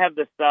so I have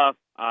this stuff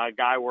a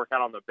guy I work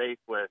out on the base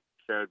with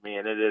showed me,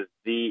 and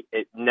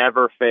it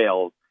never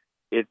fails.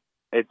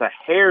 It's a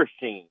hair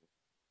sheen.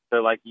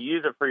 So like you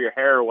use it for your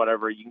hair or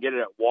whatever, you can get it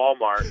at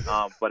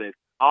Walmart. But it's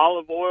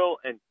olive oil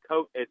and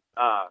it's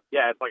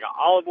like an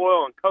olive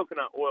oil and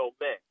coconut oil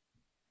mix.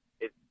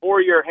 It's for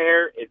your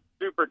hair. It's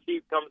super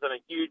cheap. Comes in a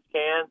huge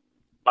can.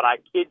 But I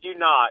kid you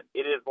not,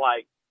 it is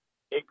like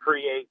it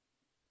creates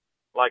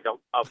like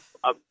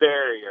a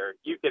barrier.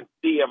 You can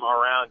see them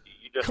around you.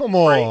 You just come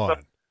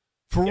on,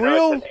 for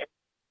real?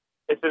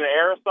 It's an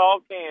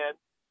aerosol can.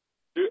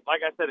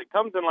 Like I said, it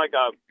comes in like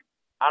a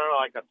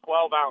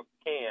 12-ounce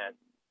can.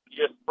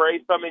 You just spray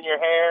some in your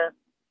hair.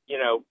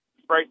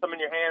 Spray some in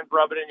your hands,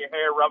 rub it in your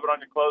hair, rub it on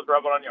your clothes,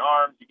 rub it on your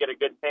arms. You get a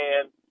good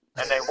tan,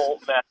 and they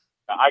won't mess.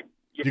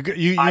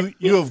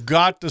 You have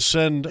got to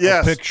send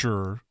a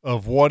picture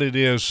of what it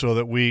is so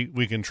that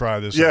we can try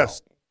this out.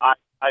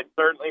 I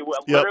certainly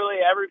will. Yep. Literally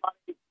everybody,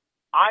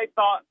 I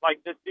thought like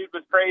this dude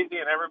was crazy,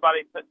 and everybody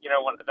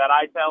that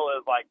I tell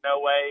is like, no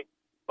way,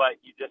 but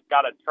you just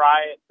got to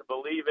try it to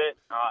believe it.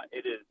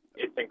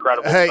 It's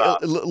incredible stuff.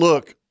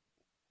 Look,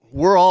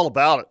 we're all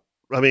about it.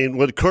 I mean,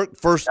 when Kurt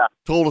first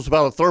told us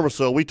about a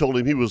thermosol, we told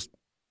him he was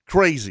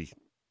crazy.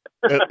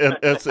 and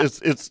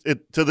it's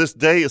to this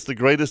day, it's the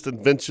greatest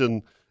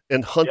invention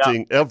in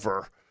hunting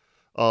ever.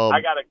 I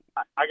got a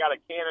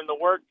can in the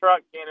work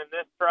truck, can in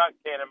this truck,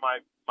 can in my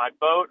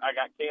boat. I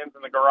got cans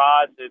in the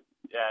garage.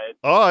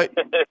 All right.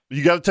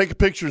 You got to take a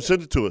picture and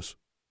send it to us.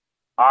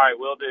 All right,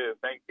 will do.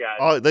 Thanks, guys.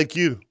 All right, thank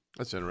you.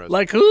 That's interesting.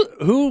 Like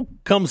who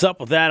comes up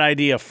with that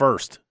idea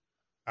first?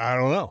 I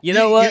don't know. You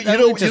know what? You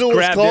know what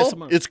it's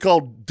called? It's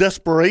called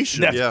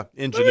desperation. Yeah,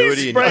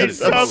 ingenuity. Spray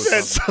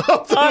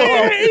something.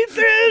 I hate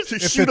this. To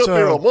shoot up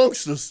here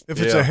amongst us.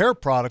 If it's a hair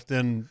product,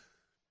 then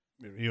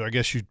I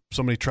guess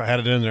somebody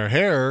had it in their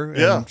hair,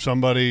 and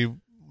somebody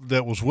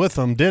that was with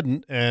them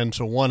didn't, and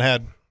so one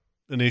had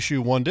an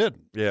issue, one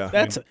didn't.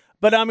 Yeah,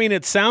 but I mean,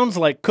 it sounds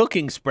like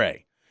cooking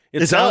spray.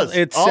 It sounds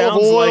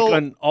oil,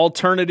 like an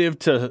alternative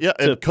to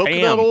and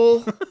coconut Pam.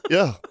 oil.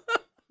 Yeah.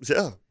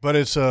 But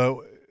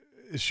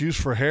it's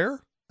used for hair.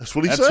 That's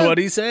what he said. That's what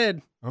he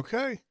said.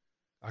 Okay,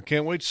 I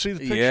can't wait to see the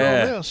picture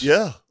on this.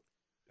 Yeah,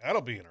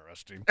 that'll be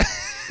interesting.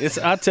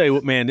 I'll tell you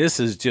what, man.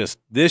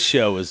 This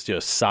show is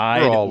just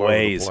sideways. We're all over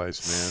the place, man.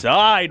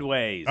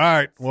 Sideways. All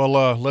right.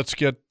 Well, let's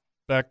get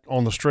back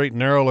on the straight and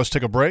narrow. Let's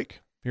take a break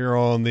here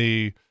on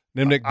the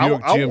Nimnik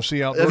Buick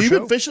GMC Outdoor Show. Have you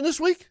been fishing this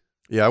week?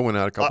 Yeah, I went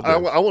out a couple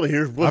days. I want to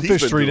hear what I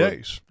fished 3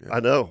 days. Yeah. I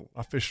know.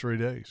 I fished 3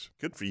 days.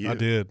 Good for you. I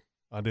did,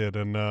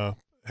 and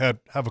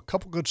have a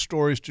couple good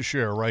stories to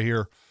share right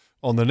here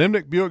on the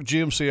Nimnik Buick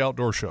GMC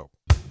Outdoor Show.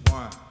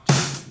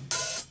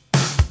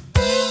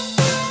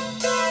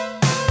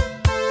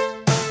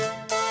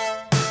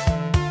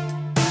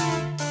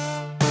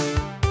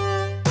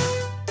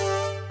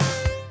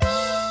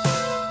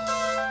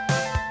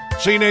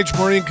 C&H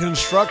Marine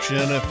Construction,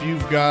 if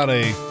you've got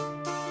a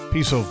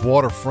piece of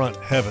waterfront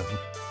heaven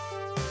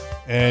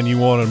and you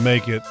want to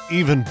make it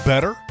even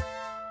better,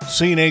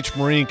 C&H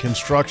Marine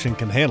Construction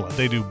can handle it.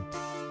 They do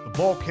the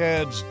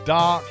bulkheads,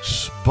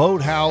 docks,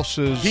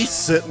 boathouses. He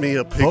sent me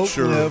a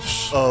picture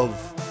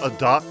of a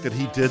dock that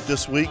he did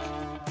this week,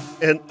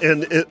 and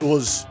it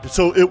was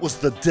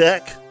the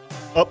deck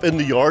up in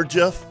the yard,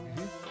 Jeff,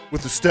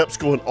 with the steps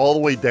going all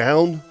the way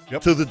down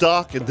to the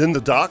dock, and then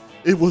the dock.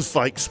 It was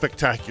like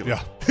spectacular.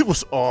 Yeah, it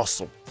was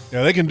awesome.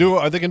 Yeah, they can do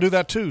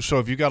that too. So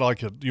if you got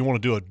you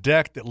want to do a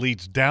deck that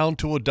leads down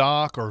to a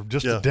dock or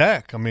just a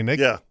deck, I mean they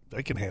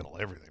can handle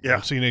everything. Yeah,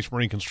 C&H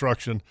Marine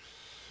Construction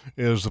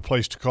is the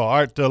place to call. All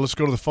right, let's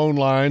go to the phone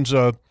lines.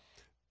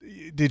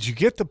 Did you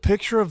get the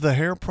picture of the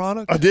hair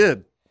product? I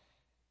did.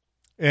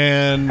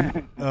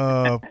 And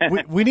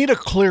we need a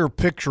clear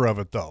picture of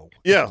it, though.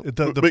 Yeah,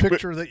 the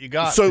picture that you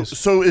got. So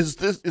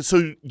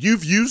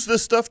you've used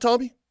this stuff,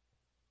 Tommy?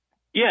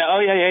 Yeah. Oh,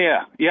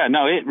 yeah. Yeah.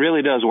 No, it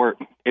really does work.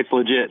 It's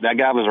legit. That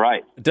guy was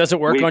right. Does it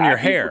work on your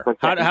hair?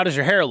 How does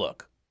your hair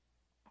look?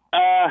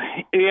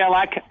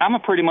 Yeah, I'm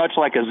pretty much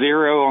like a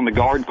 0 on the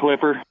guard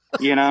clipper,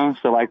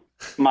 So like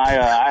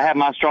I have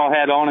my straw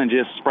hat on and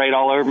just sprayed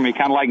all over me,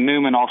 kind of like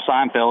Newman off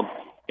Seinfeld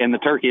in the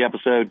turkey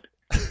episode.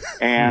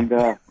 And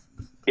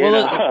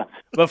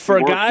but for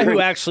a guy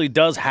who actually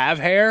does have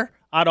hair,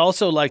 I'd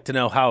also like to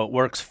know how it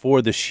works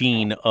for the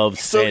sheen of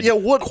said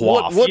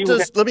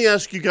coif. Let me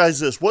ask you guys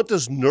this. What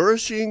does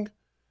nourishing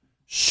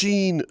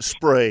sheen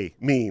spray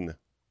mean?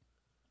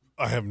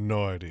 I have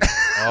no idea.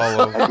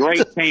 A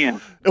great tan.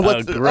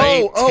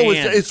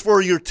 It's for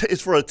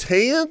a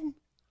tan?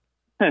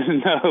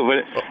 No,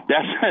 but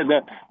that's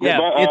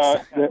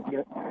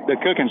the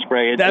cooking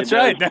spray. That's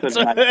right.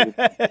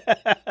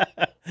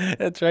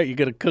 That's right. You're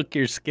gonna cook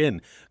your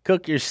skin.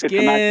 Get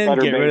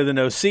rid of the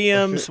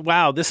no-see-ums.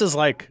 Wow, this is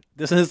like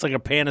a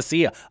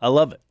panacea. I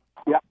love it.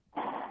 Yeah.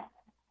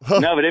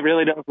 No, but it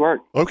really does work.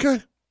 Okay.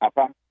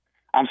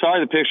 I'm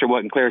sorry the picture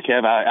wasn't clear,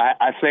 Kev.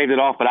 I saved it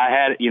off, but I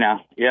had it.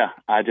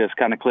 I just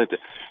kind of clipped it.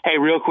 Hey,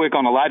 real quick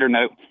on a lighter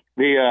note,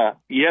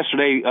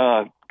 yesterday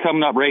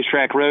coming up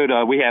Racetrack Road,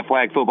 we had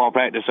flag football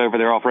practice over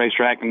there off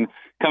Racetrack, and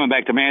coming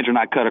back to Mandarin,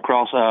 I cut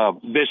across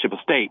Bishop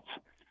Estates.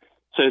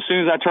 So as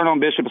soon as I turn on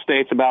Bishop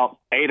Estates, about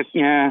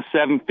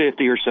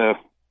 7:50 or so,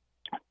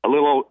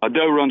 a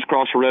doe runs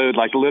across the road.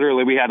 Like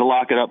literally, we had to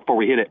lock it up before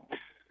we hit it.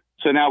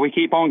 So now we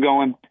keep on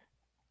going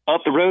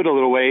up the road a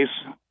little ways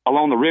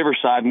along the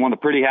riverside in one of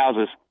the pretty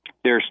houses.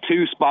 There's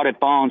 2 spotted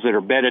fawns that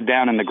are bedded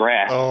down in the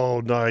grass.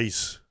 Oh,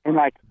 nice. And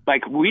like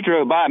we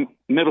drove by,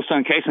 middle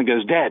son Cason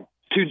goes, "Dad,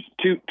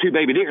 two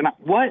baby deer." And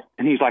what?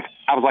 And he's like,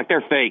 I was like,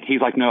 "They're fake."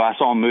 He's like, "No, I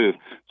saw them move."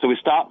 So we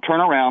stopped,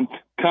 turn around,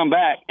 come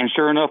back, and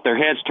sure enough, their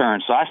heads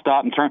turned. So I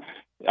stopped and turned.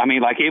 I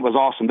mean, like, it was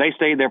awesome. They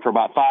stayed there for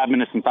about 5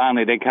 minutes, and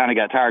finally they kind of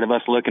got tired of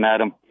us looking at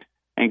them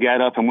and got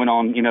up and went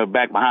on,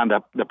 back behind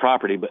the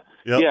property. But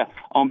yeah,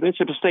 on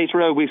Bishop Estates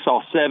Road, we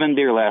saw 7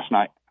 deer last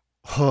night.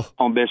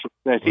 On Bishop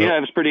Estates. Yeah,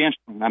 it was pretty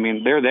interesting. I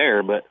mean, they're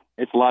there, but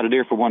it's a lot of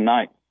deer for one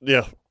night.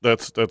 Yeah,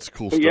 that's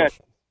cool stuff.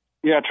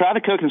 Yeah, try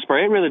the cooking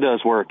spray. It really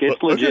does work.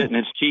 It's legit and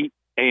it's cheap,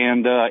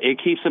 and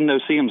it keeps them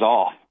no-see-ums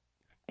off.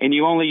 And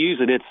you only use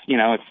it. It's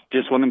it's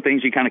just one of them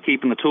things you kind of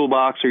keep in the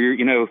toolbox or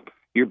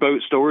your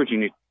boat storage,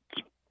 and you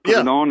put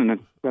it on and then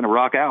kind of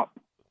rock out.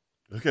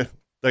 Okay,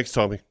 thanks,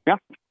 Tommy. Yeah,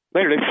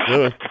 later,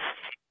 dude.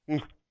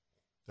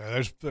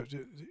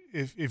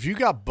 If you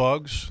got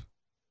bugs,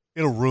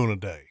 it'll ruin a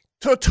day.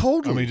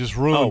 Totally. I mean, just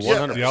ruins the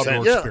outdoor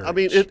experience. Yeah, I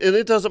mean,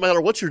 it doesn't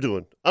matter what you're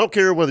doing. I don't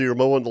care whether you're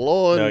mowing the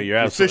lawn,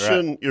 you're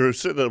fishing, you're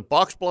sitting in a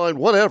box blind,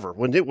 whatever.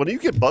 When you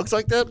get bugs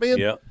like that, man.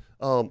 Yeah.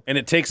 And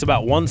it takes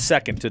about 1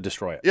 second to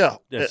destroy it. Yeah.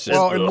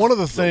 And one of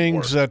the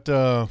things that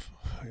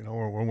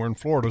when we're in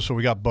Florida, so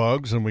we got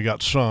bugs and we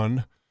got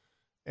sun,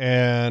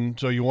 And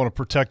so you want to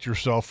protect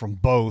yourself from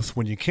both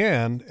when you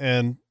can.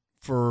 And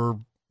for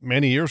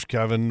many years,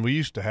 Kevin, we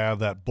used to have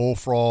that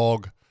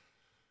bullfrog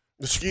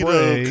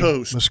Mosquito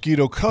Coast.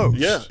 Mosquito Coast.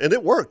 Yeah, and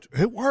it worked.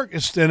 It worked.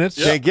 It's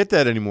can't get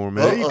that anymore,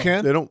 man. Yeah, you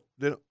can. They don't.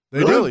 They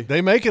really. do.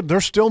 They make it.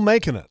 They're still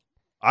making it.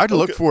 I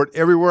look for it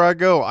everywhere I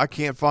go. I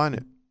can't find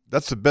it.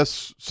 That's the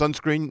best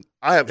sunscreen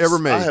I have ever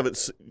made. I haven't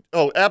seen.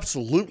 Oh,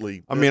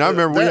 absolutely. I mean, I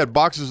remember we had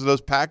boxes of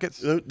those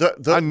packets.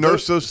 I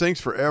nursed those things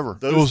forever.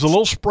 It was a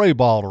little spray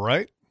bottle,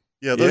 right?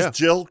 Yeah, those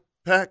gel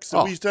packs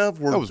that we used to have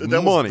that was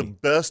the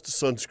best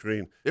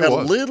sunscreen. It had a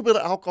little bit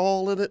of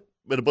alcohol in it,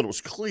 but it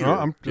was clear.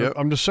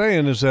 I'm just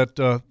saying is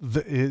that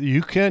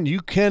you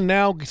can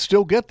now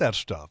still get that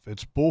stuff.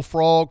 It's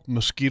Bullfrog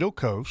Mosquito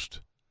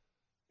Coast,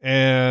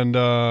 and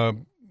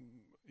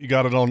you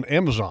got it on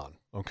Amazon.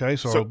 Okay,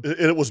 so and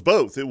it was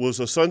both. It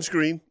was a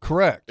sunscreen.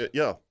 Correct.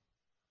 Yeah.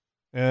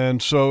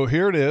 And so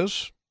here it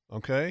is.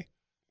 Okay,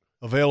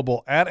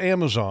 available at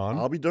Amazon.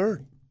 I'll be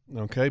darned.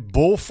 Okay,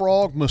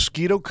 Bullfrog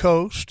Mosquito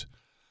Coast,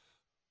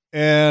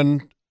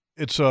 and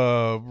it's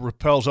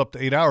repels up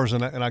to 8 hours,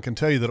 and I can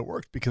tell you that it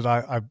works because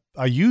I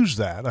use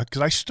that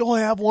because I still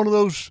have one of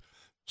those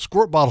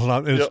squirt bottles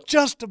on, and it's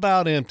just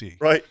about empty.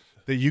 Right.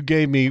 That you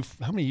gave me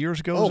how many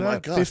years ago? Oh was my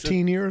that? gosh!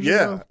 15 years ago.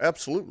 Yeah,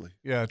 absolutely.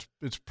 Yeah,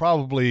 it's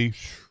probably.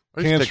 I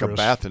used to take a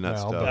bath in that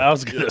stuff. I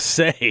was going to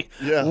say,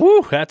 yeah,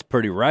 woo, that's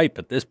pretty ripe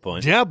at this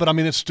point. Yeah, but I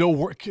mean, it still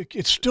works.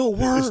 It still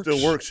works. It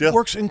still works. Yeah, it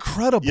works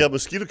incredible. Yeah,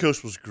 Mosquito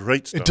Coast was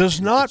great stuff. It does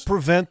not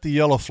prevent the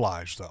yellow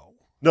flies, though.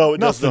 No, it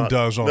Nothing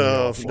does on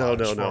yellow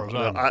flies.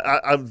 No.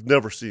 I've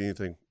never seen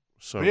anything.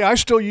 So yeah, I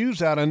still use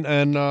that, and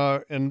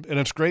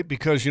it's great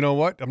because you know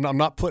what? I'm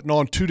not putting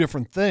on two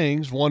different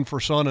things, one for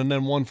sun and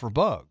then one for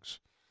bugs,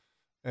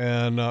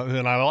 and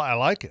I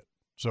like it.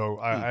 So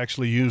I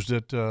actually used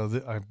it.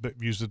 I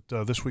used it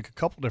this week a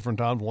couple different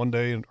times. One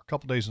day and a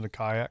couple days in the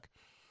kayak.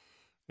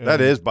 And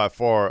that is by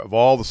far of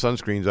all the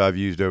sunscreens I've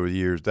used over the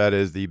years. That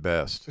is the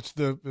best. It's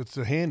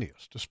the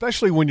handiest,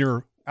 especially when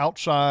you're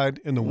outside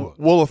in the woods.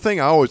 Well, the thing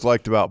I always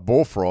liked about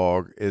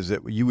Bullfrog is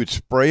that you would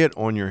spray it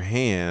on your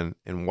hand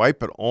and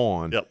wipe it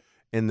on. Yep.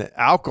 And the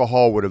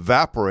alcohol would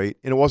evaporate,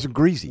 and it wasn't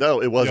greasy.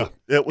 No, it wasn't.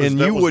 Yeah. And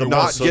you would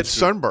not get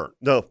sunburnt.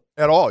 No,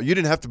 at all. You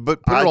didn't have to put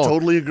it on. I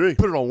totally agree.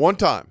 Put it on one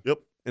time. Yep.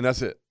 And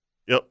that's it.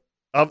 Yep.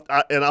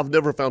 I've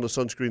never found a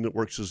sunscreen that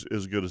works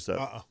as good as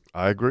that.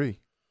 I agree.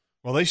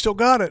 Well, they still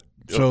got it.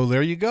 Yep. So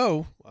there you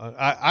go.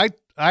 I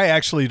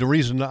actually, the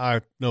reason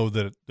I know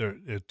that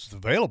it's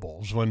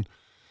available is when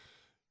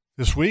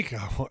this week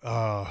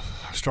I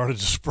started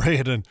to spray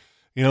it, and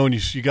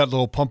and you got a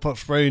little pump up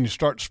spray, and you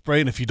start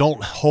spraying. If you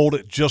don't hold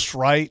it just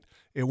right,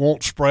 it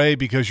won't spray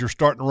because you're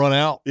starting to run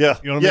out. Yeah.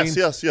 You know what I mean?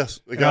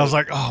 Yes. And I was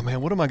like, oh man,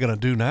 what am I going to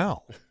do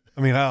now? I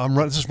mean,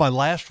 this is my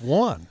last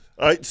one.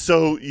 All right,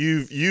 so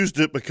you've used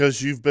it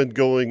because you've been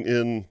going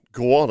in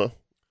Guyana.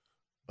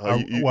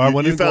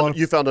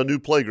 You found a new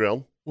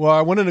playground. Well,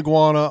 I went into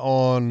Guyana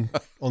on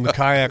the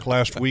kayak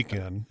last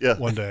weekend. Yeah.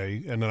 One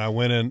day, and then I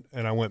went in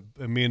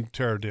and me and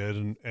Tara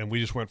did, and we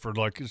just went for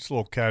like this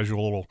little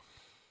casual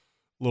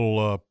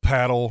little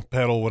paddle,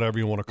 whatever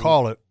you want to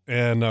call it,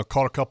 and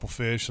caught a couple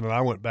fish, and then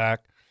I went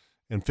back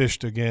and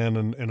fished again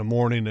in the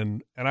morning,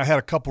 and I had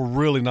a couple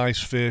really nice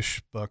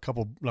fish, a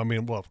couple.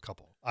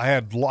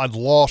 I'd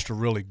lost a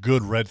really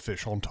good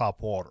redfish on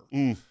top water.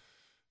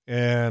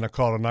 And I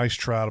caught a nice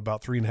trout,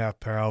 about 3.5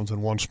 pounds,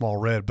 and one small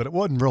red, but it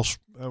wasn't real.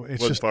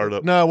 Fired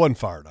up. No, it wasn't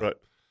fired up. Right.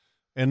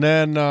 And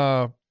then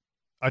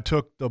I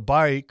took the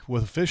bike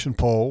with a fishing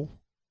pole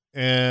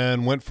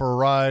and went for a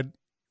ride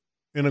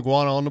in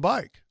Iguana on the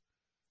bike.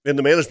 In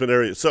the management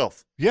area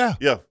itself. Yeah.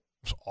 Yeah. It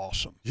was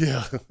awesome.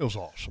 Yeah. It was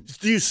awesome.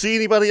 Do you see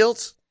anybody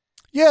else?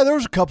 Yeah, there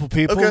was a couple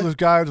people. Okay. This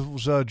guy that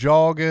was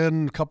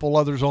jogging, a couple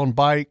others on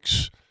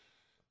bikes,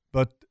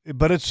 but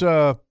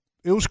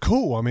it was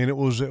cool. I mean, it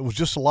was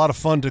just a lot of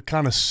fun to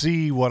kind of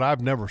see what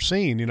I've never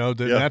seen.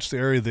 That's the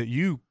area that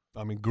you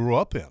grew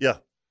up in. Yeah,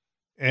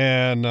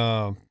 and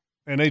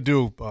they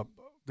do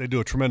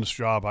a tremendous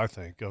job, I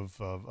think,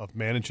 of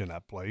managing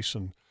that place.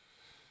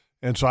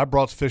 And so I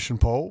brought the fishing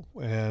pole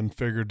and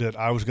figured that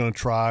I was going to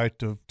try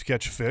to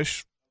catch a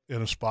fish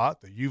in a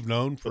spot that you've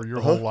known for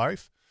your whole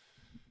life.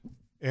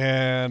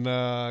 And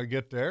I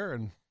get there,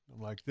 and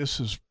I'm like,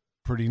 this is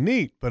pretty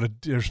neat,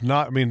 but there's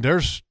not. I mean,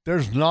 there's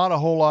not a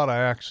whole lot of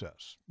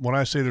access. When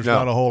I say there's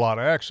not a whole lot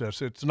of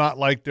access, it's not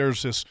like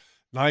there's this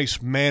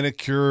nice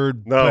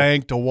manicured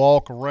bank to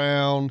walk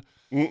around.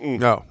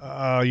 No.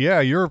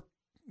 Yeah, you're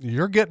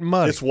getting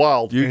muddy. It's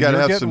wild. You got to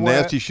have some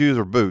nasty shoes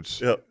or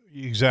boots. Yep.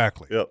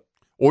 Exactly. Yep.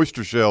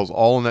 Oyster shells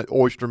all in that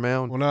oyster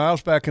mound. Well, no, I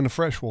was back in the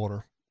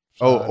freshwater.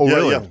 Oh,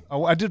 really? Yeah.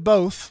 I did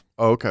both.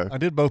 Oh, okay. I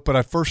did both, but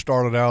I first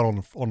started out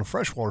on the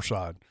freshwater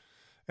side.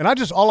 And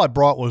all I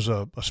brought was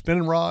a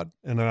spinning rod,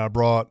 and then I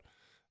brought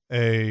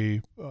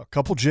a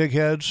couple jig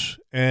heads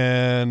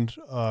and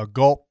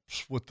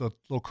gulps with the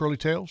little curly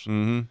tails.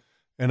 Mm-hmm.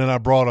 And then I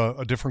brought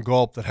a different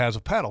gulp that has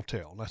a paddle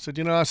tail. And I said,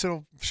 I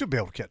should be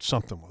able to catch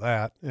something with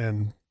that.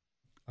 And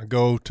I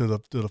go to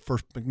the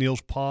first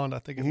McNeil's Pond, I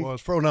think it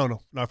was.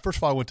 First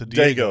of all, I went to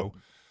Diego.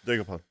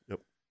 Diego Pond, yep.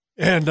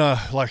 And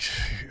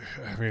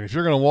if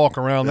you're going to walk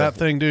around that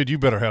thing, dude, you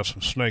better have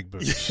some snake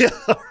boots. Yeah,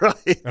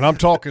 right. And I'm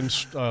talking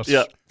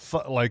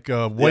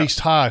waist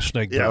high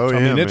snake boots. Oh, I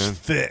mean, yeah, it's man.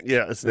 thick.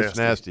 Yeah, it's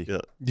nasty.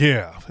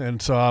 Yeah.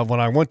 And so when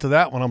I went to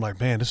that one, I'm like,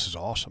 man, this is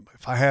awesome.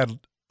 If I had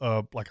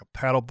like a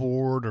paddle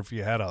board, or if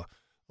you had a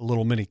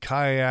little mini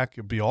kayak,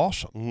 it'd be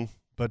awesome. Mm-hmm.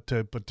 But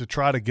to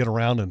try to get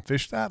around and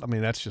fish that, I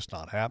mean, that's just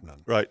not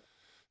happening. Right.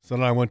 So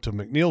then I went to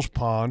McNeil's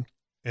Pond,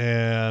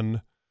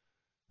 and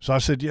so I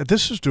said, yeah,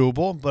 this is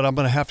doable, but I'm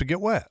going to have to get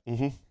wet.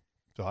 Mm-hmm.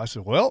 So I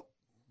said, well,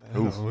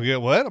 I'm going to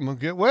get wet. I'm going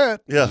to get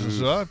wet. Yeah.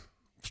 So I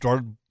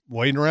started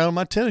wading around in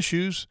my tennis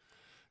shoes,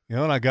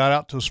 and I got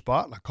out to a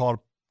spot, and I caught a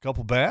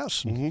couple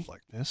bass, and I was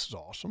like, this is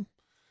awesome.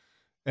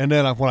 And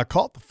then when I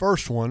caught the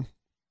first one,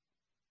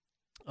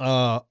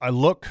 I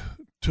look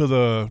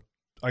to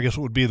I guess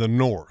it would be the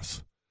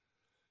north.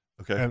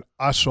 Okay. And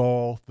I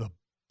saw the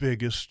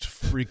biggest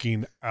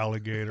freaking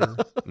alligator.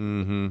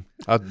 Mm-hmm.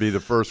 That'd be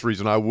the first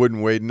reason I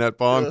wouldn't wade in that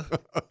pond.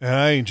 And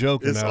I ain't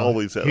joking. It's now.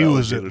 always had He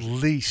was alligators. at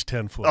least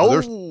 10 foot.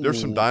 Oh,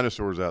 there's some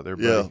dinosaurs out there,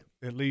 buddy.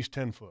 Yeah. At least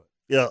 10 foot.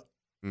 Yeah.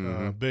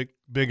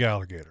 Big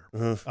alligator.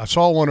 Uh-huh. I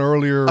saw one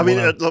earlier. I mean,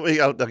 I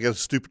got a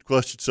stupid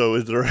question. So,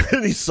 is there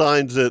any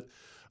signs that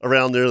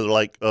around there that are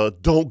like,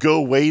 don't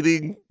go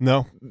wading?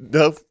 No.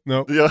 No?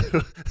 No. Yeah.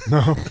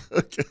 No.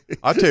 Okay.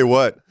 I'll tell you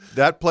what,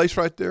 that place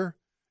right there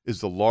is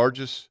the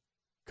largest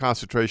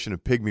concentration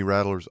of pygmy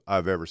rattlers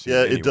I've ever seen.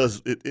 Yeah, anywhere. it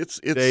does.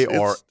 It's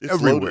everywhere.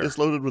 Loaded. It's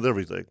loaded with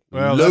everything.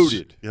 Well,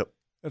 loaded. Yep.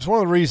 That's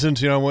one of the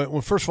reasons,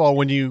 when first of all,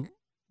 when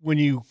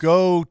you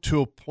go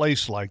to a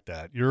place like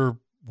that, you're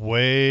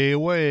way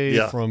away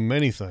from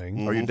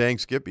anything. Or you dang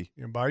Skippy.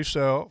 You're by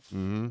yourself.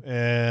 Mm-hmm.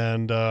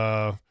 And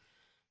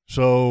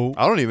so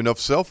I don't even know if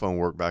cell phone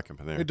worked back in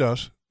there. It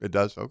does. It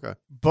does? Okay.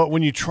 But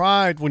when you're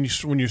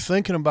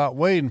thinking about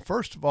wading,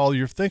 first of all,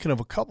 you're thinking of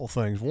a couple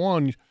things.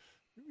 One,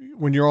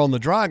 when you're on the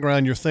dry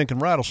ground, you're thinking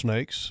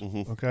rattlesnakes.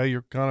 Mm-hmm. Okay,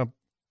 you're kind of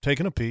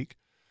taking a peek.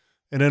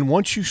 And then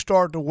once you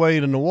start to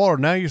wade in the water,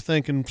 now you're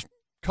thinking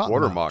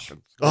water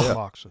moccasins. Water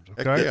moccasins,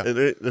 okay?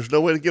 Yeah. There's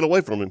no way to get away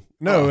from him.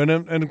 No,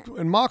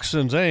 and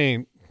moccasins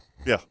ain't.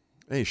 Yeah.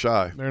 Ain't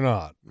shy. They're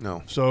not.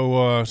 No.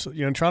 So,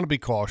 trying to be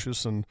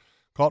cautious, and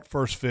caught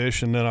first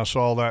fish, and then I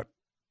saw that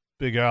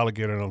big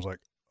alligator, and I was like,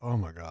 oh,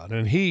 my God.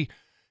 And he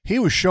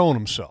was showing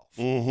himself.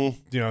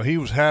 Mm-hmm.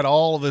 He had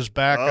all of his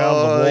back out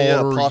of the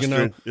water.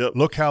 Posturing. Yep.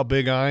 Look how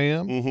big I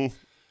am. Mm-hmm.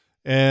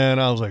 And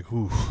I was like,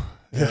 ooh.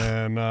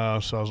 Yeah.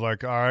 And so I was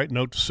like, all right,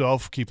 note to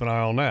self, keep an eye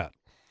on that.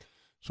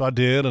 So I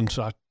did, and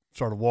so I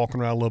started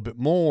walking around a little bit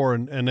more,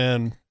 and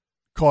then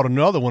caught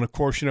another one. Of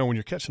course, when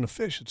you're catching a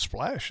fish, it's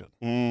splashing.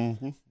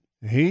 Mm-hmm.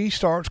 He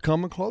starts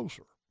coming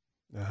closer.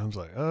 And I was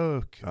like,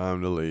 okay.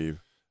 Time to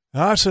leave.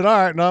 And I said,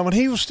 all right. Now, when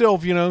he was still,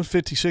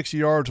 50, 60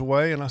 yards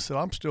away, and I said,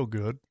 I'm still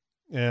good.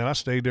 And I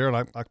stayed there,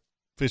 and I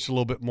fished a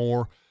little bit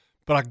more.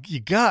 But I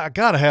got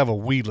to have a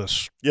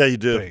weedless you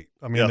do. bait.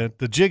 I mean,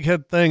 the jig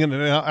head thing, and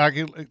I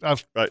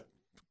right.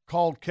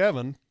 called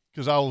Kevin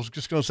because I was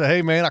just going to say,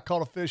 hey, man, I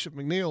caught a fish at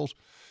McNeil's.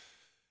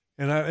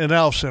 And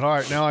I said, all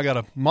right, now I got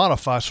to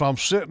modify. So I'm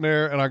sitting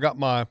there, and I got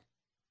my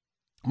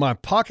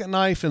pocket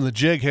knife and the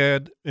jig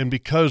head, and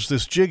because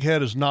this jig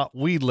head is not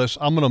weedless,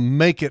 I'm going to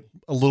make it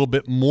a little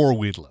bit more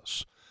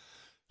weedless.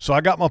 So I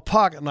got my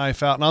pocket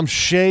knife out, and I'm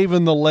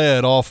shaving the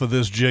lead off of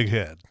this jig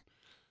head.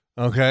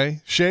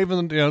 Okay?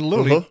 Shaving,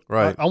 literally.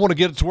 Right. I want to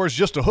get it to where it's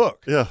just a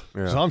hook. Yeah.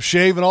 So I'm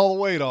shaving all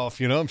the weight off,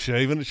 I'm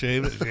shaving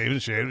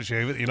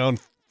it.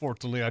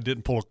 Unfortunately, I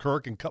didn't pull a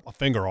Kirk and cut my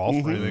finger off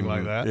or anything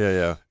like that.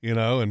 Yeah.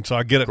 And so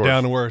I get it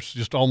down to where it's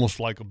just almost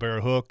like a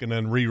bare hook, and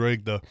then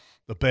re-rig the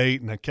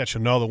bait and then catch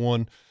another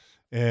one.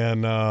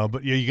 And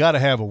but yeah, you got to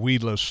have a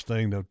weedless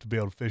thing to be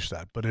able to fish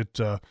that. But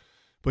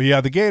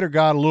the gator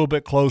got a little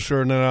bit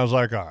closer, and then I was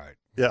like, all right.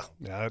 Yeah,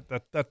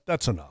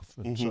 that's enough.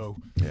 And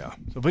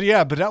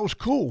but that was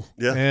cool.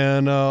 Yeah,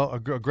 and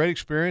a great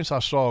experience. I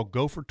saw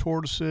gopher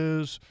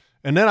tortoises,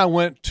 and then I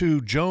went to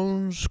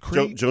Jones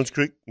Creek. Jones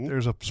Creek. Mm-hmm.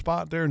 There's a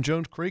spot there in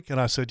Jones Creek, and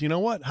I said, you know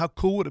what? How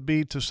cool would it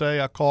be to say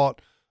I caught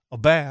a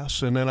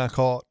bass and then I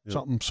caught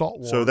something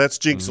saltwater? So that's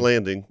Jinx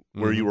Landing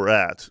where you were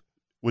at,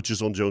 which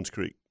is on Jones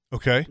Creek.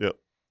 Okay. Yep.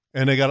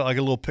 And they got like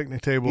a little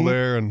picnic table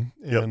there, and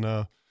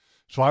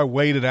so I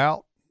waded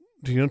out.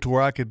 To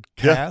where I could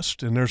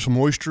cast, and there's some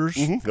oysters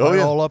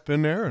all up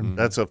in there. And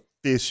that's a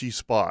fishy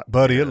spot.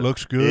 Buddy, it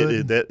looks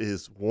good. That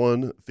is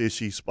one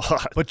fishy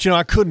spot. But,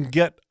 I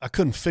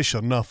couldn't fish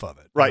enough of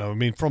it. Right. I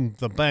mean, from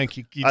the bank,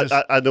 you just.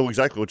 I know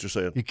exactly what you're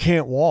saying. You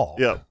can't walk.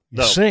 Yeah.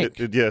 You sink.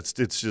 It's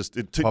just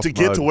to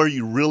get to where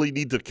you really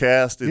need to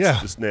cast,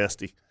 it's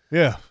nasty.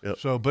 Yeah. Yep.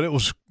 So, but it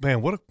was,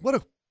 man, what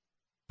a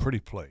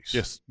pretty place.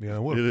 Yes.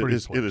 What a pretty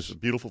place. It is a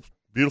beautiful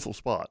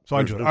spot. So I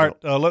enjoyed it.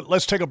 All right,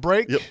 let's take a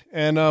break,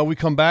 and we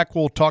come back.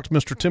 We'll talk to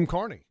Mr. Tim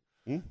Carney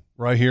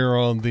right here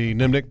on the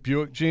Nimnick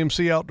Buick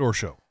GMC Outdoor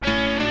Show.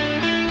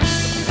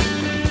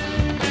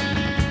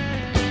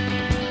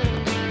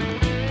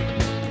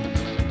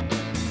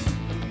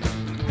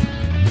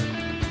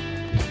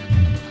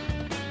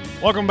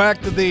 Welcome back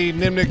to the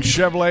Nimnick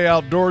Chevrolet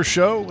Outdoor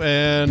Show,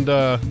 and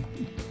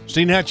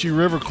Steenhatchee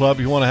River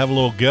Club, you want to have a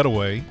little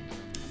getaway.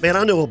 Man,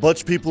 I know a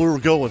bunch of people who are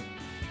going.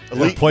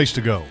 What a place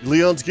to go.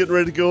 Leon's getting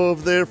ready to go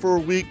over there for a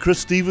week. Chris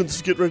Stevens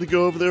is getting ready to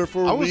go over there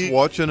for a week. I was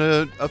watching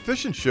a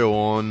fishing show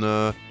on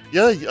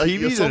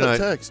TV I saw tonight.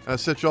 the text. I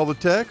sent you all the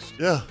text.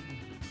 Yeah.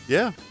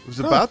 Yeah, it was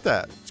about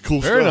that. It's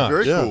cool Very stuff.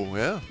 nice. Very cool,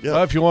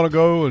 yeah. If you want to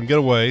go and get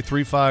away,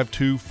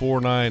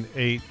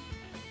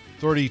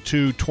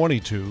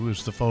 352-498-3222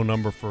 is the phone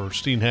number for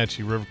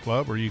Steenhatchee River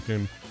Club, or you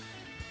can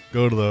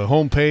go to the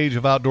homepage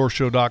of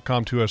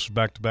OutdoorShow.com, 2S's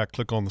back-to-back,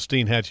 click on the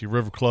Steenhatchee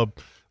River Club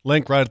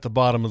link right at the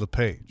bottom of the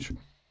page.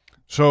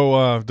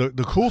 So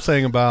the cool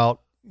thing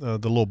about the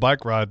little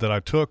bike ride that I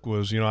took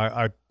was,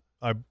 I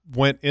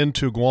went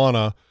into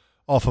Guana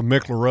off of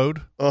Mickler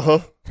Road. Uh-huh.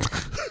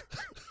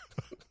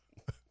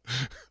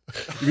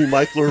 You mean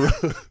Mickler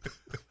Road?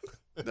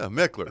 No,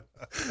 Mickler.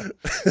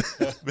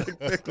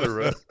 Mickler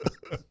Road.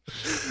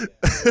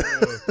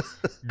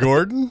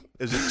 Gordon?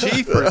 Is it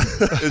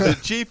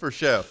chief or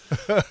chef?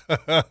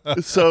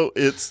 So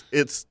it's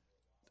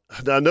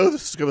I know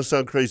this is going to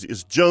sound crazy.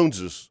 It's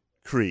Jones's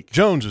Creek.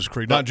 Jones's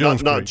Creek, not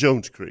Jones Creek. Not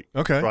Jones Creek.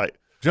 Okay. Right.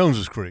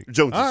 Jones's Creek.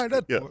 Jones's All right,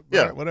 Creek.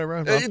 Yeah. Right,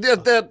 Whatever.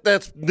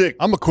 That's Nick.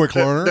 I'm a quick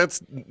learner. That's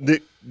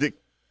Nick.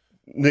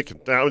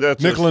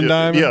 That's Nickel and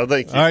Diamond. Yeah,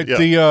 thank you. All right,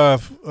 yeah.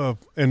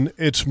 And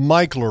it's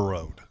Mickler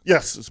Road.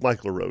 Yes, it's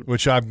Mickler Road.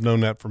 Which I've known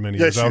that for many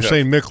years. Yes, I was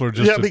saying Mickler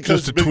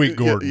just to tweak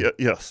Gordon.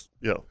 Yes,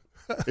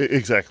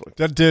 exactly.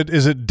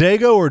 Is it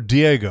Dago or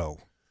Diego?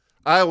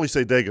 I always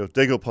say Dago.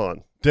 Dago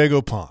Pond.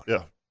 Dago Pond.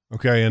 Yeah.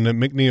 Okay, and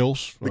then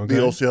McNeil's.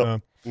 McNeil's, okay.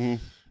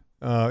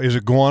 yeah. Is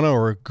it Guana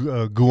or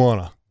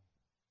Guana?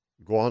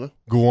 Guana?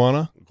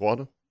 Guana?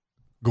 Guana?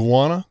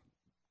 Guana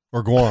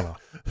or Guana?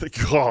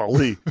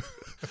 Golly.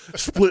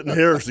 Splitting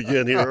hairs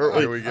again here.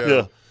 Here we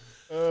go.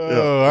 Yeah.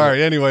 All right.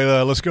 Anyway,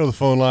 let's go to the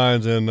phone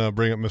lines and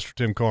bring up Mr.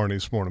 Tim Carney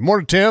this morning.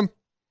 Morning, Tim.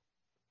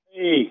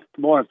 Hey,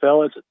 good morning,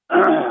 fellas.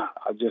 I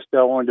just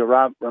wanted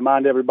to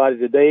remind everybody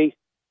today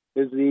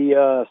is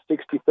the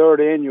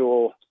 63rd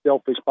annual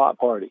Sailfish Pot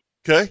Party.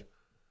 Okay.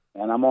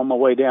 And I'm on my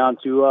way down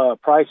to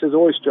Price's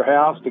Oyster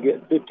House to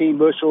get 15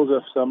 bushels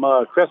of some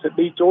Crescent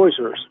Beach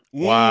oysters.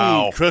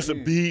 Wow.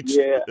 Crescent Beach.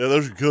 Yeah.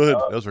 Those are good.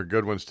 Those are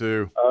good ones,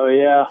 too. Oh,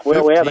 yeah.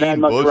 Well, we haven't had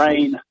much bushels.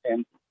 rain.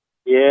 And,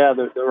 yeah,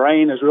 the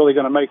rain is really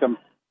going to make the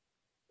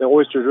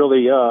oysters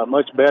really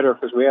much better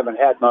because we haven't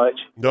had much.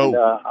 No. And,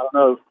 I don't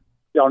know if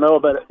y'all know,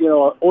 but,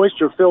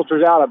 oyster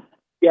filters out a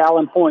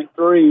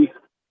 1.3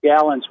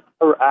 gallons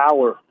per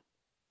hour.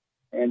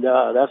 And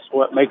that's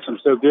what makes them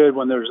so good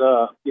when there's,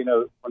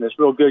 when there's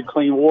real good,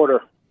 clean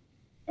water.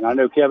 And I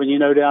know, Kevin,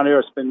 down there,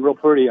 it's been real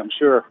pretty, I'm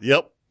sure.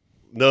 Yep.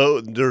 No,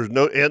 there's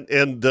no,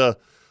 and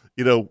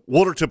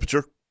water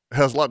temperature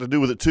has a lot to do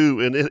with it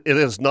too. And it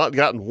has not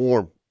gotten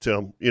warm,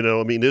 Tim.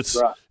 It's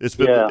Right. It's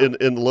been Yeah.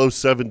 in the low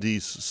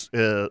 70s.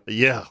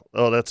 Yeah.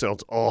 Oh, that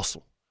sounds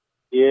awesome.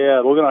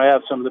 Yeah, we're going to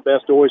have some of the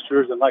best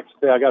oysters. And like I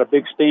say, I got a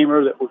big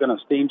steamer that we're going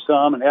to steam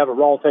some and have a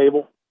raw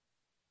table.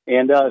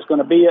 And it's going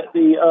to be at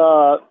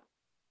the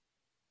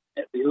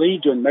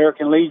Legion,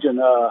 American Legion,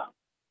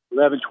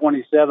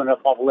 1127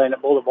 up off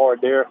Atlantic Boulevard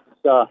there.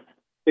 It's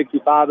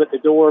 65 at the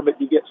door, but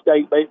you get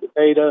steak, baked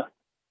potato,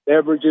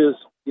 beverages,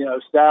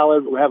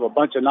 salad. We have a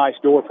bunch of nice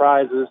door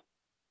prizes.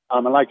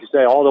 And like you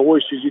say, all the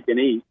oysters you can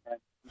eat. And,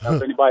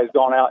 if anybody's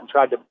gone out and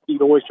tried to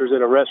eat oysters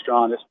at a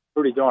restaurant, it's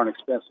pretty darn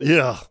expensive.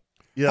 Yeah.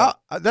 Yeah.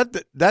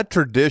 That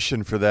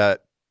tradition for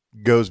that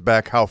goes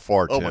back how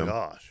far, Tim? Oh, my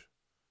gosh.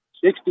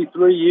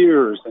 63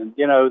 years. And,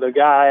 the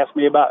guy asked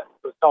me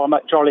was talking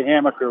about Charlie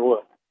Hammaker.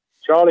 Well,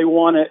 Charlie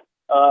won it.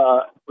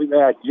 We've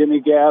had Jimmy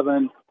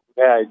Gavin,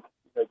 we've had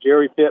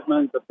Jerry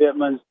Pittman, the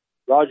Pittmans,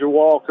 Roger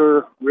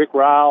Walker, Rick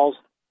Riles.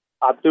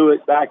 I threw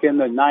it back in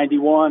the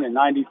 91 and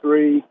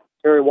 93,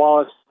 Terry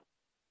Wallace.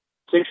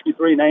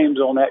 63 names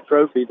on that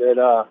trophy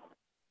that,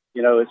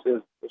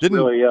 it's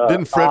really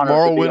Didn't Fred honor to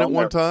Morrow be win it on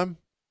one there. time?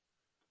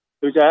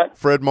 Who's that?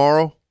 Fred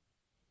Morrow?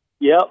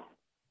 Yep.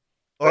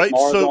 All right,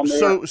 Morrow's on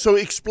there. so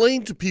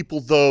explain to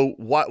people though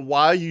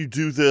why you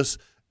do this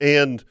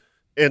and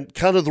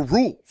kind of the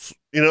rules.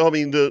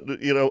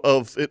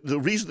 The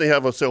reason they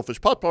have a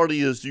Sailfish Pot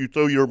Party is you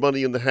throw your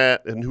money in the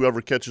hat and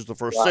whoever catches the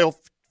first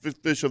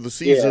sailfish of the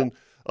season.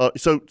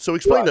 So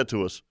explain that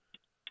to us.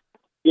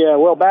 Yeah,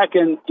 well, back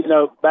in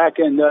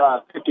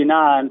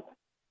 59,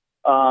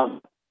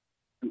 a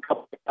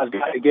couple of guys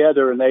got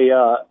together and they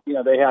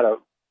had a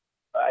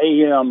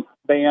AM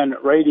band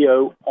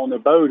radio on the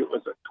boat. It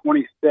was a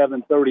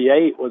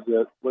 2738 was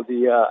the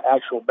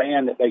actual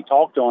band that they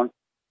talked on,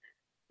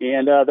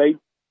 and they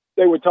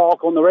would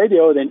talk on the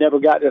radio. They never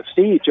got to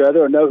see each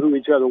other or know who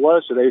each other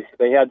was, so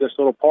they had this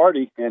little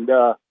party. And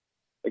the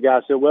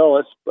guy said,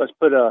 "Well, let's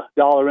put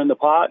 $1 in the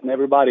pot, and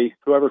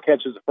whoever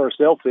catches the first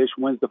sailfish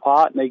wins the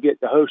pot, and they get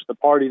to host the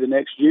party the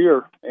next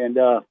year." And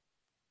I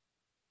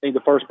think the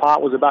first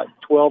pot was about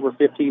 $12 or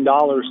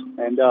 $15,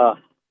 and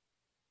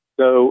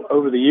so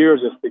over the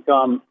years, it's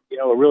become,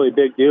 a really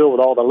big deal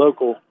with all the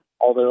local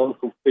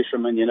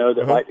fishermen,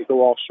 that like to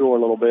go offshore a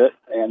little bit.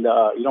 And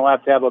you don't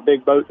have to have a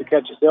big boat to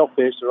catch a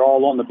sailfish. They're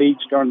all on the beach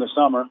during the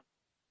summer.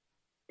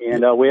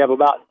 And we have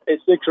about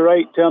 6 or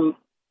 8. Tim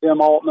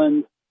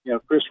Altman,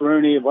 Chris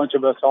Rooney, a bunch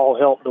of us all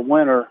help the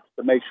winner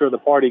to make sure the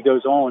party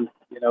goes on,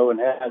 and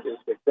is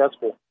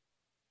successful.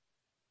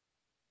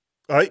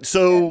 All right,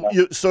 so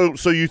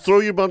you throw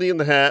your money in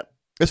the hat.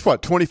 It's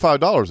what,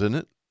 $25, isn't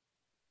it?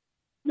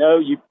 No,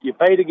 you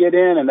pay to get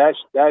in, and that's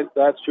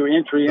your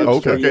entry.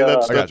 Okay,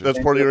 that's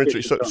part of your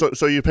entry.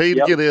 So you pay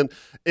to get in.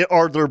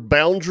 Are there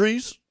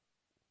boundaries?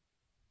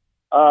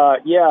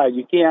 Yeah,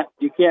 you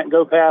can't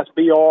go past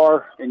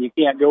BR, and you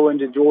can't go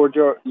into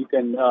Georgia. You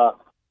can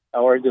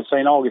or into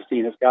St.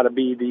 Augustine. It's got to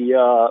be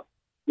the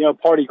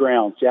party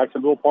grounds,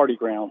 Jacksonville party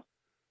grounds.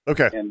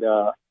 Okay, and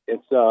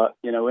it's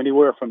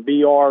anywhere from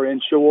BR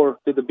inshore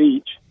to the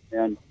beach.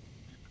 And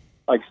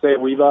like I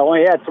said, we've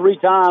only had 3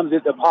 times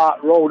that the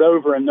pot rolled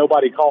over and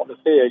nobody caught the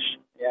fish.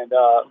 And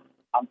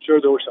I'm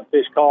sure there were some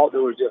fish caught.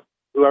 There was just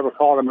whoever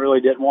caught them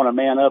really didn't want to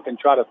man up and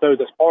try to throw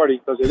this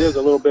party because it is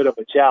a little bit of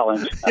a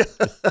challenge.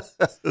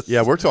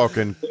 Yeah, we're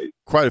talking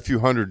quite a few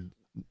hundred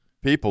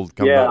people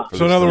coming up.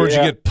 So in other words,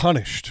 you get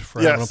punished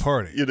for having a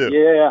party. You do.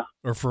 Yeah.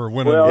 Or for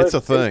winning. Well, it's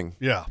a thing.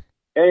 Yeah.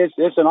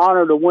 It's an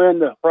honor to win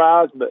the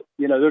prize, but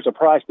there's a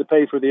price to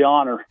pay for the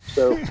honor.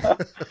 So,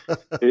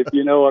 if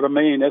you know what I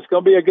mean, it's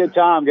going to be a good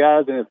time,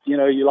 guys. And if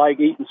you like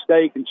eating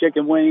steak and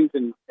chicken wings,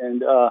 and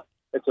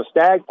it's a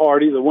stag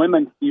party. The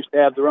women used to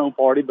have their own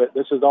party, but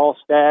this is all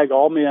stag,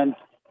 all men,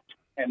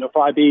 and there'll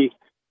probably be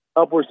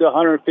upwards to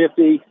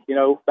 150.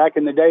 Back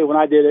in the day when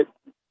I did it,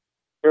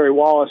 Terry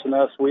Wallace and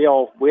us, we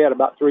had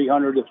about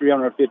 300 to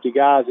 350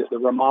 guys at the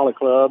Ramallah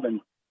Club,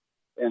 and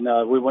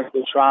we went to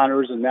the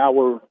Shriners, and now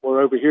we're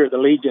over here at the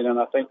Legion, and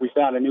I think we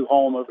found a new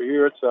home over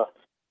here. It's a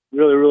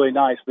really, really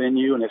nice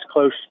venue, and it's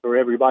close for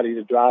everybody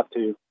to drive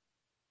to.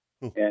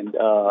 And,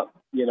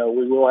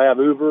 we will have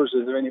Ubers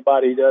if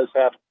anybody does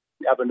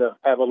happen to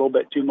have a little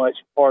bit too much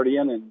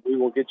partying, and we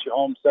will get you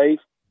home safe.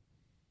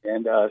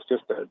 And it's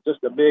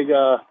just a big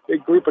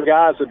group of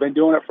guys that have been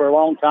doing it for a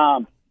long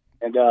time.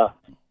 And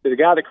the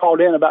guy that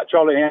called in about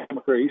Charlie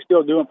Hammaker, he's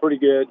still doing pretty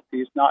good.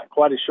 He's not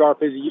quite as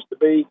sharp as he used to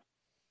be.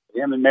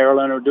 Him and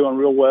Marilyn are doing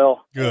real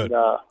well. Good.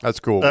 And, that's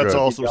cool. That's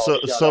good.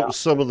 awesome.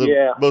 Some of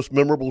the most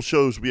memorable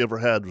shows we ever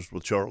had was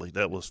with Charlie.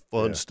 That was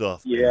fun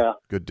stuff. Yeah.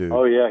 Good dude.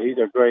 Oh, yeah. He's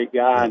a great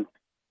guy. And,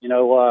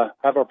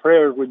 have our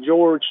prayers with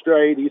George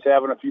Strait. He's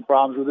having a few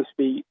problems with his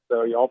feet.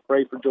 So y'all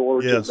pray for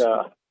George. Yes.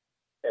 And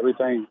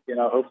everything,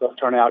 hope they'll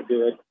turn out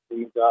good.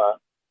 He's,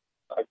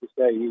 like you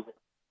say, he's a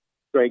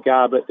great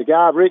guy. But the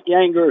guy, Rick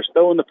Yanger, is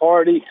throwing the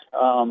party.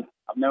 I've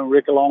known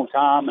Rick a long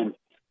time, and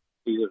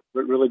he's a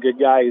really good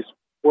guy. He's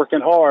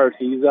working hard.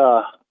 He's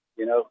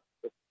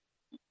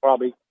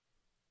probably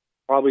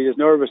as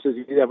nervous as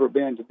he's ever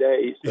been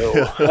today. So,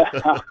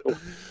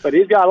 but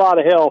he's got a lot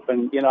of help,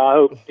 and I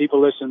hope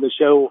people listening to the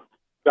show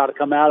got to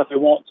come out if they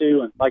want to.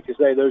 And like you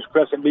say, those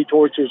Crescent Beach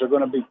orchards are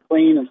going to be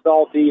clean and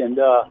salty, and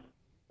going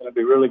to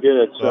be really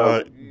good. So, all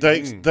right.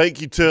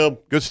 Thank you, Tim.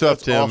 Good stuff,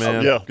 That's Tim. awesome.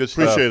 Man. Yeah, good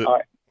stuff. appreciate it. All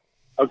right.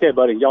 Okay,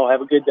 buddy. Y'all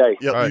have a good day.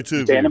 Yeah, right. you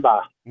too. Standing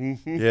by.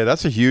 Mm-hmm. Yeah,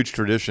 that's a huge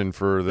tradition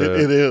for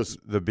It is.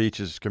 the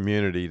beaches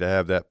community to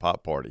have that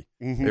pot party.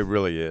 Mm-hmm. It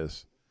really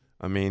is.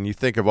 I mean, you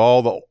think of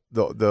all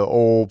the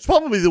old. It's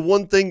probably the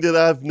one thing that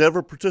I've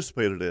never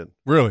participated in.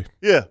 Really?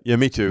 Yeah. Yeah,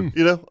 me too.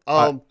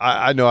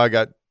 I know I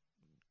got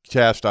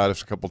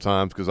chastised a couple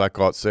times because I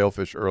caught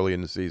sailfish early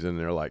in the season, and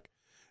they're like,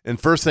 and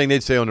first thing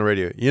they'd say on the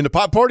radio, "You in the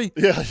pot party?"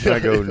 Yeah. And I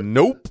go,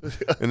 "Nope."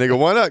 And they go,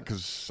 "Why not?"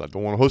 Because I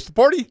don't want to host the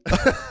party.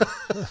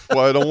 That's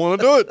why I don't want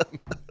to do it.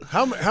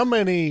 How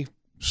many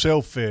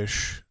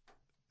sailfish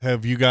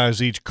have you guys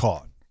each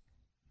caught?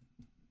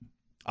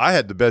 I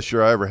had the best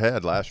year I ever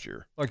had last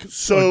year. Can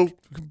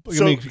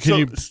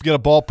you get a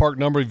ballpark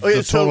number of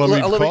the total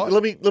number you've caught?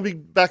 Let me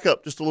back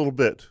up just a little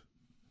bit.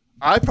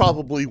 I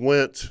probably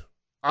went,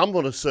 I'm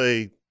going to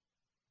say,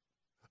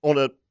 on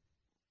a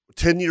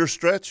 10-year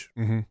stretch,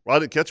 I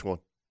didn't catch one.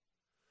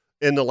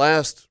 In the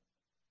last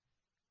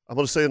 5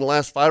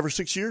 or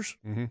 6 years,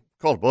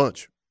 caught a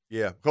bunch.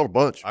 Yeah. Caught a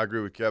bunch. I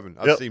agree with Kevin.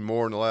 I've seen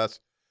more in the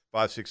last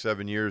 5, 6,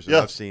 7 years than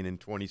I've seen in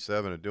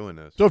 27 of doing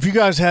this. So if you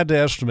guys had to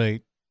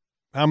estimate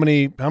how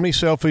many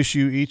sailfish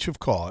you each have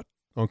caught,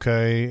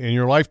 okay, in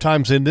your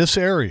lifetimes in this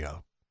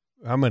area,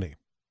 how many?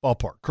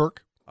 Ballpark.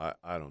 Kirk? I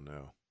don't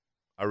know.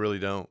 I really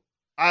don't.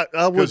 I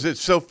would, because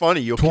it's so funny.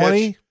 You'll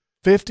 20, catch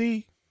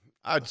 50?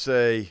 I'd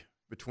say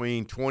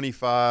between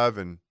 25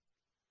 and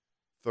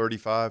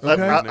 35.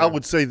 Okay. I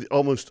would say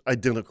almost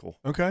identical.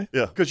 Okay.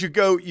 Yeah. Because you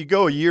go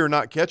a year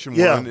not catching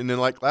one, and then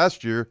like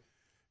last year,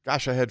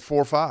 gosh, I had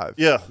 4 or 5.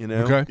 Yeah.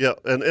 Okay. Yeah,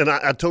 and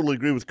I totally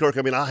agree with Kirk.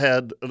 I mean, I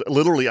had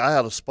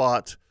a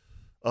spot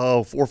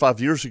 4 or 5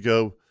 years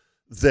ago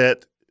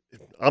that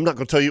I'm not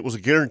going to tell you it was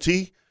a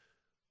guarantee,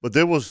 but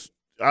there was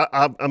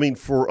I mean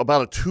for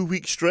about a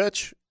 2-week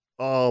stretch,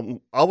 I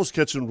was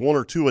catching 1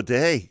 or 2 a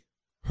day.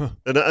 Huh.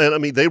 And I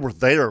mean, they were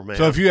there, man.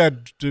 So if you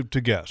had to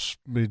guess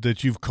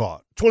that you've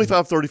caught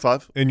 25,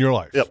 35 in your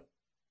life. Yep.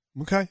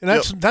 Okay. And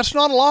that's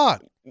not a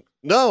lot.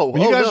 No.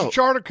 When you guys are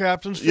charter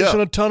captains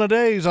fishing a ton of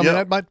days. I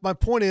mean, my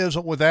point is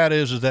with that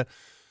is that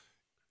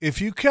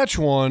if you catch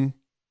one,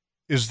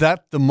 Is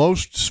that the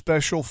most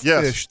special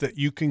fish that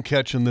you can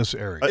catch in this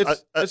area?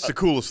 It's the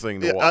coolest thing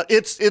to watch.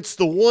 It's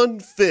the one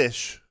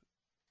fish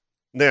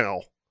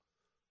now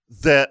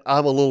that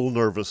I'm a little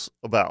nervous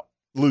about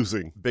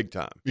losing. Big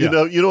time. You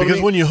know because what I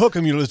mean? when you hook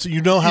them,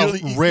 you know how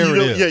rare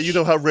it is. Yeah, you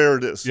know how rare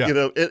it is. Yeah. You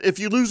know, if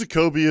you lose a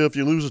cobia, if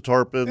you lose a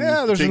tarpon,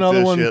 there's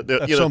another one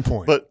at some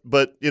point.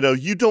 But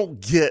you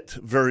don't get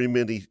very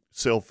many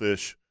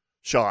sailfish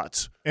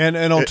shots. And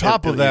on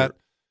top of that,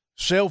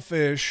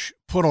 sailfish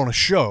put on a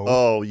show.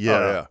 Oh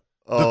yeah.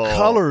 The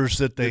colors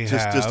that they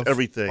have just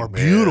everything are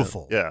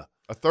beautiful. Yeah.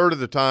 A third of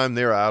the time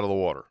they're out of the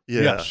water.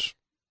 Yeah. Yes.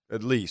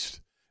 At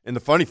least. And the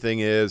funny thing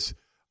is,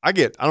 I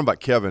don't know about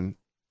Kevin,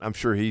 I'm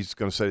sure he's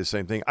going to say the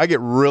same thing. I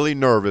get really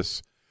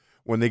nervous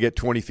when they get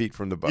 20 feet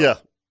from the boat. Yeah.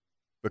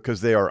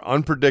 Because they are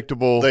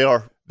unpredictable. They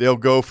are. They'll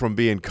go from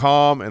being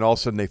calm and all of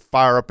a sudden they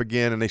fire up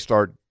again and they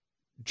start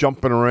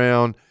jumping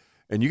around.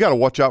 And you got to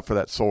watch out for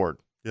that sword.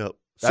 Yep.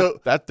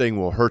 That thing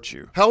will hurt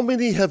you. How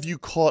many have you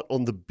caught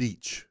on the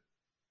beach?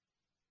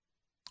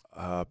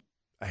 A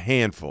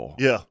handful.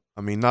 Yeah.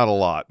 I mean, not a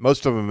lot.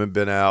 Most of them have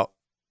been out,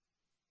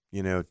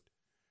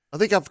 I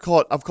think I've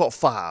caught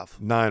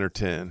 5. 9 or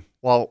 10.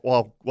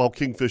 While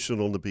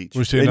kingfishing on the beach.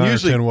 We say 9 or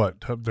 10 what?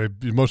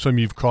 Most of them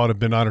you've caught have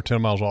been 9 or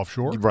 10 miles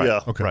offshore? Right.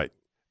 Yeah. Okay. Right.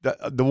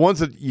 The ones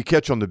that you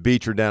catch on the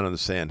beach are down in the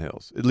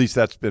sandhills. At least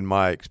that's been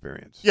my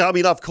experience. Yeah, I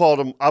mean, I've caught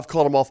them off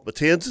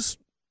Matanzas.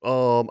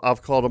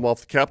 I've caught them off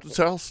the captain's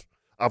house.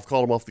 I've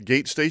caught them off the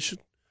gate station,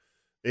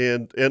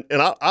 and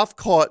I've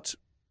caught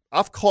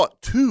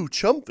 2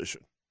 chum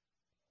fishing.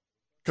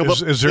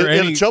 Is there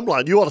any in a chum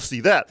line? You ought to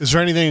see that. Is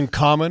there anything in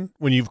common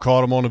when you've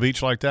caught them on the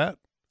beach like that?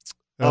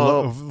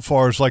 As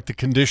far as like the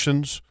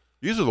conditions.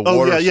 Usually the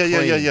water.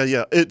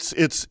 Yeah. It's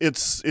a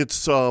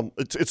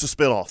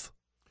spinoff.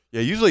 Yeah,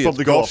 usually from it's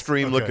the Gulf Gulf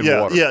Stream okay. looking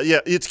Yeah, water. Yeah.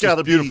 It's got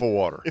to be beautiful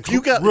water. If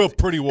you got real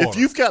pretty water, if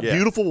you've got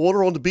beautiful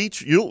water on the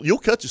beach, you'll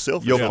catch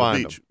yourself. You'll on find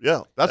the beach. them.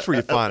 Yeah, that's where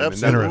you find them.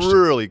 And that's Interesting.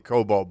 really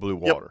cobalt blue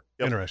water.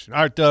 Yep. Interesting.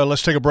 All right,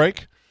 let's take a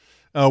break.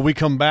 We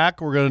come back.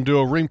 We're going to do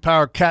a Ring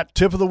Power Cat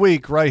Tip of the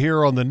Week right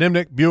here on the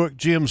Nimnik Buick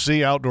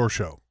GMC Outdoor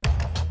Show.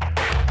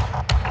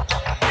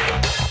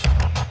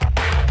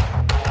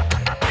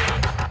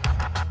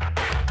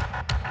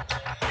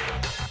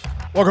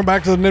 Welcome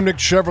back to the Nimnik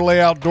Chevrolet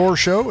Outdoor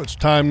Show. It's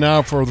time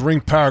now for the Ring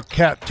Power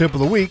Cat Tip of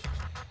the Week.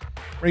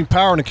 Ring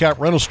Power and the Cat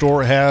Rental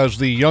Store has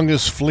the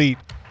youngest fleet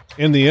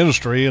in the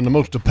industry and the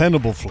most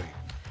dependable fleet.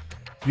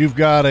 If you've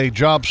got a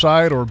job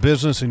site or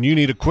business and you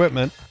need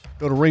equipment,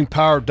 go to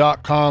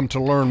ringpower.com to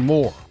learn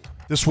more.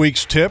 This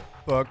week's tip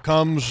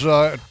comes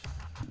kind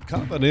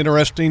of an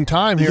interesting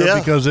time here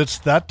because it's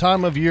that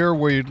time of year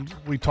where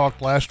we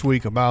talked last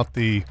week about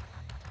the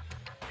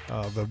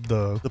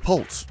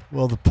poults.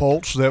 Well, the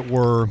poults that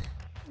were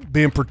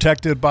being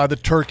protected by the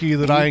turkey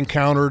that I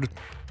encountered.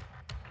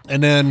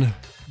 And then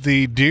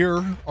the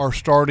deer are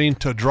starting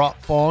to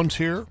drop fawns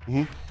here.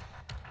 Mm-hmm.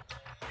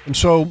 And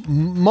so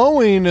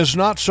mowing is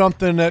not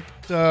something that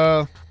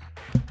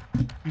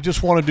you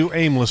just want to do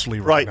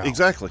aimlessly right now.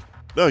 Exactly.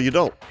 No, you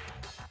don't.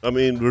 I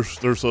mean,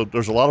 there's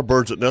a lot of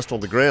birds that nest on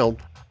the ground.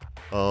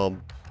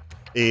 And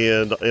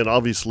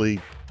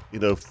obviously,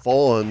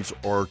 fawns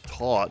are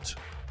taught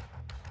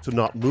to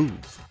not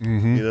move.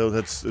 Mm-hmm.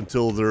 That's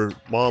until their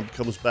mom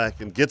comes back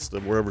and gets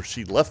them wherever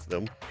she left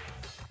them.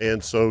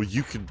 And so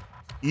you could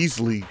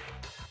easily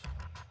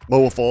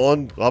mow a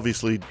fawn,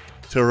 obviously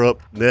tear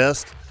up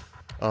nest.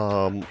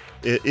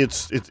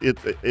 It's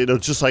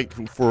just like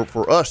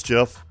for us,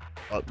 Jeff,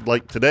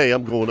 like today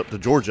I'm going up to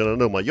Georgia and I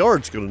know my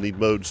yard's going to need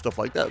mowed and stuff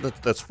like that.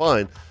 That's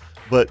fine.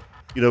 But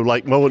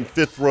like mowing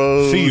fifth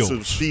rows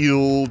and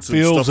fields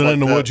and stuff and like in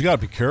the that. woods, you got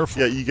to be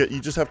careful. Yeah, you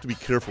just have to be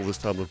careful this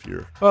time of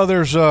year. Well,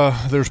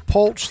 there's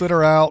poults that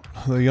are out,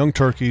 the young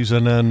turkeys,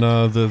 and then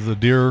the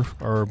deer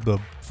or the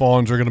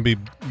fawns are going to be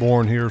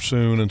born here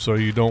soon, and so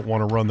you don't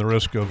want to run the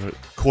risk of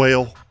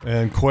quail.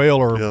 And quail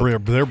are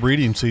their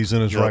breeding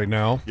season is right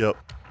now. Yep.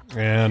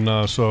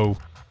 And so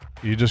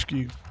you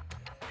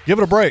give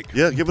it a break.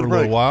 Yeah, give it for a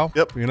little break. while.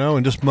 Yep.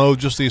 And just mow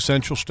just the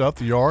essential stuff,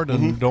 the yard,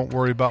 and don't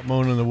worry about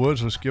mowing in the woods.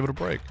 Just give it a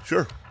break.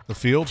 Sure. The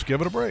fields, give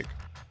it a break.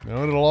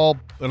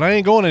 And I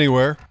ain't going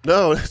anywhere.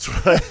 No, that's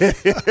right.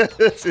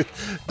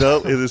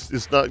 No,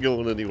 it's not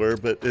going anywhere.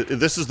 But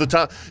this is the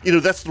time.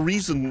 That's the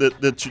reason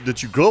that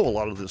you grow a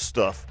lot of this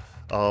stuff.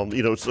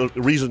 It's the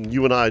reason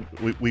you and I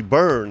we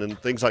burn and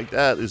things like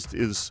that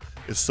is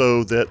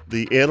so that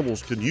the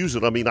animals can use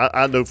it. I mean,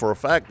 I know for a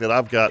fact that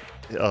I've got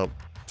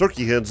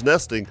turkey hens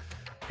nesting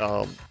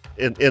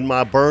in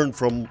my burn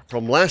from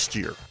last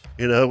year.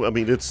 I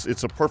mean,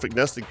 it's a perfect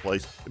nesting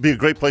place. It'd be a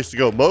great place to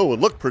go mow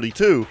and look pretty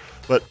too.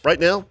 But right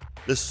now,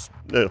 it's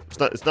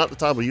not the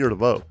time of year to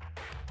mow.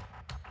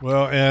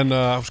 Well, and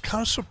I was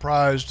kind of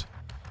surprised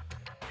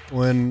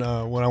when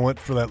I went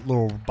for that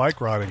little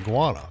bike ride in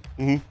Guana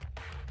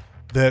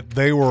that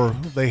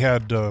they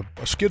had a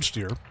skid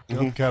steer,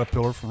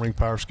 Caterpillar from Ring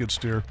Power skid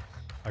steer.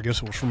 I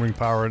guess it was from Ring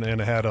Power, and it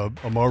had a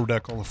mower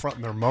deck on the front,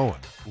 and they're mowing.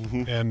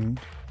 And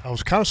I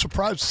was kind of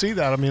surprised to see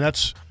that. I mean,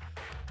 that's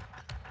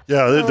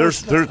Yeah,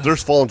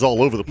 there's fawns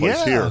all over the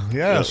place here.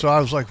 Yeah, so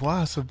I was like,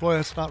 wow. I said, boy,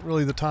 that's not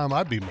really the time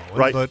I'd be mowing.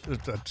 Right. But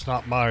it's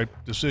not my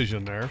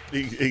decision there.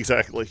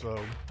 Exactly.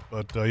 So,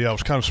 but yeah, I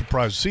was kind of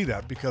surprised to see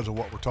that because of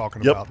what we're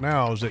talking Yep. about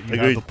now is that you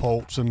Agreed. have the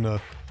poults and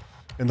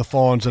the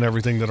fawns and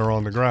everything that are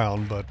on the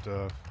ground. But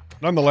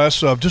nonetheless,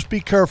 just be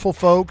careful,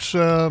 folks.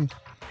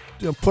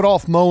 Put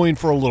off mowing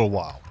for a little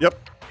while.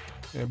 Yep.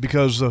 Yeah,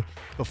 because the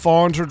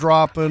fawns are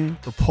dropping,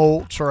 the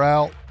poults are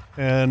out,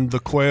 and the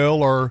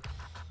quail are.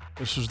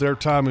 This is their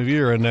time of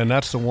year, and then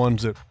that's the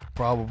ones that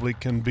probably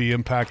can be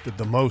impacted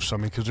the most. I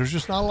mean, because there's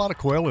just not a lot of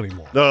quail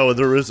anymore. No,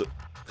 there isn't.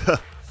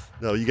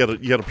 No, you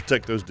gotta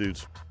protect those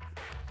dudes.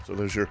 So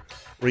there's your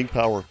Ring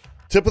Power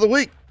tip of the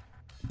week.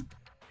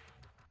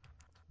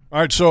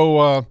 All right,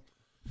 so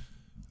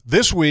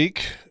this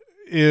week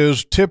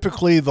is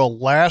typically the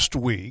last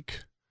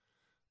week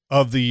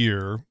of the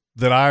year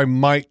that I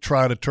might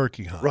try to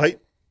turkey hunt. Right.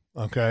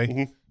 Okay.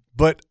 Mm-hmm.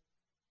 But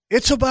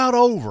it's about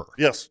over.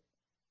 Yes.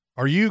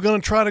 Are you going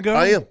to try to go?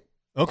 I am.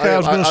 Okay, I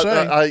was going to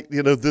say.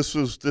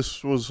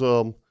 This was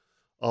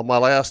my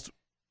last,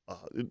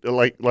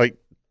 like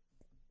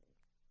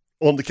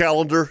on the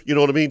calendar. You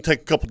know what I mean?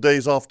 Take a couple of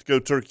days off to go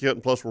turkey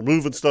hunting. Plus, we're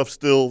moving stuff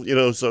still.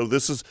 So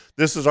this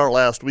is our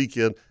last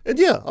weekend, and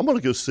yeah, I'm going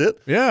to go sit.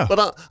 Yeah.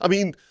 But I'm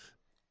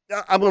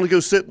going to go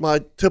sit in my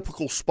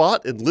typical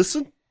spot and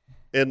listen.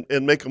 And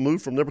make a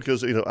move from there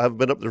because I haven't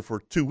been up there for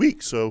 2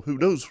 weeks, so who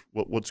knows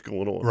what's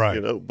going on,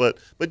 right? But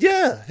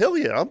yeah, hell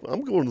yeah,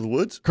 I'm going to the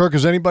woods. Kirk,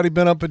 has anybody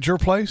been up at your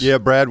place? Yeah,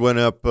 Brad went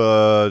up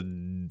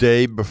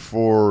day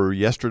before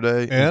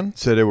yesterday and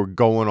said they were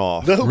going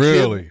off. No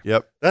really? Kidding.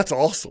 Yep, that's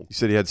awesome. He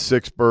said he had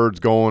 6 birds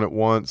going at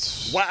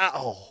once.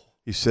 Wow.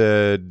 He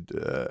said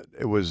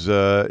it was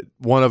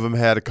one of them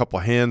had a couple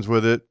of hens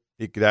with it.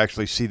 He could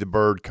actually see the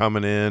bird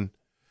coming in.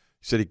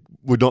 He said he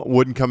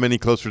wouldn't come any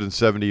closer than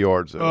 70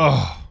 yards.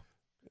 Oh.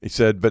 He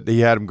said, but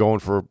he had him going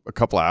for a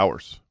couple of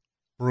hours.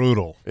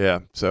 Brutal. Yeah.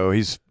 So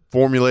he's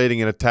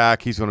formulating an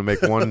attack. He's going to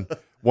make one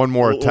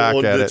more attack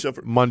at it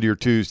effort. Monday or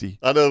Tuesday.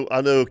 I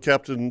know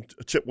Captain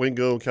Chip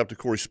Wingo and Captain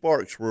Corey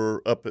Sparks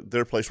were up at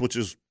their place, which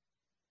is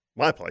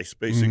my place,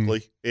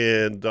 basically.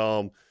 Mm-hmm.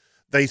 And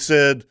they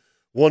said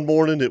one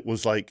morning it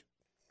was like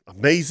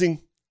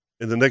amazing,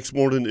 and the next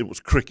morning it was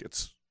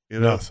crickets.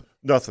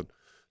 Nothing.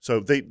 So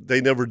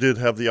they never did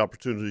have the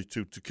opportunity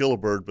to kill a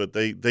bird, but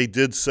they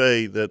did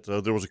say that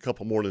there was a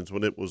couple mornings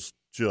when it was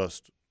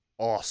just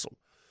awesome.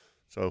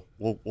 So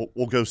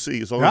we'll go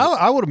see. As long as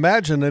I would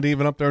imagine that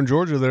even up there in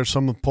Georgia, there's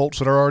some poults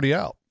that are already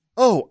out.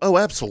 Oh,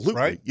 absolutely.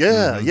 Right?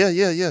 Yeah,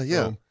 mm-hmm.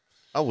 yeah. So,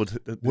 I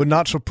would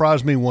not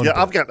surprise me one bit.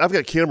 I've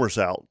got cameras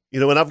out,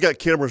 and I've got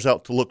cameras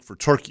out to look for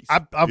turkeys.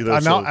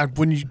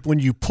 When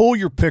you pull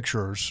your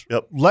pictures,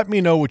 yep. Let me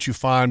know what you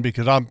find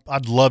because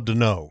I'd love to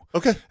know.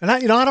 Okay. And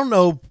I don't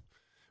know.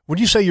 When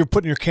you say you're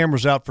putting your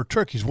cameras out for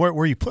turkeys, where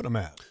are you putting them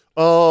at?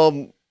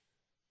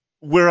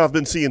 Where I've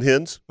been seeing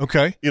hens.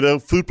 Okay.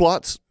 Food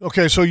plots.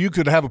 Okay, so you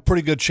could have a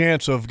pretty good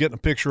chance of getting a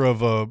picture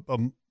of a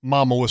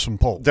mama with some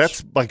poults.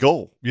 That's my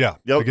goal. Yeah.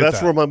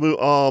 That's where my move.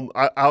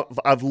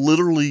 I've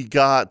literally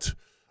got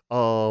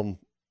a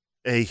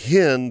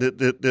hen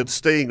that's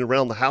staying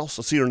around the house.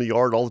 I see her in the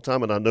yard all the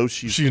time, and I know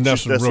she's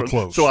nesting real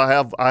close. So I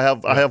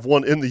have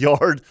one in the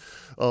yard.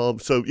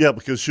 So yeah,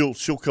 because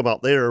she'll come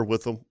out there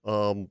with them.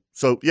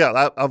 So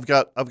yeah, I've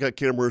got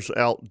cameras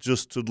out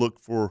just to look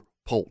for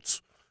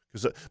poults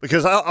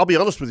because I'll be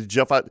honest with you,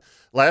 Jeff.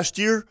 Last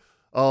year,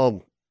 I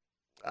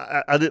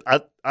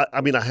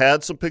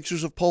had some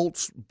pictures of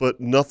poults, but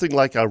nothing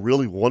like I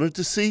really wanted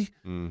to see.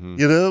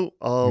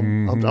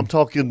 Mm-hmm. I'm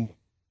talking,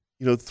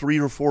 3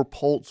 or 4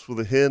 poults with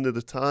a hen at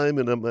a time,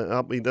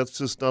 and that's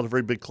just not a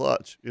very big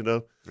clutch,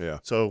 Yeah.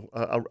 So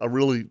I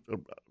really.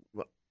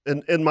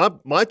 And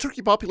my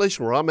turkey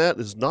population where I'm at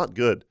is not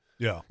good.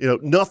 Yeah.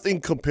 Nothing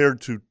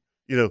compared to,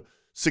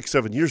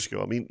 6-7 years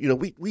ago. I mean,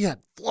 we had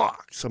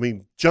flocks. I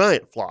mean,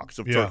 giant flocks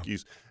of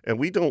turkeys, and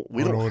we don't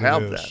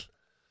have that.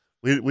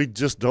 We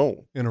just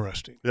don't.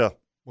 Interesting. Yeah.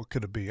 What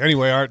could it be?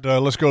 Anyway, all right,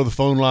 let's go to the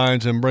phone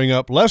lines and bring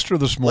up Lester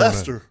this morning.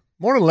 Lester.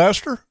 Morning,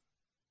 Lester.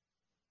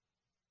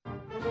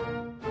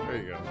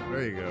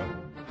 There you go.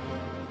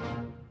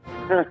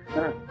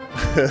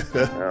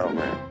 Oh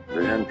man,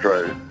 the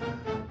intro.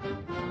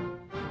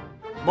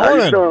 Morning.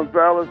 How you doing,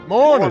 fellas?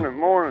 Morning.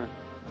 Morning.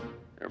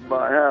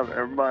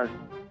 Everybody's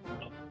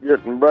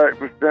getting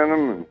breakfast in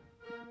them. And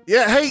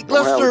yeah. Hey,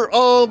 Lester.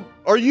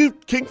 Are you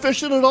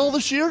kingfishing at all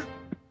this year?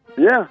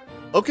 Yeah.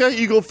 Okay.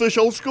 You gonna fish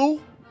old school?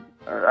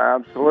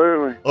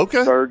 Absolutely.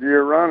 Okay. 3rd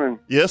year running.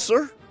 Yes,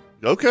 sir.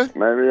 Okay.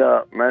 Maybe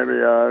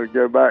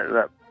go back to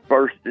that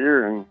first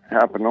year and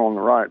happen on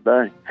the right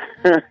day.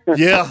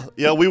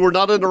 Yeah. We were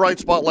not in the right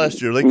spot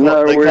last year. They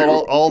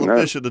caught all the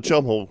fish in the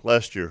chum hole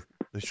last year.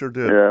 They sure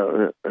did.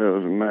 Yeah, it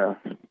was a mess.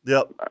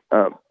 Yep.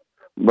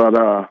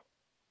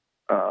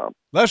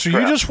 Lester,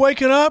 you just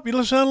waking up?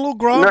 You sound a little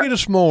groggy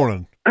this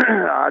morning.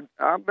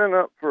 I've been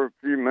up for a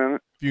few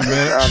minutes.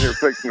 Out here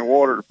fixing the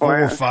water to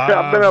plant. 4 or 5.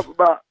 I've been up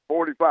about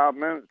 45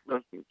 minutes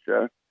listening to the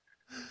show.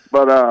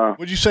 But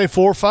would you say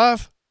 4 or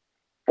 5?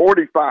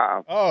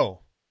 45. Oh,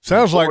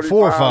 sounds like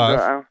 4 or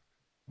 5.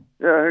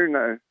 Yeah, who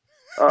knows?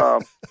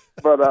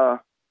 But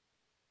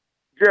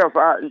Jeff,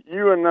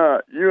 you and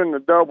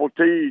the Double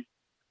T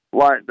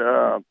like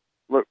to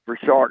look for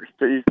shark's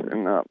teeth,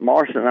 and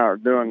Marcia and I are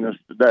doing this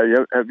today.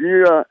 Have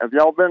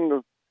y'all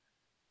been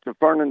to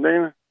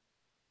Fernandina?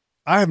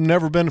 I have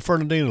never been to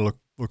Fernandina to look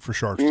for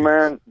shark's teeth.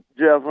 Man,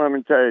 Jeff, let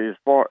me tell you, as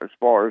far as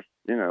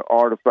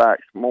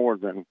artifacts more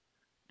than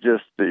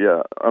just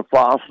the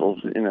fossils,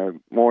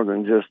 more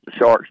than just the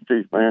shark's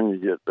teeth, man. You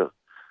get the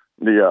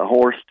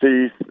horse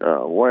teeth,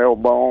 whale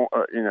bone,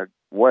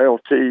 whale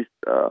teeth,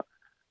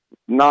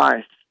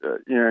 nice,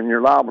 and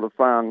you're liable to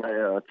find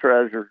a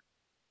treasure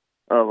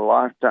of a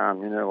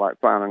lifetime, like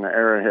finding an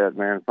arrowhead,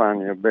 man,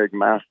 finding a big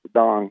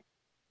mastodon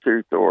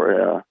tooth or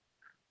a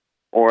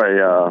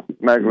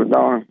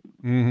megalodon.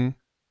 Mm-hmm.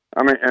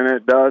 I mean, and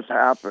it does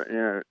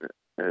happen,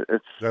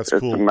 It's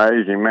cool.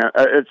 amazing, man.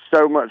 It's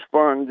so much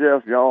fun,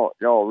 Jeff.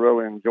 Y'all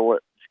really enjoy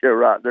it. Just go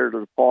right there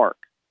to the park.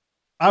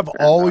 I've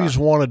always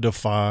wanted to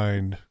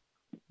find,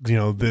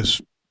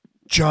 this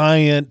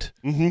giant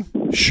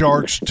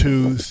shark's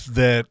tooth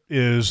that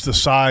is the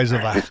size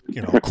of a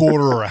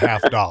quarter or a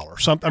 $50.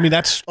 Something. I mean,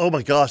 that's. Oh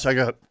my gosh, I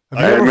got.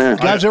 Have you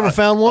guys ever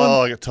found one?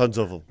 Oh, I got tons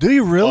of them. Do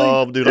you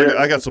really? Dude,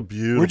 I got some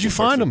beautiful. Where'd you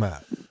find them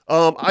at?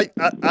 I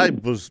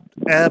was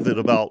avid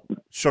about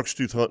shark's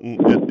tooth hunting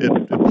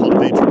in Palm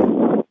Beach.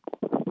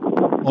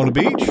 On the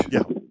beach?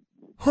 Yeah.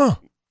 Huh.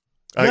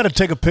 I got to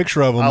take a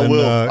picture of them. I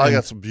will. I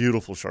got some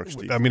beautiful shark's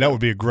teeth. I mean, that would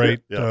be a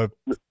great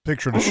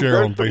picture to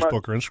share on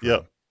Facebook or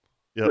Instagram.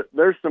 Yep.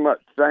 There's so much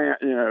sand,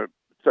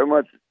 so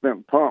much has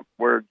been pumped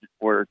where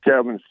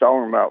Kevin's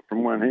talking about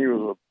from when he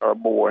was a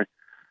boy.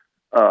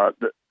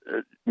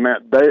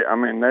 They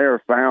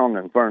are found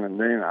in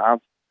Fernandina.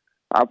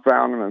 I've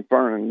found them in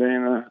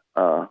Fernandina,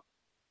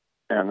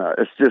 and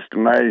it's just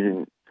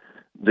amazing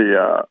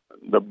the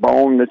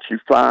bone that you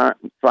find.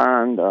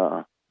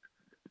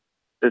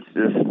 It's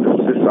just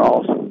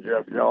awesome,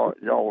 Jeff. Y'all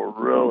will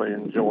really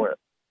enjoy it.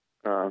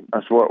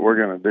 That's what we're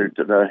going to do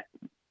today.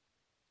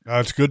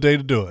 It's a good day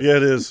to do it. Yeah,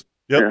 it is.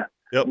 Yep.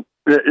 Yeah.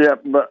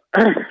 But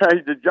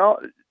hey, did y'all?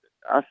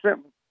 I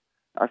sent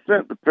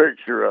the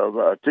picture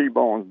of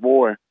T-Bone's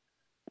boy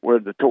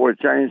with the toy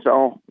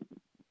chainsaw.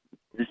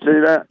 You see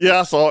that?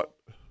 Yeah, I saw it.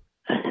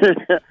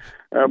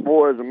 That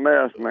boy is a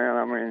mess, man.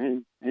 I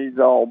mean, he's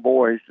all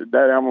boy. He said,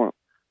 "Daddy, I'm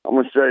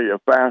gonna show you a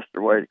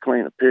faster way to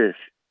clean a fish."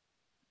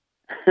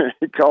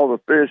 He called the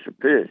fish a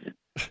fish.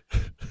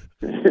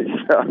 he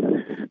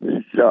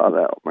shot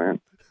out, man.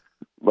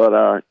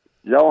 But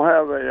y'all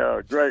have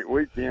a great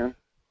weekend.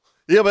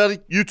 Yeah, buddy.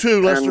 You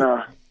too,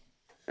 Lester.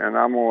 And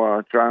I'm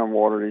gonna try and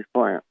water these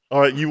plants.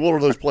 All right, you water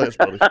those plants,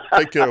 buddy.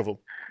 Take care of them.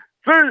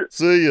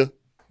 See ya.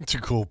 It's a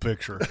cool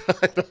picture.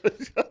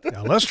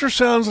 Now, Lester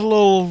sounds a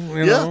little,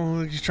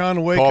 he's trying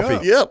to wake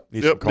up. Yep.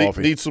 Need some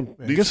coffee. Need some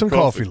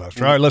coffee,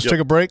 Lester. All right, let's take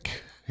a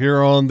break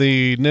here on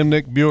the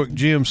Nimnick Buick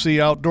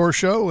GMC Outdoor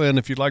Show. And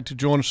if you'd like to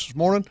join us this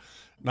morning,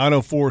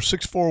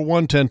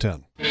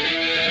 904-641-1010.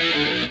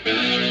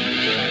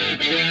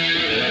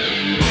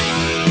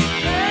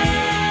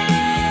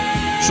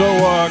 So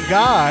a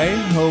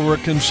guy over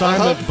at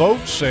Consignment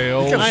Boat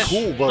Sales.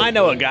 Cool boat. I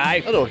know a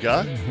guy. I know a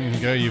guy.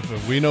 Okay,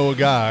 we know a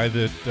guy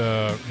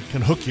that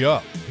can hook you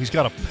up. He's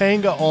got a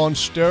Panga on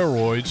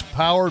steroids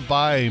powered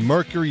by a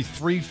Mercury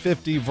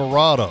 350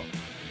 Verado.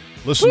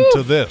 Listen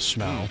to this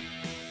now.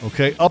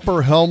 Okay,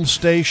 upper helm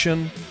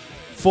station,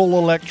 full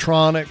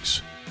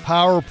electronics,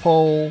 power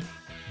pole,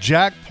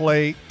 jack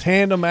plate,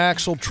 tandem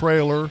axle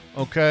trailer,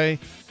 okay?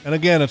 And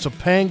again, it's a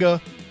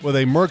Panga with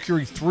a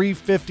Mercury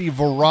 350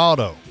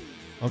 Verado.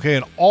 Okay,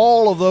 and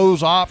all of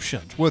those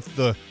options with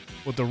the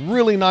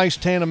really nice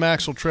tandem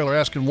axle trailer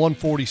asking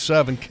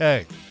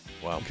 $147K.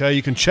 Wow. Okay,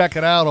 you can check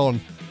it out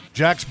on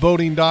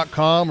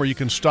jacksboating.com, or you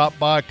can stop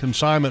by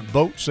Consignment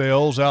Boat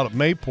Sales out at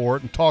Mayport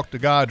and talk to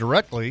Guy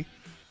directly,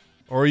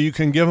 or you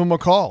can give him a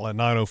call at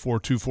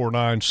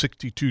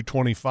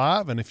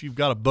 904-249-6225. And if you've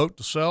got a boat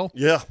to sell,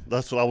 yeah,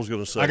 that's what I was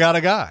going to say. I got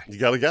a guy. You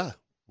got a guy.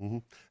 Mm-hmm.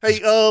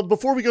 Hey,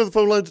 before we go to the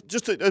phone lines,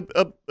 just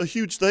a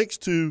huge thanks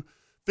to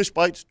Fish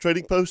Bites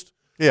Trading Post.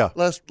 Yeah,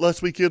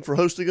 last weekend for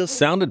hosting us.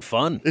 Sounded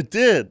fun. It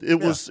did. It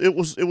was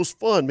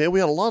fun, man. We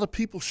had a lot of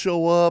people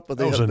show up. And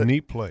that was a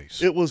neat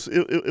place. It was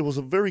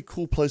a very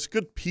cool place.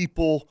 Good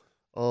people.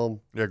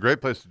 Great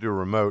place to do a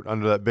remote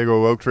under that big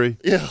old oak tree.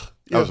 Yeah,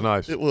 that was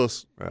nice. It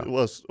was. Yeah. It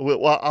was.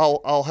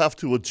 Well, I'll have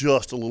to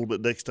adjust a little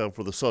bit next time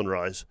for the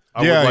sunrise.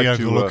 I would like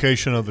to, the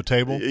location of the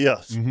table.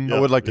 Yes, mm-hmm. I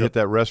would like to hit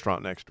that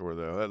restaurant next door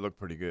though. That looked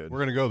pretty good. We're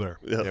gonna go there.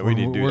 Yeah, we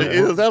need to do that.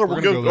 Either that or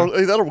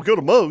we'll go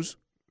to Moe's.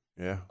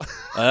 Yeah,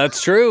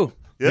 that's true.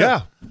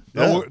 Yeah.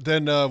 No,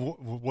 then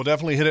we'll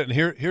definitely hit it.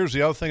 And here's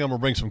the other thing. I'm gonna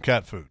bring some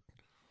cat food.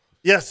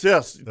 Yes.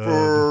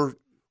 For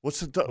what's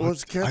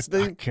the cat's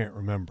name? I can't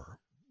remember.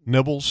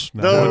 Nibbles?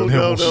 No.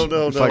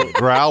 It's like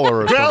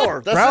Growler.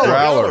 Growler. That's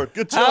Growler.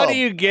 Good job. How do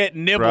you get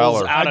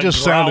Nibbles out of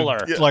just Growler?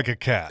 Sounded like a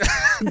cat.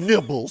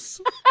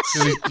 Nibbles.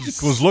 He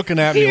was looking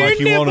at me like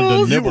he wanted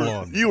to nibble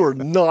on me. You are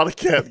not a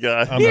cat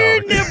guy.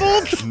 Here,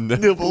 Nibbles.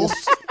 Nibbles.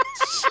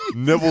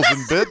 Nibbles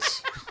and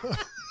bits.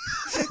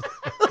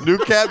 New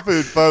cat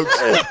food, folks.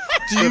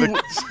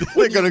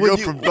 They're going to go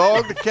from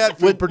dog to cat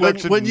food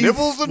production.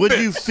 Nibbles and when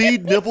bits. you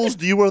feed Nibbles,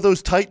 do you wear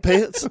those tight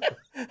pants?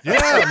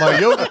 Yeah, my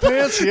yoga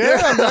pants.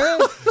 Yeah, man.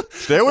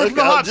 Stay away from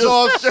the hot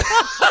sauce.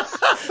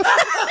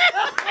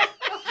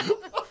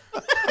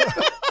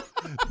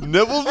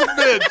 Nibbles and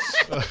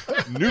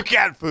bits. New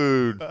cat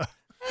food.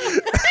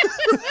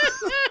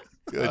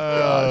 Good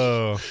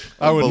gosh.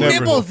 I would never.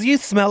 Nibbles, you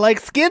smell like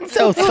skin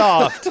so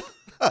soft.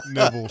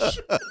 Nibbles.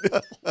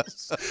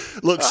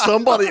 Look,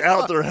 somebody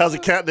out there has a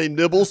cat named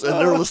Nibbles, and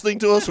they're listening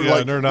to us.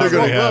 Yeah, they're not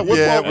gonna have- what's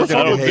Yeah, wrong- we're what's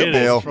going wrong to with get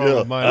hate Nibbles? mail. Wrong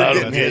with mine. We're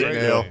getting Yeah.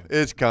 hate mail.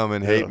 It's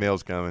coming. Hate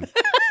mail's coming.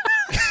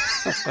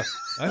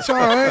 That's all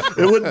right.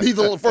 It wouldn't be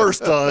the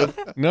first time.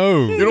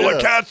 No. You don't like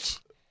cats?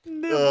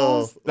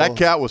 Nibbles. That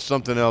cat was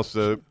something else,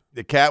 though.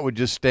 The cat would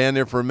just stand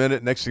there for a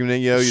minute. Next thing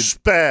you know,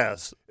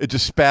 Spaz. it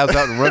just spaz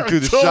out and run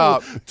through the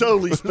shop.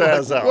 Totally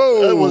spaz out.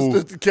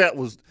 Whoa. The cat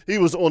was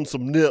on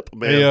some nip,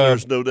 man. Hey,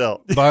 There's no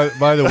doubt. By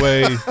the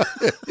way,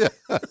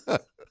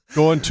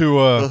 going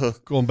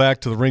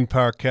back to the Ring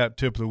Power Cat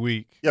tip of the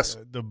week. Yes.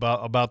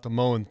 About the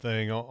mowing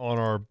thing on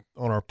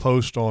our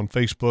post on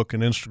Facebook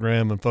and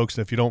Instagram. And folks,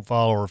 if you don't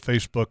follow our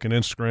Facebook and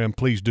Instagram,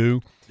 please do.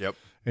 Yep.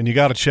 And you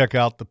got to check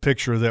out the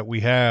picture that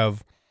we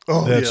have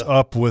that's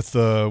up with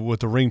the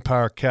Ring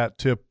Power Cat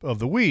tip of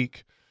the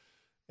week.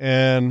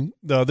 And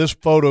this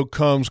photo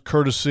comes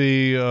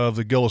courtesy of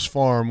the Gillis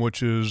Farm,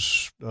 which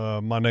is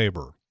my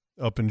neighbor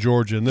up in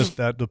Georgia. And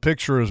the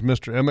picture is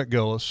Mr. Emmett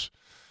Gillis,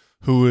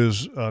 who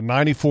is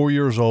 94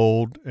 years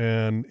old,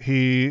 and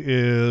he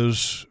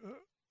is,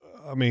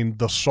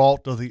 the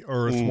salt of the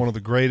earth, one of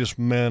the greatest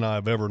men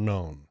I've ever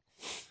known.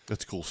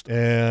 That's cool stuff.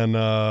 And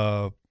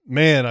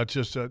man, he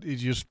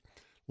just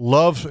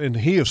loves, and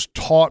he has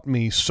taught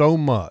me so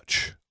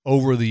much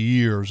over the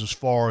years as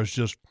far as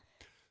just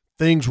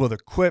things with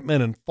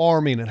equipment and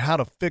farming and how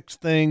to fix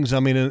things.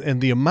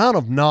 And the amount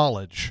of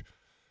knowledge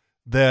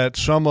that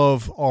some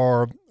of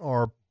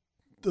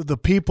the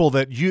people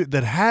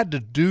that had to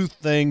do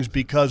things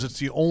because it's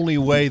the only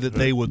way that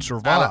they would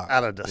survive.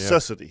 Out of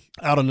necessity.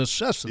 Out of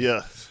necessity.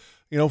 Yeah.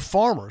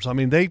 Farmers.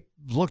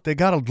 They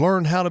got to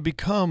learn how to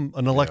become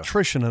an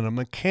electrician and a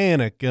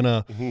mechanic and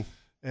a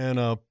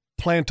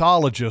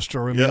plantologist,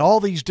 or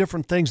all these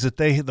different things that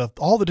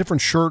all the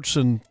different shirts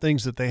and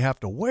things that they have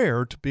to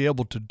wear to be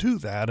able to do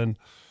that. And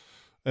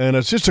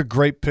it's just a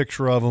great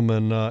picture of them,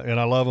 and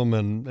I love them,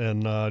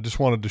 and I just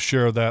wanted to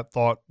share that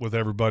thought with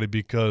everybody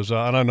because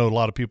and I know a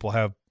lot of people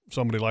have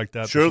somebody like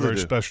that Sure that's they very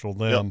do. special to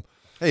them. Yep.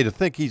 Hey, to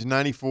think he's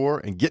 94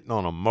 and getting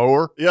on a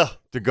mower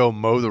to go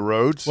mow the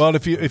roads. Well,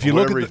 if you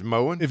look at he's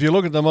mowing, if you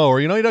look at the mower,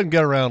 he doesn't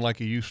get around like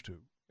he used to,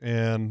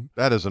 and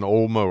that is an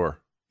old mower.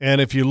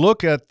 And if you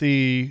look at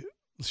you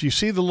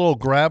see the little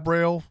grab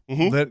rail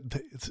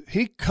that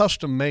he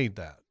custom made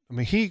that.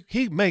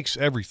 He makes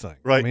everything.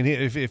 Right.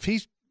 To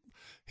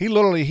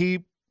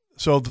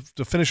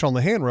finish on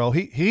the handrail,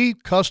 he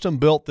custom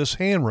built this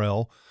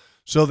handrail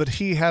so that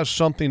he has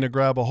something to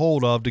grab a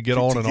hold of to get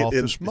on and off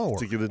this mower.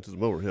 To get into the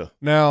mower, yeah.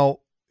 Now,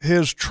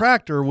 his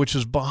tractor, which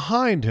is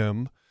behind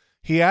him,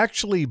 he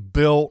actually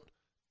built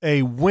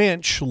a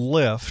winch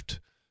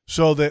lift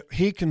so that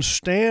he can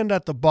stand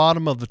at the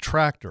bottom of the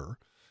tractor,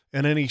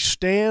 and then he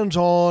stands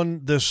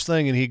on this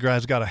thing, and he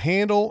has got a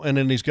handle, and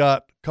then he's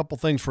got a couple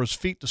things for his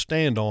feet to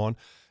stand on,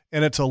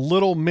 and it's a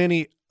little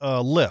mini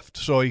lift.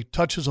 So he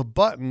touches a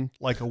button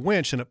like a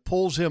winch, and it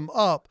pulls him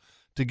up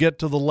to get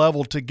to the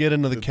level to get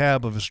into the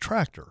cab of his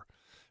tractor.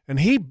 And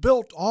he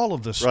built all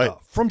of this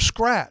stuff from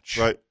scratch.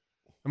 Right.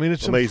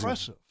 It's amazing.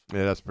 Impressive.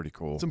 Yeah, that's pretty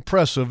cool. It's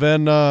impressive.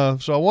 And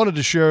so I wanted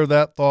to share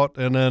that thought.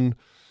 And then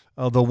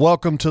the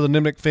Welcome to the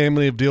Nimnick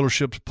Family of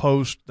Dealerships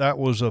post, that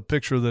was a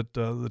picture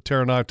that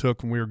Tara and I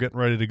took when we were getting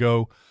ready to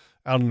go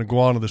out in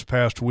Iguana this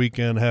past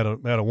weekend. Had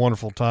a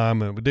wonderful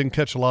time. And we didn't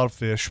catch a lot of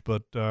fish,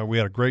 but we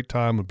had a great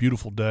time, a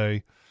beautiful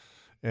day.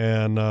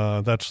 And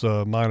that's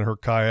mine and her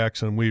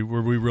kayaks, and we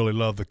really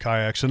love the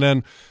kayaks. And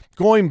then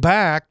going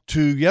back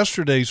to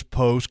yesterday's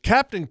post,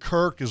 Captain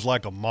Kirk is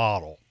like a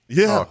model.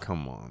 Yeah. Oh,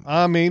 come on.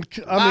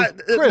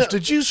 Chris,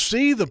 did you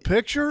see the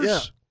pictures? Yeah.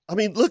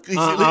 Look.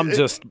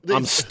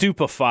 I'm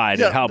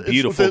stupefied at how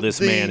beautiful this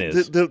man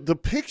is. The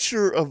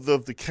picture of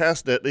the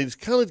cast net, he's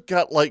kind of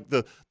got like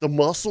the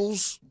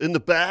muscles in the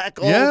back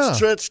all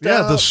stretched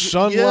out. Yeah, the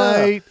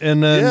sunlight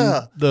and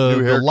then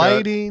the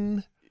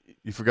lighting.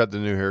 You forgot the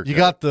new haircut. You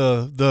got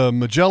the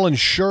Magellan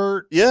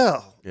shirt.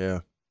 Yeah. Yeah.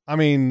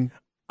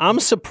 I'm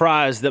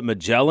surprised that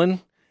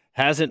Magellan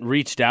hasn't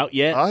reached out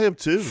yet. I am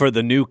too. For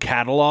the new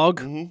catalog.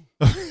 Mm-hmm.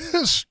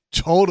 This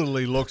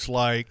totally looks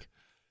like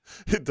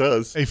it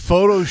does a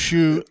photo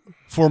shoot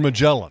for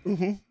Magellan.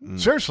 Mm-hmm.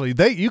 Seriously,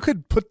 you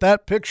could put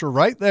that picture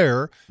right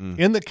there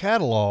in the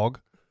catalog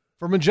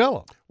for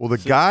Magellan. Well, the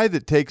guy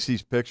that takes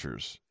these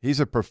pictures, he's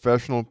a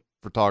professional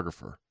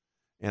photographer,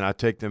 and I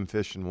take them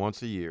fishing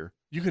once a year.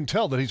 You can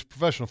tell that he's a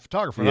professional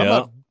photographer. Yeah. I'm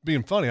not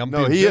being funny.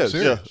 He is.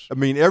 Serious.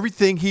 Yeah.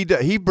 Everything he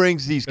does, he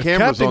brings these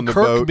cameras Captain on the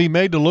Kirk boat. Can be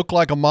made to look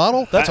like a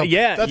model. That's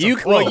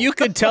you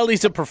could tell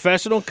he's a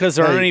professional because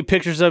there aren't any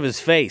pictures of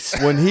his face.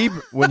 When he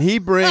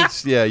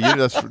brings,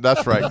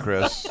 that's right,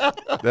 Chris.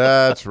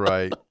 That's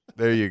right.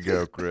 There you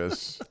go,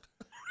 Chris.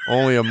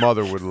 Only a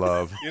mother would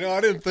love. You know, I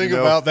didn't think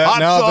about that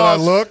now that I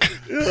look.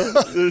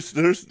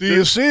 Do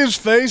you see his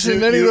face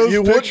in any of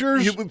those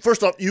pictures?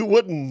 First off, you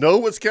wouldn't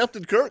know it's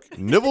Captain Kirk.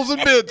 Nibbles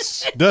and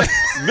bits.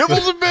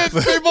 Nibbles and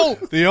bits, people.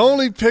 The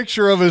only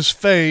picture of his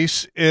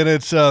face, and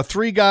it's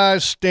 3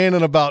 guys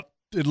standing about,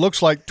 it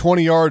looks like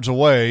 20 yards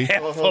away.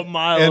 Half a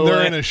mile and away.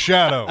 they're in a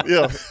shadow.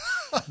 Yeah.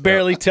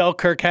 Barely tell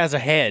Kirk has a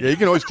head. Yeah, you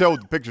can always tell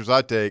with the pictures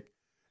I take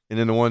and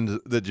then the ones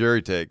that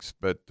Jerry takes.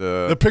 But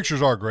the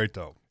pictures are great,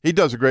 though. He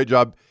does a great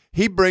job.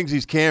 He brings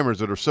these cameras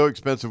that are so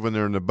expensive when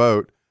they're in the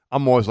boat.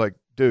 I'm always like,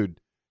 dude,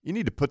 you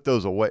need to put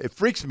those away. It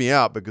freaks me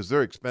out because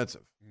they're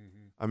expensive.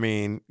 Mm-hmm. I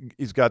mean,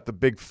 he's got the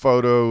big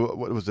photo,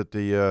 what was it,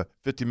 the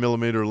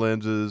 50-millimeter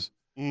lenses,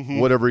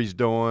 whatever he's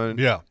doing.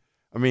 Yeah.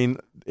 I mean,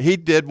 he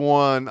did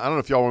one, I don't know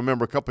if y'all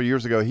remember, a couple of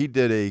years ago, he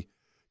did a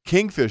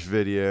kingfish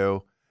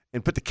video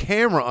and put the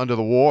camera under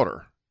the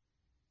water.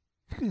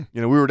 You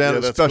know, we were down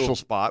at a special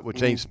spot,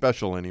 which ain't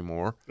special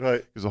anymore.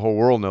 Right. Because the whole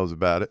world knows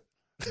about it.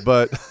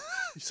 But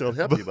you're so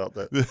happy about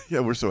that.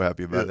 Yeah, we're so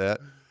happy about that.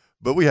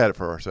 But we had it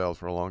for ourselves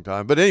for a long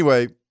time. But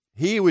anyway,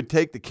 he would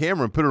take the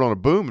camera and put it on a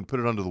boom and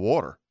put it under the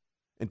water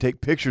and take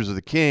pictures of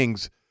the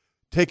kings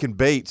taking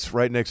baits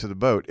right next to the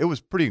boat. It was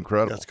pretty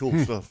incredible. That's cool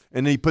stuff.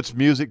 And then he puts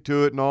music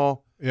to it and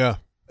all. Yeah.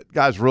 That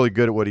guy's really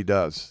good at what he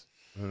does.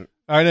 All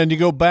right, and you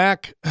go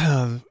back.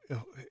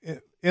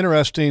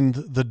 Interesting,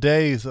 the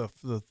day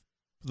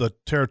the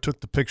Tara took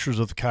the pictures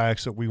of the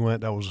kayaks that we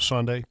went. That was a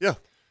Sunday. Yeah.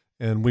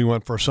 And we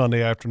went for a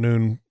Sunday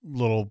afternoon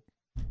little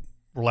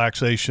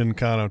relaxation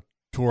kind of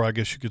tour, I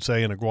guess you could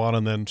say, in Iguana.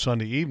 And then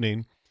Sunday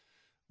evening,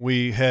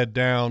 we head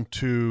down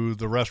to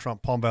the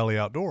restaurant Palm Valley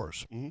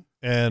Outdoors. Mm-hmm.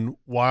 And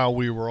while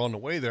we were on the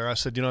way there, I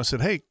said,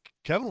 hey,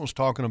 Kevin was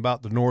talking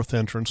about the north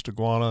entrance to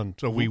Iguana. And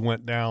so we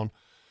went down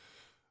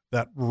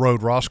that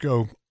road,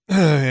 Roscoe,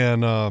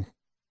 and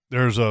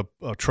there's a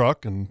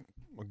truck and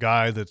a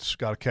guy that's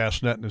got a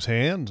cast net in his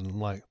hand. And I'm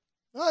like,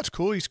 oh, that's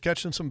cool. He's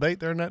catching some bait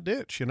there in that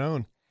ditch,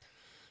 And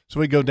so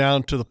we go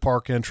down to the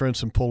park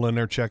entrance and pull in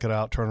there, check it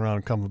out, turn around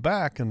and come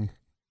back. And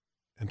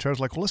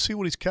Tara's like, well, let's see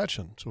what he's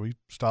catching. So we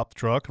stopped the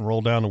truck and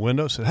rolled down the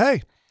window and said,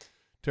 hey,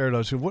 Tara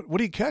does, what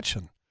are you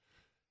catching?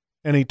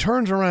 And he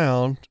turns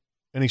around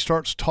and he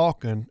starts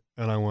talking.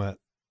 And I went,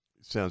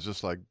 sounds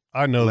just like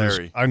I know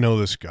Larry. I know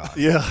this guy.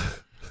 Yeah.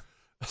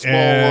 Small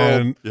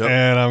world. Yep.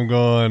 And I'm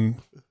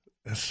going,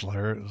 it's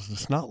Larry.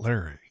 It's not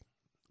Larry.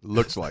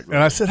 Looks like Larry.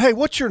 And I said, hey,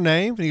 what's your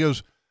name? And he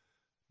goes,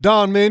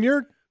 Don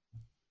Minyard.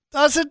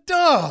 I said,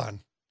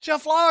 Don,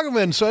 Jeff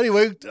Lagerman. So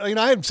anyway, I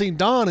hadn't seen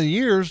Don in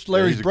years,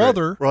 Larry's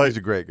brother. Right. He's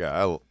a great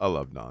guy. I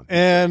love Don.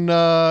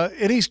 And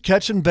he's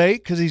catching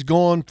bait because he's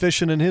going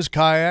fishing in his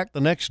kayak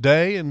the next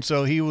day. And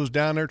so he was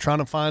down there trying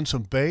to find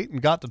some bait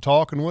and got to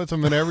talking with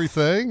him and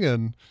everything.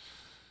 And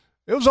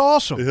it was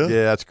awesome. Yeah,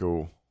 that's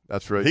cool.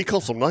 That's right. He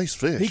caught some nice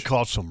fish. He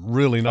caught some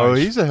really nice. Oh,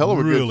 he's a hell of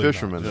a really good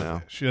fisherman nice now.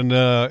 Fish.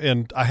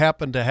 And I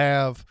happened to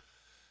have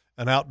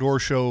an outdoor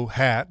show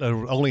hat. I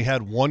only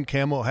had one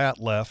camo hat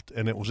left,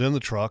 and it was in the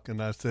truck.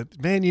 And I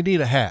said, man, you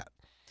need a hat.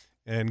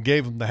 And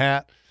gave him the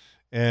hat.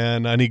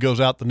 And he goes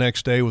out the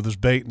next day with his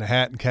bait and the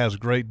hat and has a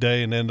great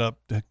day and end up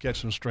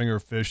catching a stringer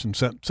of fish and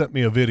sent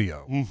me a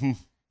video. Mm-hmm.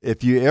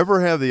 If you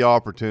ever have the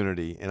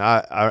opportunity, and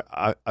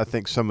I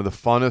think some of the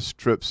funnest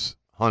trips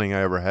hunting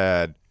I ever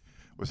had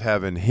was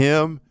having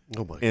him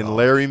and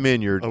Larry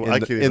Minyard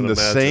in the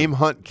same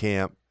hunt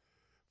camp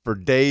for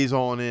days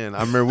on end.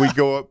 I remember we'd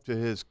go up to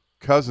his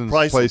cousin's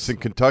place in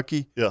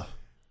Kentucky. Yeah.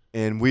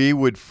 And they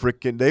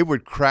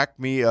would crack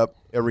me up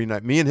every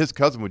night. Me and his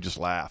cousin would just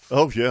laugh.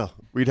 Oh, yeah.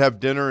 We'd have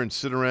dinner and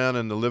sit around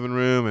in the living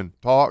room and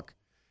talk.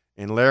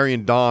 And Larry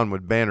and Don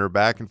would banter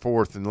back and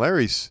forth. And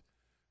Larry's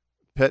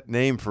pet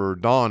name for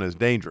Don is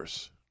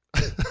Dangerous.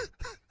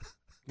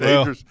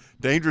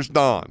 Dangerous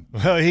Don.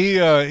 Well, he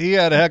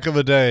had a heck of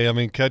a day. I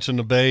mean, catching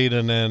the bait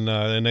and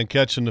then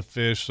catching the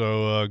fish.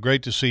 So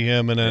great to see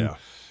him. And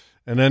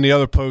then the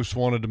other post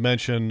wanted to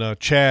mention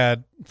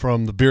Chad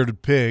from the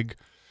Bearded Pig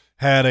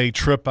had a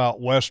trip out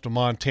west of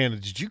Montana.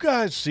 Did you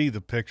guys see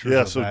the pictures?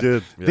 Yes, I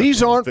did.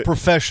 These aren't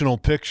professional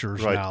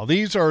pictures now.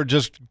 These are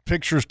just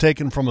pictures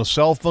taken from a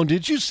cell phone.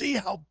 Did you see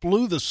how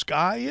blue the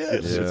sky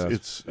is?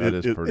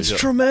 It's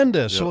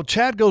tremendous. So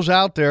Chad goes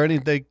out there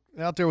and they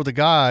out there with a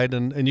guide,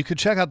 and you could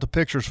check out the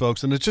pictures,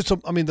 folks. And it's just,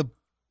 the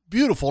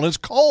beautiful, and it's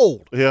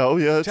cold. Yeah, oh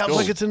yeah, it's sounds cold.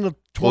 Like it's in the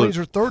 20s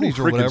or 30s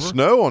or whatever.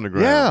 Snow on the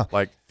ground. Yeah,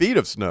 like feet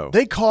of snow.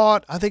 They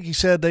caught. I think he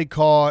said they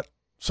caught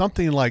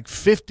something like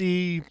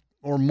 50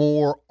 or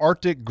more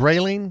Arctic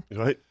grayling.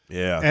 Right.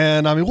 Yeah.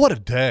 And what a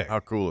day. How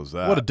cool is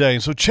that? What a day.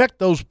 And so check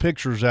those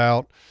pictures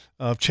out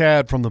of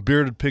Chad from the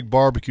Bearded Pig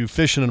Barbecue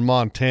fishing in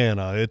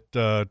Montana. It's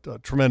a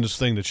tremendous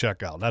thing to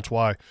check out. That's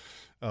why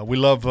we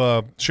love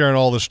sharing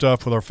all this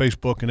stuff with our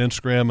Facebook and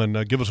Instagram,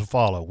 and give us a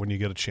follow when you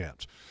get a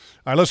chance.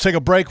 All right, let's take a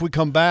break. We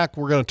come back.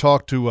 We're going to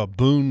talk to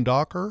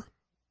Boondocker.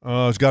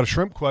 He's got a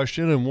shrimp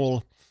question, and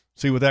we'll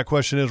see what that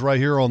question is right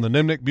here on the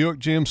Nimnik Buick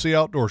GMC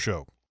Outdoor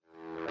Show.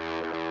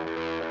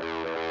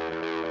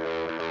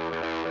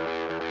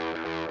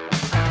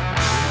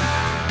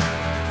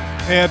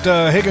 At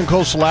Hagen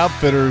Coastal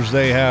Outfitters,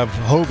 they have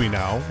Hobie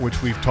now,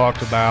 which we've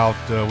talked about,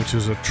 which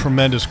is a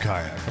tremendous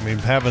kayak. I mean,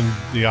 having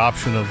the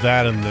option of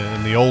that in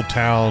the old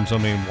towns, I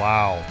mean,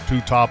 wow,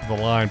 2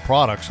 top-of-the-line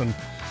products. And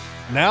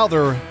now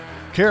they're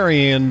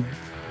carrying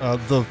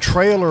the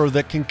trailer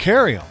that can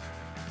carry them,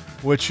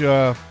 which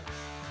I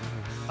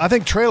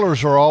think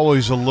trailers are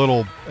always a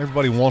little –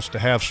 everybody wants to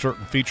have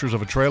certain features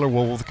of a trailer.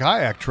 Well, with a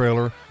kayak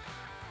trailer –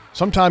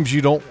 sometimes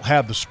you don't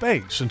have the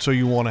space, and so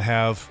you want to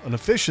have an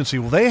efficiency.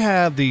 Well, they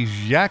have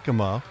these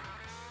Yakima,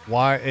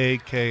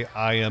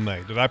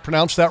 Yakima. Did I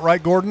pronounce that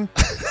right, Gordon?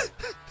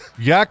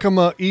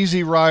 Yakima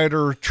Easy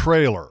Rider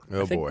trailer.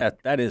 I think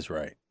that is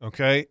right.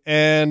 Okay,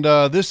 and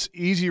this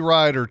Easy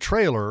Rider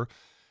trailer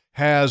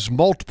has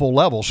multiple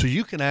levels, so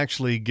you can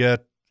actually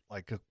get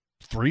like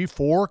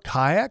 3-4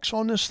 kayaks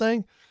on this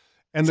thing.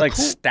 And it's like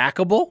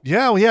stackable?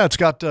 Yeah, it's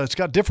got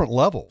different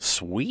levels.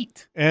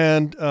 Sweet.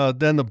 And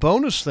then the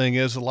bonus thing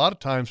is a lot of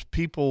times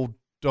people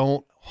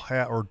don't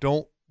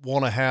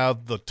want to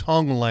have the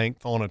tongue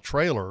length on a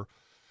trailer.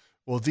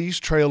 Well, these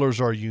trailers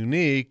are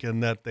unique in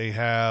that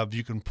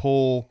you can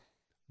pull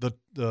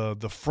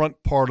the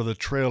front part of the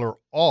trailer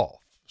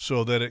off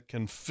so that it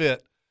can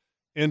fit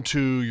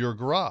into your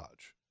garage.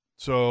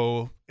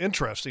 So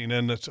interesting,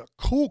 and it's a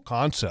cool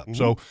concept. Mm-hmm.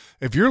 So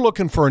if you're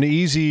looking for an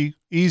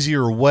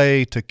easier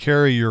way to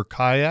carry your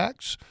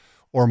kayaks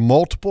or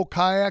multiple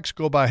kayaks,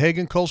 go by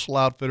Hagen Coastal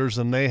Outfitters,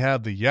 and they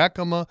have the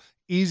Yakima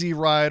Easy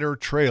Rider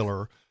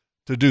trailer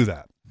to do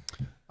that.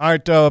 All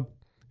right,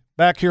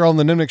 back here on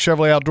the Nimnik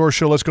Chevrolet Outdoor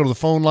Show, let's go to the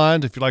phone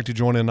lines. If you'd like to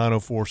join in,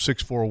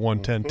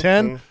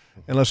 904-641-1010,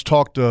 and let's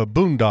talk to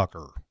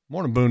Boondocker.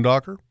 Morning,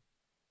 Boondocker.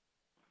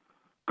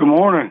 Good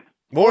morning.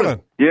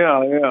 Morning.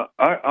 Yeah.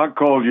 I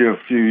called you a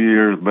few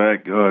years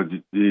back.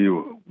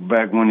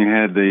 Back when you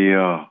had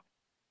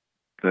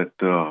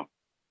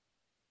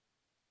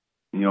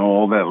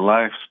all that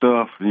life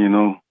stuff,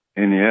 and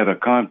you had a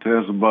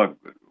contest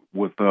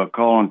with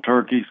calling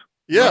turkeys.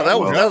 Yeah, that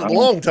was a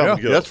long time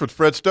ago. That's with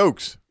Fred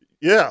Stokes.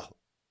 Yeah.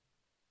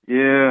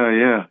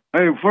 Yeah.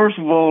 Hey, first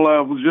of all,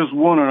 I was just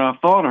wondering. I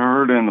thought I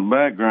heard in the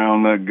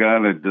background that guy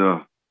that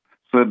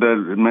said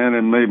that, man,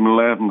 it made me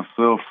laugh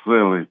myself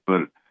silly,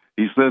 but.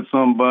 He said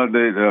something about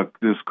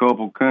this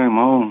couple came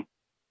home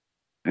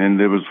and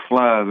there was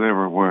flies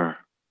everywhere.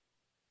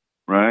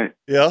 Right?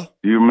 Yeah.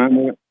 Do you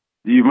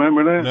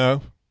remember that?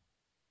 No.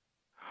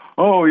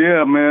 Oh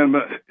yeah, man.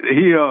 But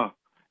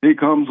he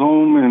comes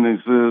home and he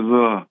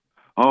says,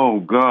 "Oh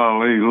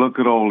golly, look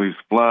at all these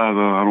flies.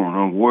 I don't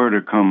know where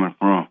they're coming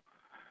from."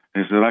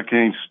 He said, "I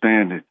can't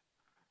stand it."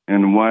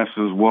 And the wife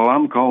says, "Well,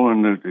 I'm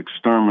calling the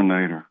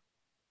exterminator."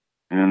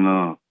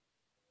 And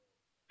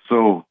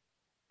so.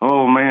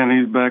 Oh man,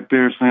 he's back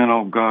there saying,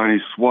 "Oh God,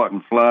 he's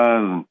swatting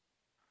flies," and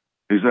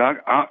he said,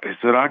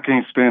 "I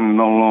can't stand it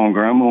no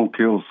longer. I'm gonna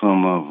kill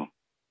some of them."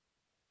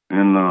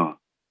 And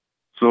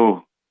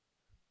so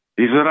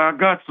he said, "I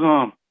got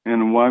some,"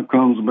 and the wife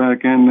comes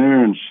back in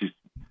there, and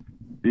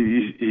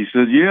he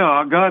said, "Yeah,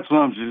 I got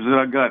some." She said,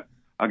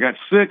 "I got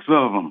 6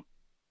 of them."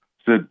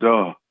 Said,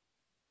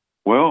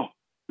 "Well,"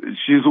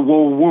 she said,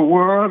 "Well,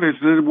 where are they?"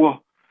 Said,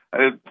 "Well,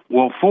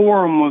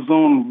 4 of them was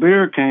on the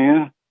beer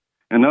can."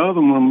 And the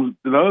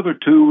other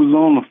 2 was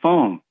on the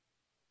phone.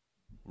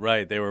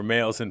 Right, they were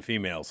males and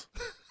females.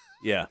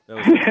 Yeah,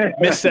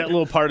 missed that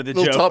little part of the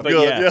joke, Top but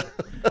gun, yeah.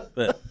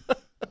 But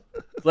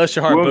bless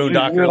your heart,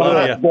 Boondocker.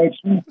 Love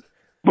you.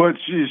 But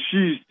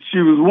she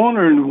was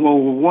wondering, well,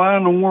 why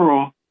in the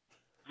world?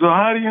 So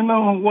how do you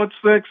know what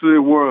sex it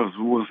was?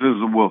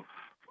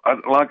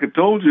 Like I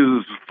told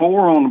you, there's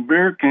 4 on the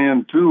beer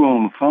can, 2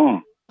 on the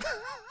phone.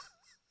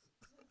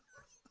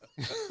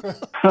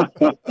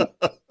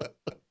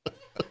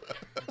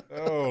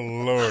 Oh,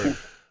 Lord.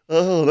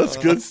 Oh, that's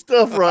good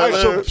stuff right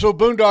there. So,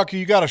 Boondocker,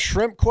 you got a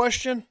shrimp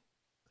question?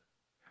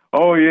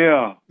 Oh,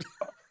 yeah.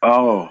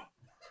 Oh.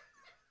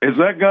 Is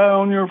that guy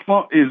on your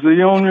phone? Is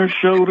he on your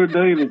show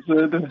today that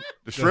said that?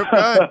 The shrimp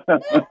guy?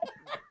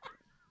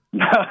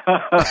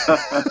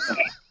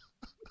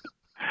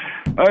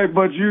 Hey,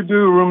 but you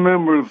do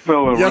remember the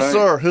fella, yes, right? Yes,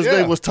 sir. His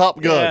name was Top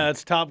Gun. Yeah,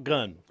 it's Top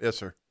Gun. Yes,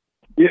 sir.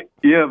 Yeah,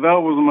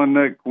 that was my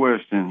next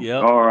question.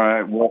 Yep. All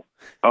right. Well,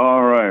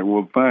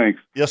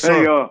 thanks. Yes, sir.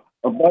 Hey,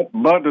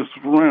 about the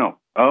shrimp,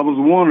 I was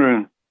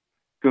wondering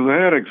because I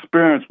had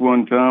experience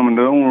one time, and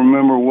I don't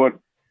remember what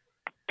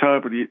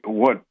part of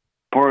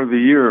the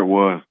year it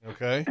was.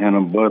 Okay. And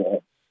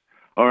all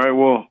right.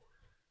 Well,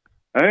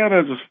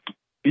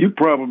 you've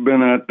probably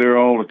been out there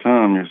all the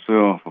time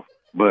yourself,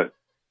 but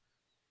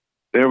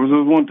there was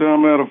this one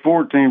time I had a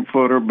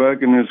 14-footer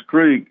back in this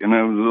creek, and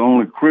I was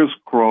only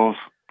crisscross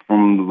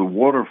from the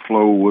water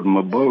flow with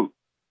my boat,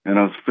 and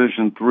I was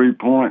fishing 3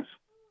 points.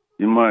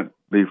 You might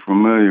be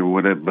familiar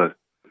with it, but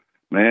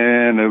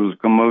man, there was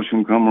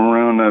commotion coming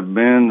around that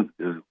bend.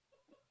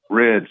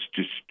 Reds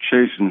just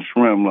chasing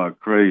shrimp like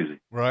crazy.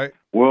 Right.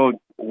 Well,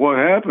 what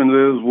happened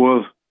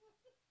was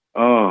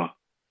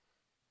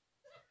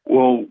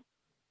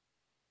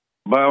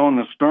by on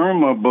the stern,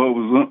 my boat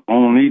was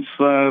on each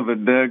side of the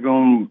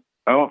daggone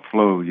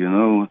outflow,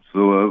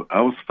 so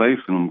I was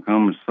facing them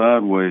coming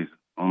sideways.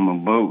 on my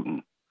boat,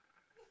 and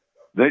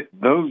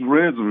those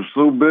reds were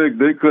so big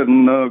they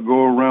couldn't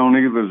go around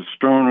either the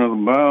stern or the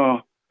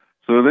bow,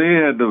 so they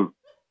had to.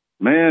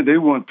 Man, they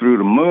went through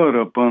the mud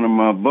up under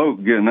my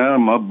boat. Getting out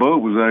of my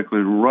boat was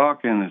actually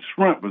rocking, and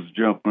shrimp was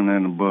jumping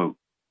in the boat.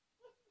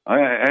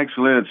 I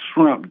actually had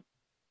shrimp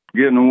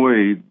getting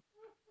away,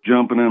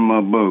 jumping in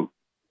my boat.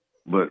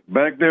 But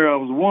back there, I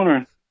was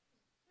wondering,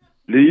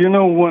 do you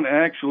know when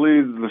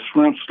actually the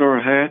shrimp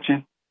start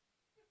hatching?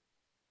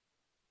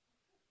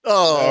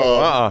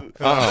 No.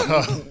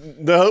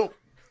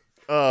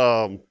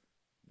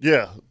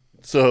 Yeah.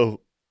 So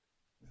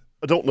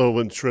I don't know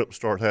when shrimp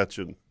start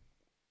hatching.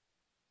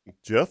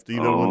 Jeff, do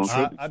you know when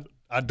shrimp?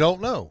 I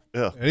don't know.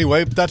 Yeah.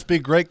 Anyway, that's be a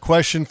great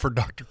question for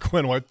Dr.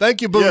 Quinway.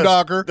 Thank you,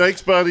 Boondocker. Yes,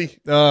 thanks, buddy.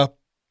 Yeah,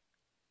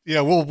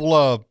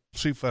 we'll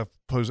see if I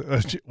pose.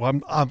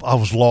 I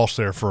was lost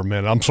there for a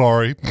minute. I'm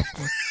sorry.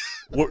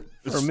 For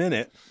a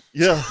minute.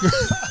 Yeah.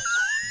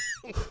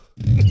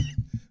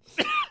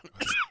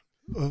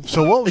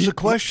 So what was the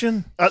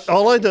question?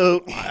 All I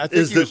know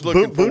is that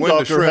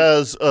Boondocker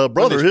has a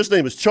brother. His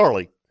name is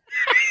Charlie.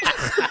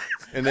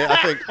 And I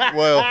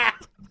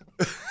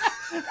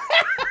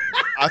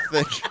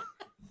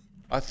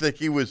think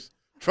he was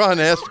trying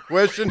to ask the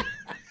question: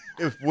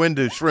 when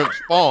do shrimp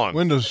spawn?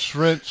 When does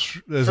shrimp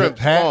spawn?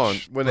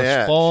 Hatch? When they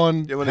hatch?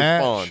 Spawn. Yeah, when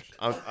hatch? they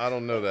spawn. I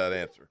don't know that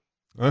answer.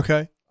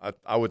 Okay.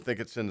 I would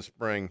think it's in the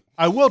spring.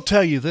 I will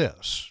tell you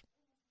this,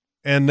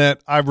 and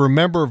that I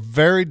remember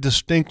very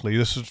distinctly.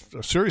 This is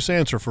a serious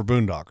answer for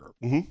Boondocker.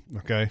 Mm-hmm.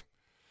 Okay.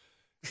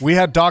 We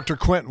had Dr.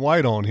 Quentin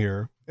White on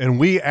here, and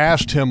we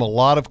asked him a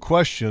lot of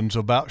questions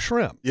about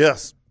shrimp.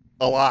 Yes,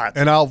 a lot.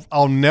 And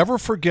I'll never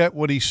forget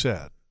what he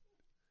said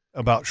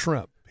about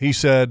shrimp. He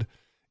said,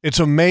 "It's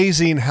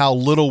amazing how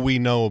little we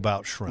know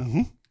about shrimp."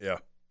 Mm-hmm. Yeah.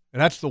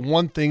 And that's the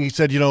one thing he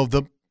said,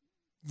 the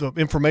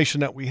information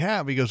that we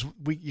have, he goes,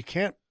 you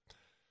can't,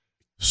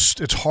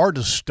 it's hard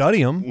to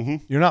study them. Mm-hmm.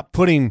 You're not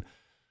putting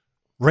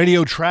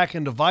radio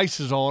tracking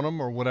devices on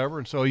them or whatever.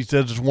 And so he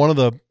says it's one of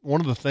the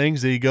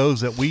things that he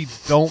goes that we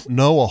don't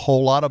know a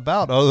whole lot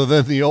about other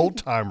than the old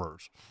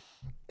timers.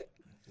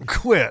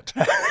 Quit.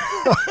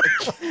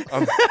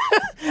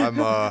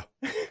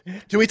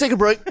 Can we take a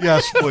break?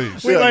 Yes,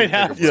 please. We might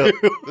have to.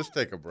 Let's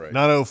take a break.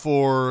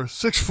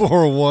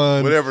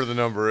 904-641. Whatever the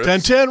number is.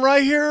 1010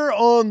 right here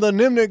on the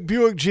Nimnik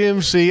Buick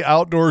GMC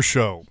Outdoor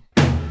Show.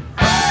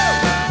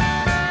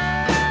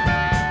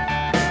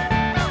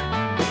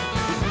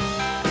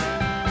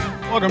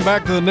 Welcome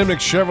back to the Nimnik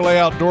Chevrolet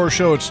Outdoor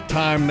Show. It's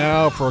time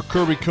now for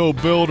Kirby Co.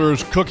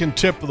 Builders Cooking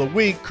Tip of the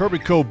Week. Kirby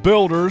Co.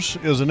 Builders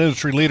is an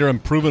industry leader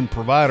and proven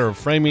provider of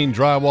framing,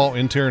 drywall,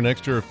 interior, and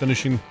exterior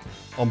finishing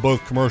on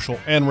both commercial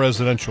and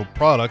residential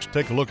products.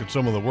 Take a look at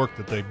some of the work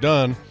that they've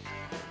done.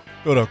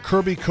 Go to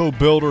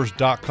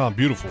KirbyCoBuilders.com.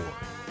 Beautiful work.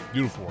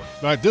 Beautiful work.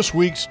 All right, this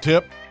week's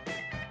tip.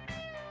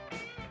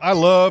 I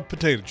love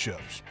potato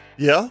chips.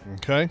 Yeah?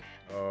 Okay.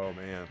 Oh,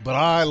 man. But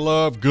I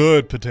love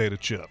good potato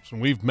chips.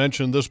 And we've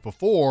mentioned this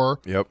before.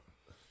 Yep.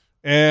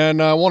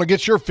 And I want to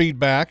get your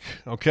feedback,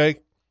 okay?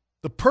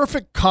 The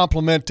perfect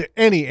complement to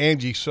any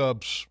Angie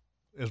subs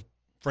is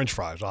French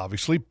fries,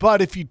 obviously.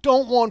 But if you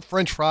don't want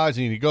French fries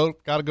and you got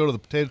to go to the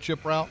potato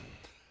chip route,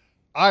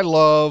 I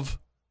love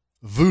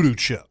Voodoo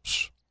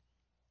chips.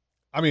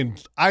 I mean,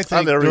 I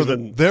think they're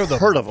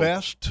the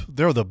best.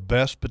 They're the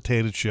best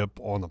potato chip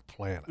on the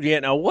planet. Yeah.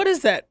 Now, what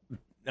is that?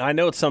 I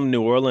know it's some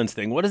New Orleans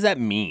thing. What does that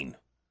mean?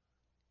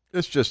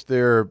 It's just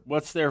their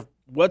what's the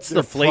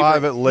flavor?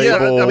 Private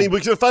label. Yeah, I mean,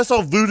 if I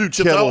saw Voodoo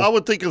chips, I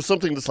would think of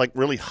something that's like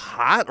really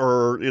hot,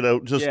 or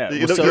just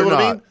you know what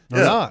I mean?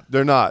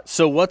 They're not.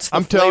 So what's the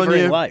I'm flavoring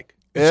telling you, like?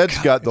 Ed's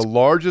got the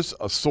largest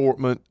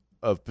assortment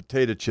of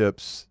potato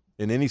chips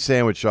in any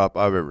sandwich shop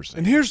I've ever seen.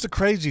 And here's the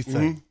crazy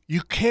thing: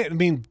 you can't. I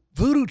mean,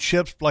 Voodoo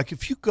chips. Like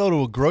if you go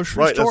to a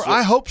grocery store,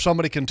 I hope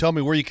somebody can tell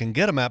me where you can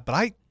get them at, but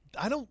I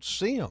don't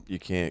see them. You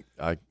can't.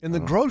 In the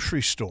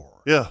grocery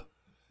store. Yeah.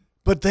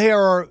 But they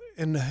are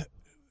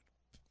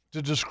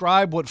to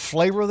describe what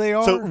flavor they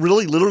are. So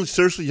really, literally,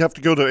 seriously, you have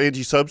to go to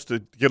Angie Subs to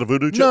get a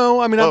Voodoo chip?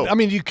 No, I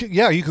mean, you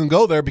can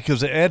go there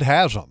because Ed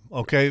has them.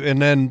 Okay, and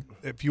then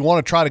if you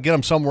want to try to get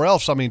them somewhere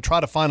else,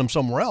 try to find them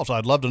somewhere else.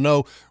 I'd love to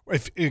know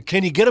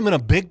can you get them in a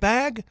big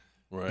bag?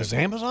 Right. Does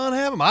Amazon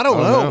have them? I don't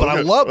know, but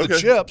I love the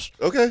chips.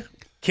 Okay.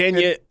 Can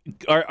you?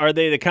 Are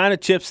they the kind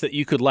of chips that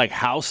you could like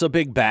house a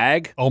big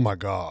bag? Oh my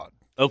God.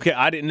 Okay,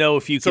 I didn't know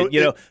if you could.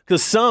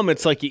 Because some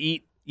it's like you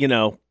eat.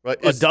 A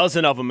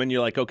dozen of them, and you're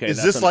like, okay. Is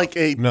that's this enough. like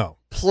a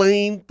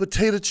plain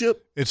potato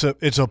chip? It's a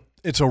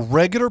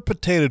regular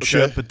potato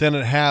chip, but then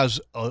it has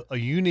a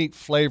unique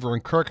flavor.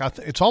 And Kirk,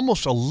 it's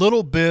almost a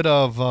little bit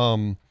of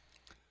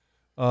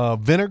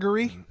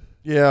vinegary.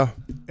 Yeah,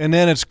 and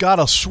then it's got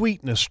a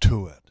sweetness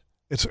to it.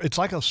 It's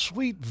like a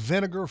sweet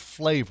vinegar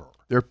flavor.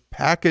 They're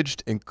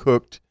packaged and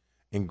cooked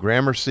in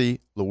Gramercy,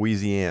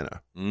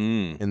 Louisiana,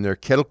 and they're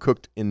kettle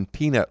cooked in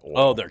peanut oil.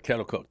 Oh, they're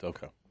kettle cooked.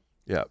 Okay.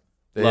 Yeah.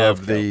 They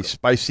have the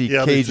spicy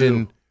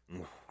Cajun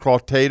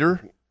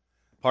crawtator.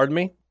 Pardon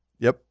me?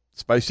 Yep,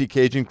 spicy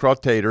Cajun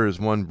crawtator is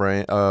one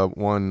brand,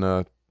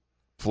 one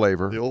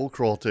flavor. The old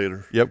crawl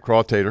tater. Yep,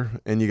 crawl tater.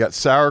 And you got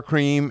sour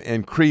cream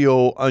and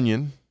Creole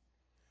onion.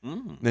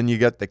 Then you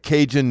got the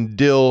Cajun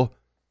dill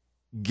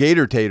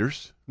gator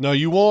taters. No,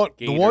 you want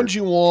the ones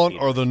you want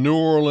are the New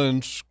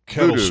Orleans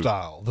kettle Voodoo.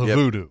 style, the Yep,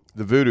 voodoo.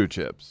 The voodoo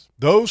chips.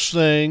 Those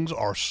things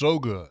are so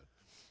good.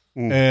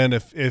 And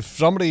if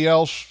somebody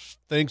else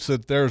thinks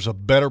that there's a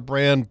better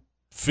brand,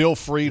 feel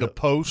free to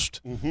post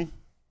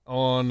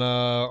on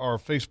our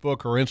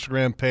Facebook or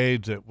Instagram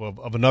page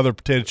of another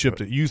potato chip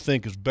that you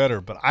think is better.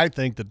 But I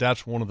think that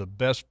that's one of the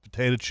best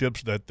potato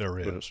chips that there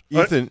is.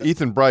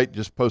 Ethan Bright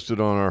just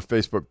posted on our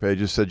Facebook page.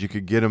 Just said you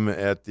could get them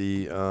at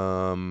the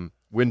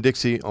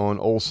Winn-Dixie on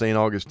Old St.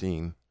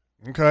 Augustine.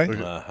 Okay.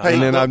 And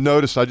then I've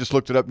noticed, I just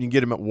looked it up, and you can get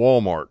them at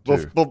Walmart,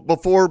 too.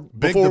 Before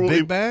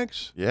big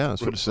bags? Yeah,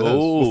 that's what it says.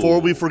 Before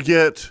we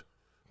forget,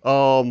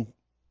 a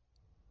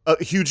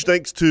huge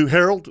thanks to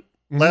Harold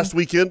last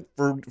weekend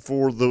for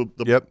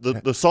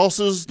the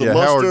sauces, the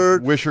mustard,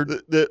 Howard Wishart.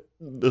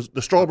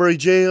 the strawberry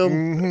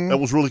jam. That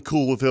was really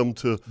cool of him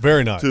to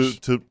very nice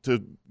to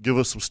give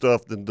us some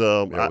stuff. And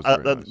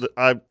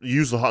I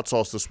used the hot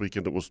sauce this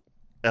weekend. It was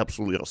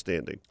absolutely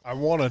outstanding. I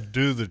want to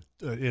do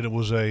it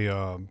was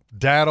a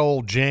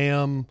daddle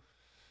jam,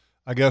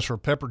 I guess, or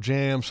pepper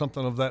jam,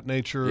 something of that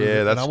nature.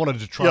 Yeah, and I wanted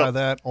to try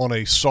that on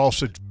a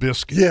sausage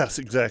biscuit. Yes,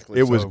 exactly.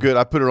 It was good.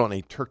 I put it on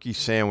a turkey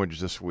sandwich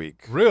this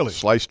week. Really?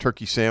 Sliced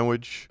turkey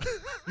sandwich.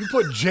 You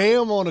put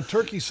jam on a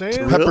turkey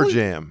sandwich? Pepper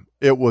jam.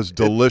 It was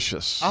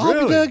delicious.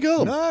 Really?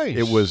 Nice.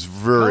 It was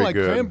very like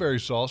good. Cranberry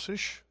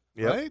sausage,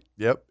 right?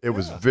 Yep. It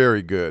was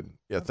very good.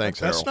 Yeah, thanks,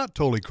 That's Harold. not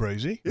totally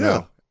crazy. Yeah.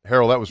 No.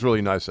 Harold, that was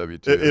really nice of you,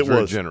 too. It was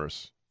very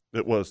generous.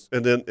 It was.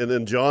 And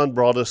then John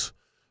brought us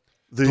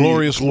the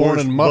glorious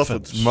morning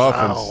muffins.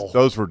 Wow.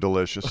 Those were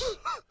delicious.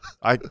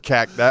 I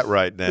cacked that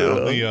right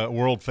now. The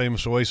world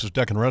famous Oasis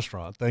Deck and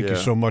Restaurant. Thank you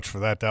so much for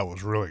that. That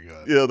was really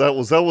good. Yeah, that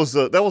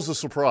was a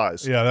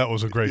surprise. Yeah, that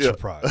was a great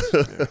surprise.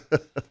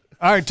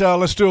 All right,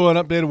 let's do an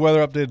updated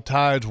weather, updated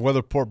tides. Weather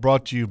report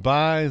brought to you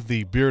by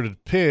the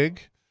Bearded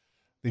Pig,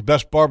 the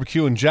best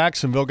barbecue in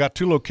Jacksonville. Got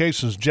two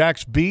locations: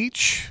 Jack's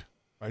Beach,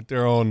 right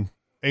there on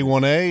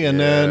A1A,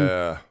 and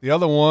then the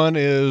other one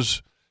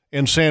is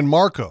in San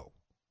Marco,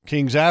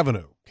 Kings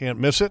Avenue. Can't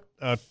miss it.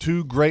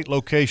 Two great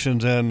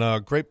locations and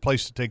a great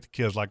place to take the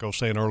kids. Like I was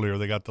saying earlier,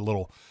 they got the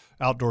little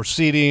outdoor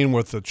seating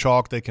with the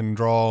chalk they can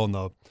draw on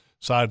the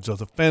sides of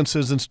the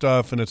fences and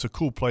stuff, and it's a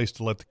cool place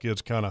to let the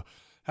kids kind of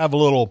have a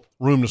little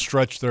room to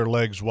stretch their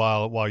legs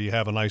while you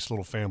have a nice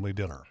little family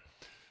dinner.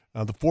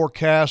 The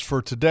forecast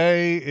for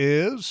today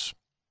is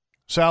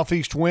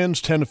southeast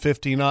winds 10 to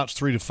 15 knots,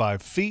 3 to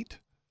 5 feet.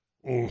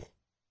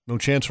 No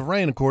chance of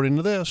rain, according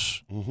to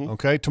this.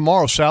 Okay,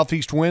 tomorrow,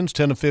 southeast winds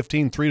 10 to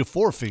 15, 3 to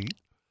 4 feet.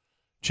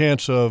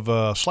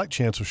 Slight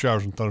chance of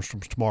showers and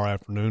thunderstorms tomorrow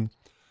afternoon.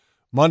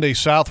 Monday,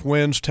 south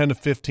winds 10 to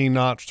 15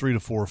 knots, 3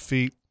 to 4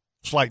 feet.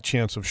 Slight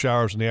chance of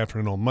showers in the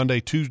afternoon on Monday.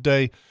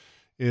 Tuesday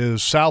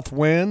is south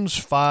winds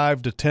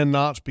 5 to 10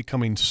 knots,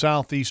 becoming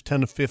southeast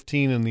 10 to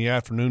 15 in the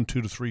afternoon,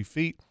 2 to 3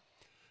 feet.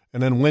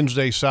 And then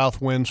Wednesday, south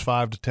winds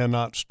 5 to 10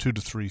 knots, 2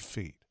 to 3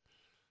 feet.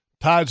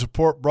 Tides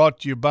report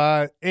brought to you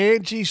by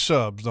Angie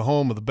Subs, the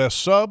home of the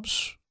best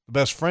subs, the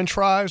best French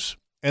fries,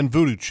 and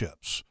voodoo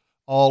chips.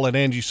 All at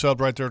Angie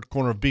Subs right there at the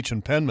corner of Beach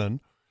and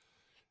Penman.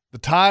 The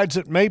tides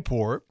at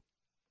Mayport,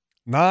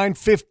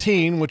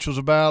 9:15, which was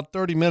about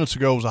 30 minutes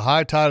ago, was a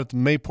high tide at the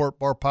Mayport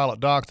Bar Pilot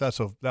Dock.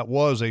 That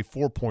was a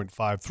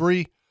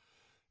 4.53.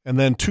 And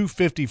then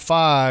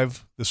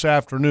 2:55 this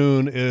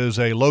afternoon is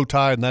a low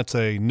tide, and that's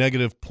a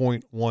negative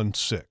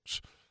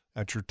 0.16.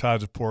 That's your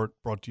tides report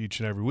brought to you each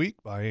and every week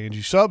by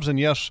Angie Subs. And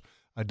yes,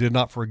 I did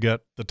not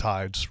forget the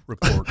tides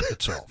report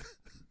itself.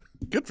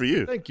 Good for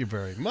you. Thank you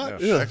very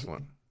much. Yeah.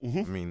 Excellent. I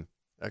mean,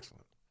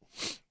 excellent.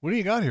 What do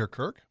you got here,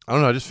 Kirk? I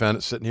don't know. I just found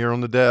it sitting here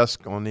on the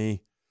desk, on the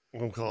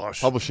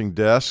publishing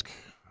desk.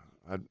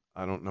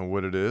 I don't know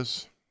what it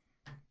is.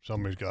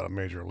 Somebody's got a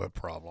major lip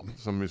problem.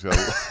 Somebody's got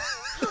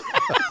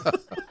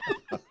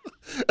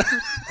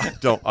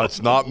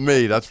it's not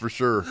me, that's for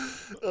sure.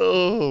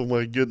 Oh,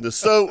 my goodness.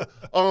 So,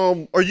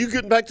 are you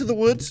getting back to the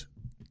woods?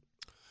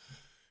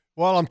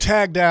 Well, I'm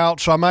tagged out,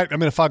 so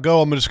if I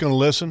go, I'm just going to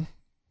listen.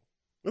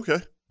 Okay.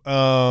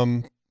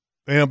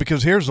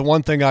 Because here's the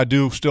one thing I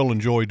do still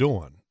enjoy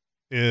doing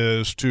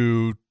is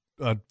to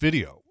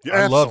video. Yeah,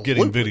 I love absolutely.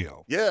 getting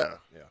video. Yeah.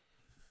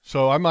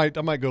 So I might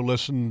go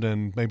listen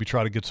and maybe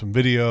try to get some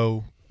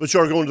video. But you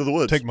are going to the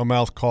woods. Take my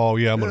mouth call.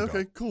 Yeah, I'm going to go.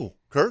 Okay, cool.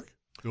 Kirk?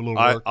 Do a little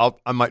work.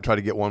 I might try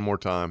to get one more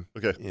time.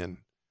 Okay. And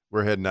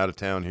we're heading out of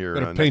town here.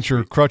 Better paint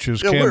your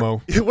crutches camo.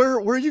 Where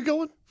are you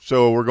going?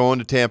 So we're going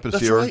to Tampa to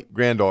That's see our right.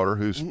 granddaughter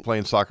who's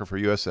playing soccer for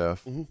USF.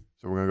 So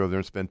we're going to go there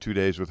and spend 2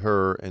 days with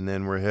her, and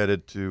then we're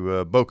headed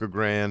to Boca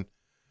Grande.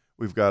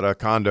 We've got a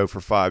condo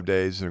for 5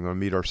 days, and we're going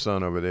to meet our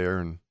son over there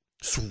and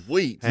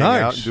sweet hang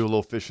out and do a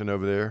little fishing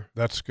over there.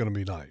 That's going to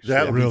be nice.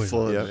 That'll really be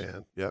fun, nice.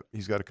 man. Yep,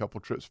 he's got a couple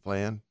trips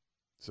planned.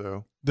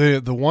 So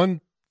the one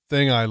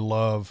thing I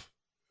love,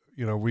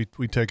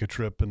 we take a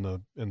trip in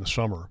the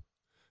summer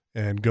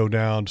and go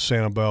down to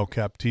Sanibel,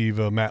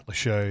 Captiva, Matt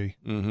Lachey.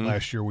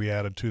 Last year we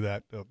added to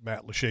that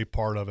Matt Lachey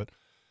part of it.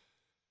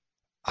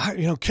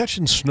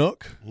 Catching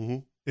snook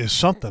is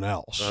something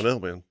else. I know,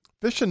 man.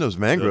 Fishing those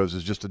mangroves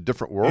is just a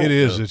different world. It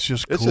is. It's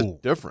just cool.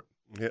 It's different.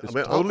 Yeah, it's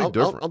totally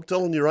different. I'm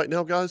telling you right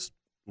now, guys,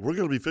 we're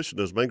going to be fishing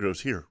those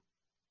mangroves here.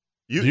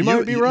 You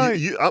might be right.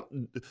 You ought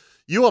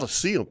to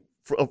see them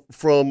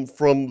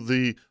from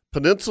the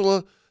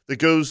peninsula that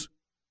goes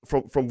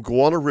from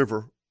Guana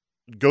River,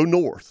 go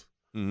north,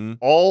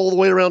 all the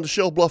way around to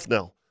Shell Bluff.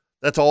 Now,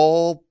 that's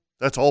all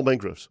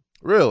mangroves.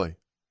 Really?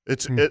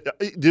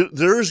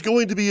 There's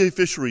going to be a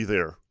fishery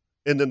there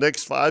in the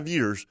next 5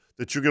 years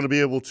that you're going to be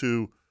able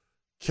to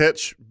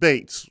catch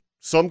baits,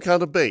 some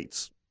kind of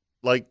baits,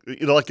 like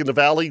in the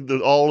valley,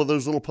 all of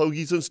those little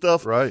pogies and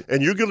stuff. Right.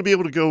 And you're going to be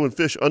able to go and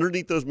fish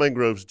underneath those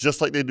mangroves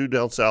just like they do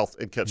down south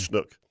and catch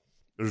snook.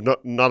 There's not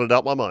a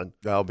doubt in my mind.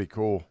 That'll be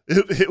cool.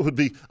 It would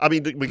be. I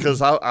mean,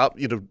 because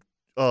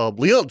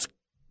Leon's,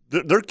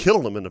 they're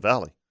killing them in the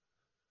valley.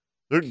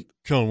 They're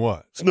killing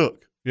what?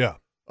 Snook. Yeah.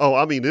 Oh,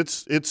 I mean,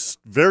 it's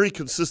very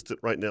consistent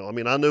right now. I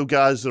mean, I know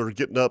guys that are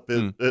getting up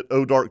at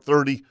dark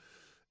 30,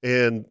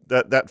 and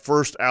that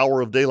first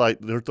hour of daylight,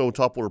 they're throwing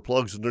topwater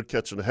plugs and they're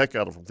catching the heck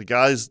out of them. The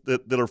guys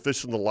that are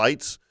fishing the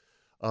lights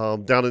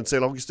down in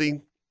St.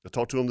 Augustine, I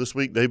talked to them this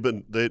week. They're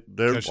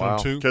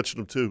catching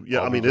them too.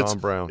 Yeah, I mean,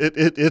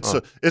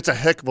 it's a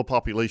heck of a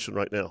population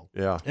right now.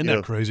 Yeah, isn't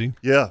that crazy?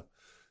 Yeah,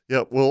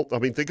 yeah. Well, I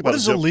mean, think about what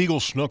is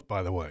illegal snook,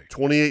 by the way?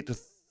 28 to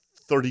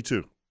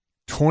 32.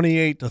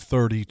 28 to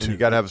 32. And you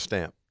got to have a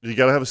stamp. You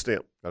got to have a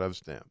stamp. Got to have a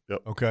stamp. Yep.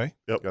 Okay.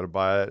 Yep. Got to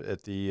buy it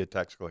at the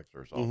tax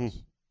collector's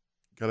office.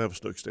 Got to have a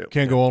snook stamp.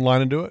 Can't go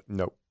online and do it?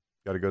 Nope.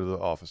 Got to go to the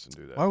office and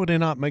do that. Why would they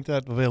not make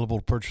that available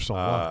to purchase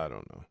online? I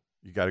don't know.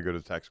 You got to go to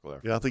the tax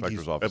collector's Yeah, I think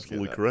he's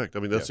absolutely correct. I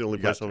mean, that's the only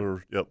place I've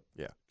ever. Yep.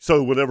 Yeah.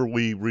 So whenever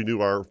we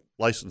renew our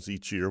license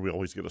each year, we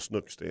always get a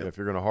snook stamp. Yeah, if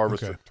you're going to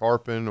harvest a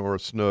tarpon or a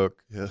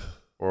snook,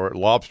 or a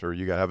lobster,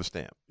 you got to have a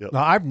stamp. Yep.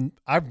 Now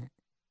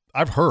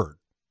I've heard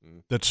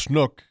that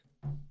snook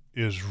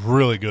is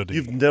really good to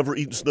You've eat. never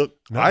eaten snook?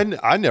 No.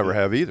 I never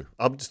have either.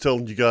 I'm just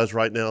telling you guys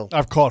right now.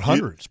 I've caught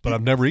hundreds, but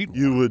I've never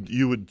eaten one.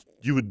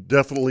 You would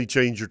definitely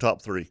change your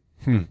top three.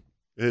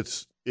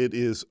 It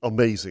is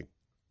amazing.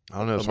 I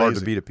don't know. It's hard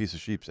to beat a piece of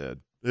sheep's head.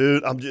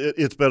 Dude,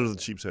 it's better than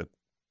sheep's head.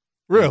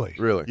 Really?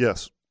 Really?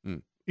 Yes.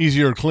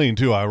 Easier to clean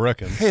too, I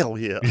reckon. Hell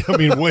yeah. I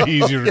mean, way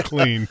easier to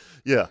clean.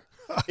 Yeah.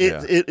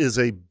 It is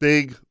a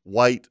big,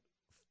 white,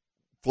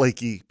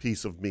 flaky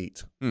piece of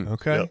meat.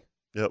 Okay.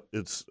 Yep.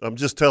 I'm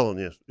just telling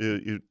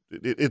you.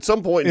 At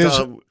some point in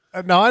time.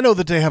 Now, I know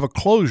that they have a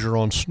closure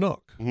on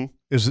snook.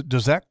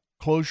 Does that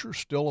closure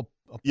still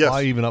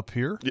apply even up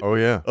here? Oh,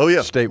 yeah. Oh, yeah.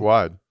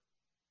 Statewide.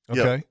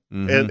 Okay.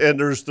 Yeah. And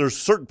there's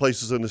certain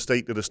places in the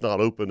state that it's not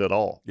open at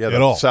all. Yeah,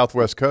 the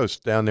Southwest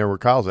Coast down there where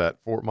Kyle's at,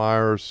 Fort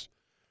Myers,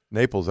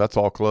 Naples, that's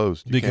all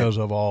closed. Because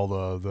of all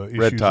the issues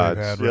red tide.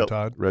 they've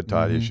had, red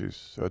tide issues.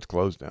 So it's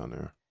closed down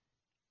there.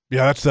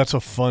 Yeah, that's a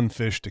fun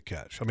fish to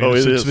catch. I mean,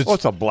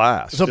 it's a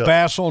blast. It's a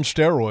bass on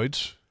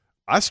steroids.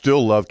 I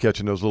still love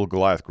catching those little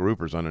Goliath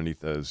groupers underneath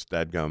those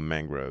dadgum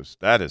mangroves.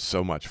 That is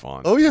so much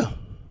fun. Oh, yeah.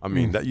 I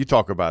mean, you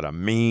talk about a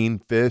mean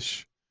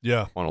fish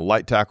on a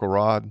light tackle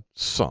rod.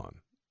 Son,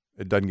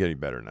 it doesn't get any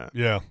better than that.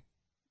 Yeah.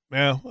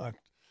 Yeah.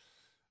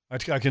 I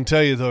can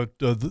tell you,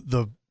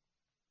 the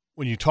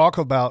when you talk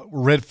about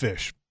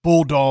redfish,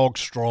 bulldog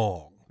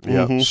strong,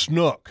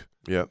 snook,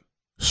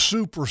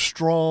 super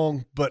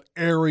strong but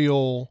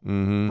aerial,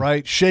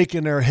 right?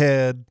 Shaking their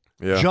head,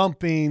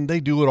 jumping,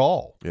 they do it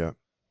all. Yeah.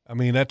 I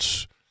mean,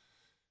 that's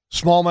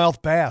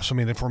smallmouth bass. I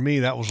mean, for me,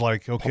 that was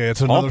like, okay, it's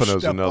another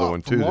step another up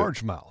one from too.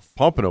 largemouth.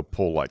 Pompano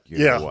pull like you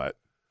know what.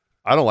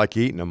 I don't like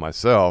eating them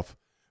myself,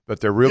 but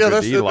they're real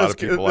good to eat. A lot of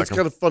people like them. That's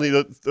kind of funny.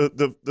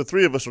 The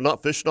three of us are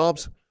not fish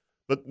snobs,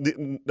 but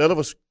none of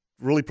us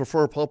really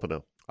prefer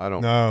pompano. I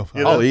don't. No,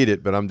 I'll eat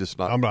it, but I'm just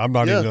not. I'm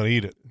not even going to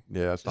eat it.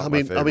 Yeah, it's not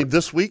my favorite. I mean,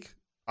 this week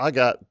I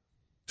got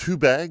 2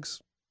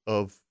 bags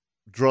of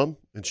drum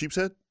and sheep's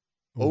head.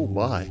 Oh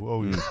my!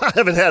 I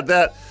haven't had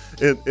that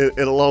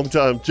in a long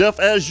time. Jeff,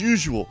 as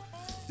usual,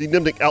 the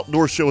Nimnik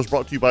Outdoor Show is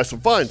brought to you by some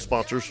fine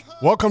sponsors.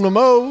 Welcome to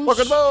Moe's.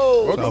 Welcome to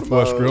Moe's.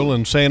 Southwest Grill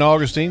in St.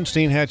 Augustine,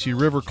 Steinhatchee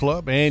River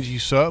Club, Angie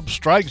Sub,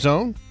 Strike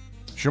Zone,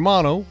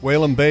 Shimano,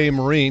 Whalen Bay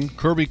Marine,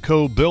 Kirby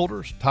Cove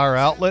Builders, Tire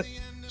Outlet,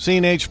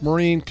 C&H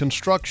Marine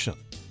Construction,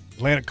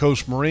 Atlantic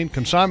Coast Marine,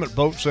 Consignment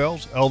Boat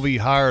Sales, LV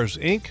Hires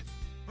Inc.,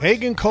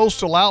 Hagen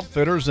Coastal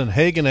Outfitters and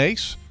Hagen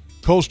Ace,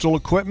 Coastal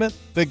Equipment,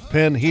 Big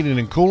Pen Heating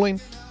and Cooling,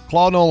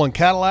 Claude Nolan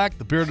Cadillac,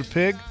 The Bearded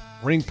Pig,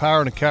 Ring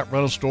Power and a Cat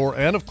Rental Store,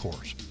 and, of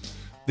course,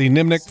 the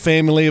Nimnik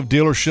family of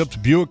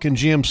dealerships, Buick and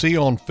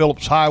GMC on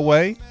Phillips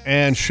Highway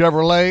and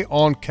Chevrolet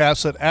on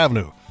Cassett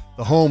Avenue,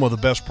 the home of the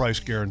best price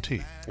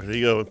guarantee. There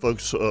you go, and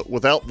folks.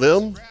 Without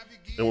them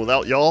and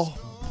without y'all,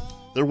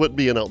 there wouldn't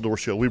be an outdoor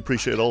show. We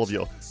appreciate all of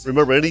y'all.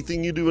 Remember,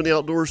 anything you do in the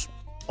outdoors,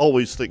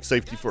 always think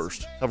safety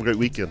first. Have a great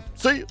weekend.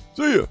 See you.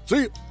 See you.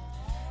 See you.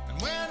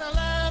 And when I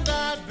land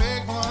that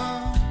big one,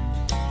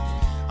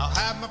 I'll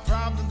have my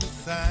problem to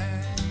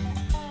thank.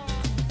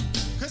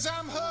 'Cause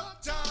I'm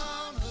hooked on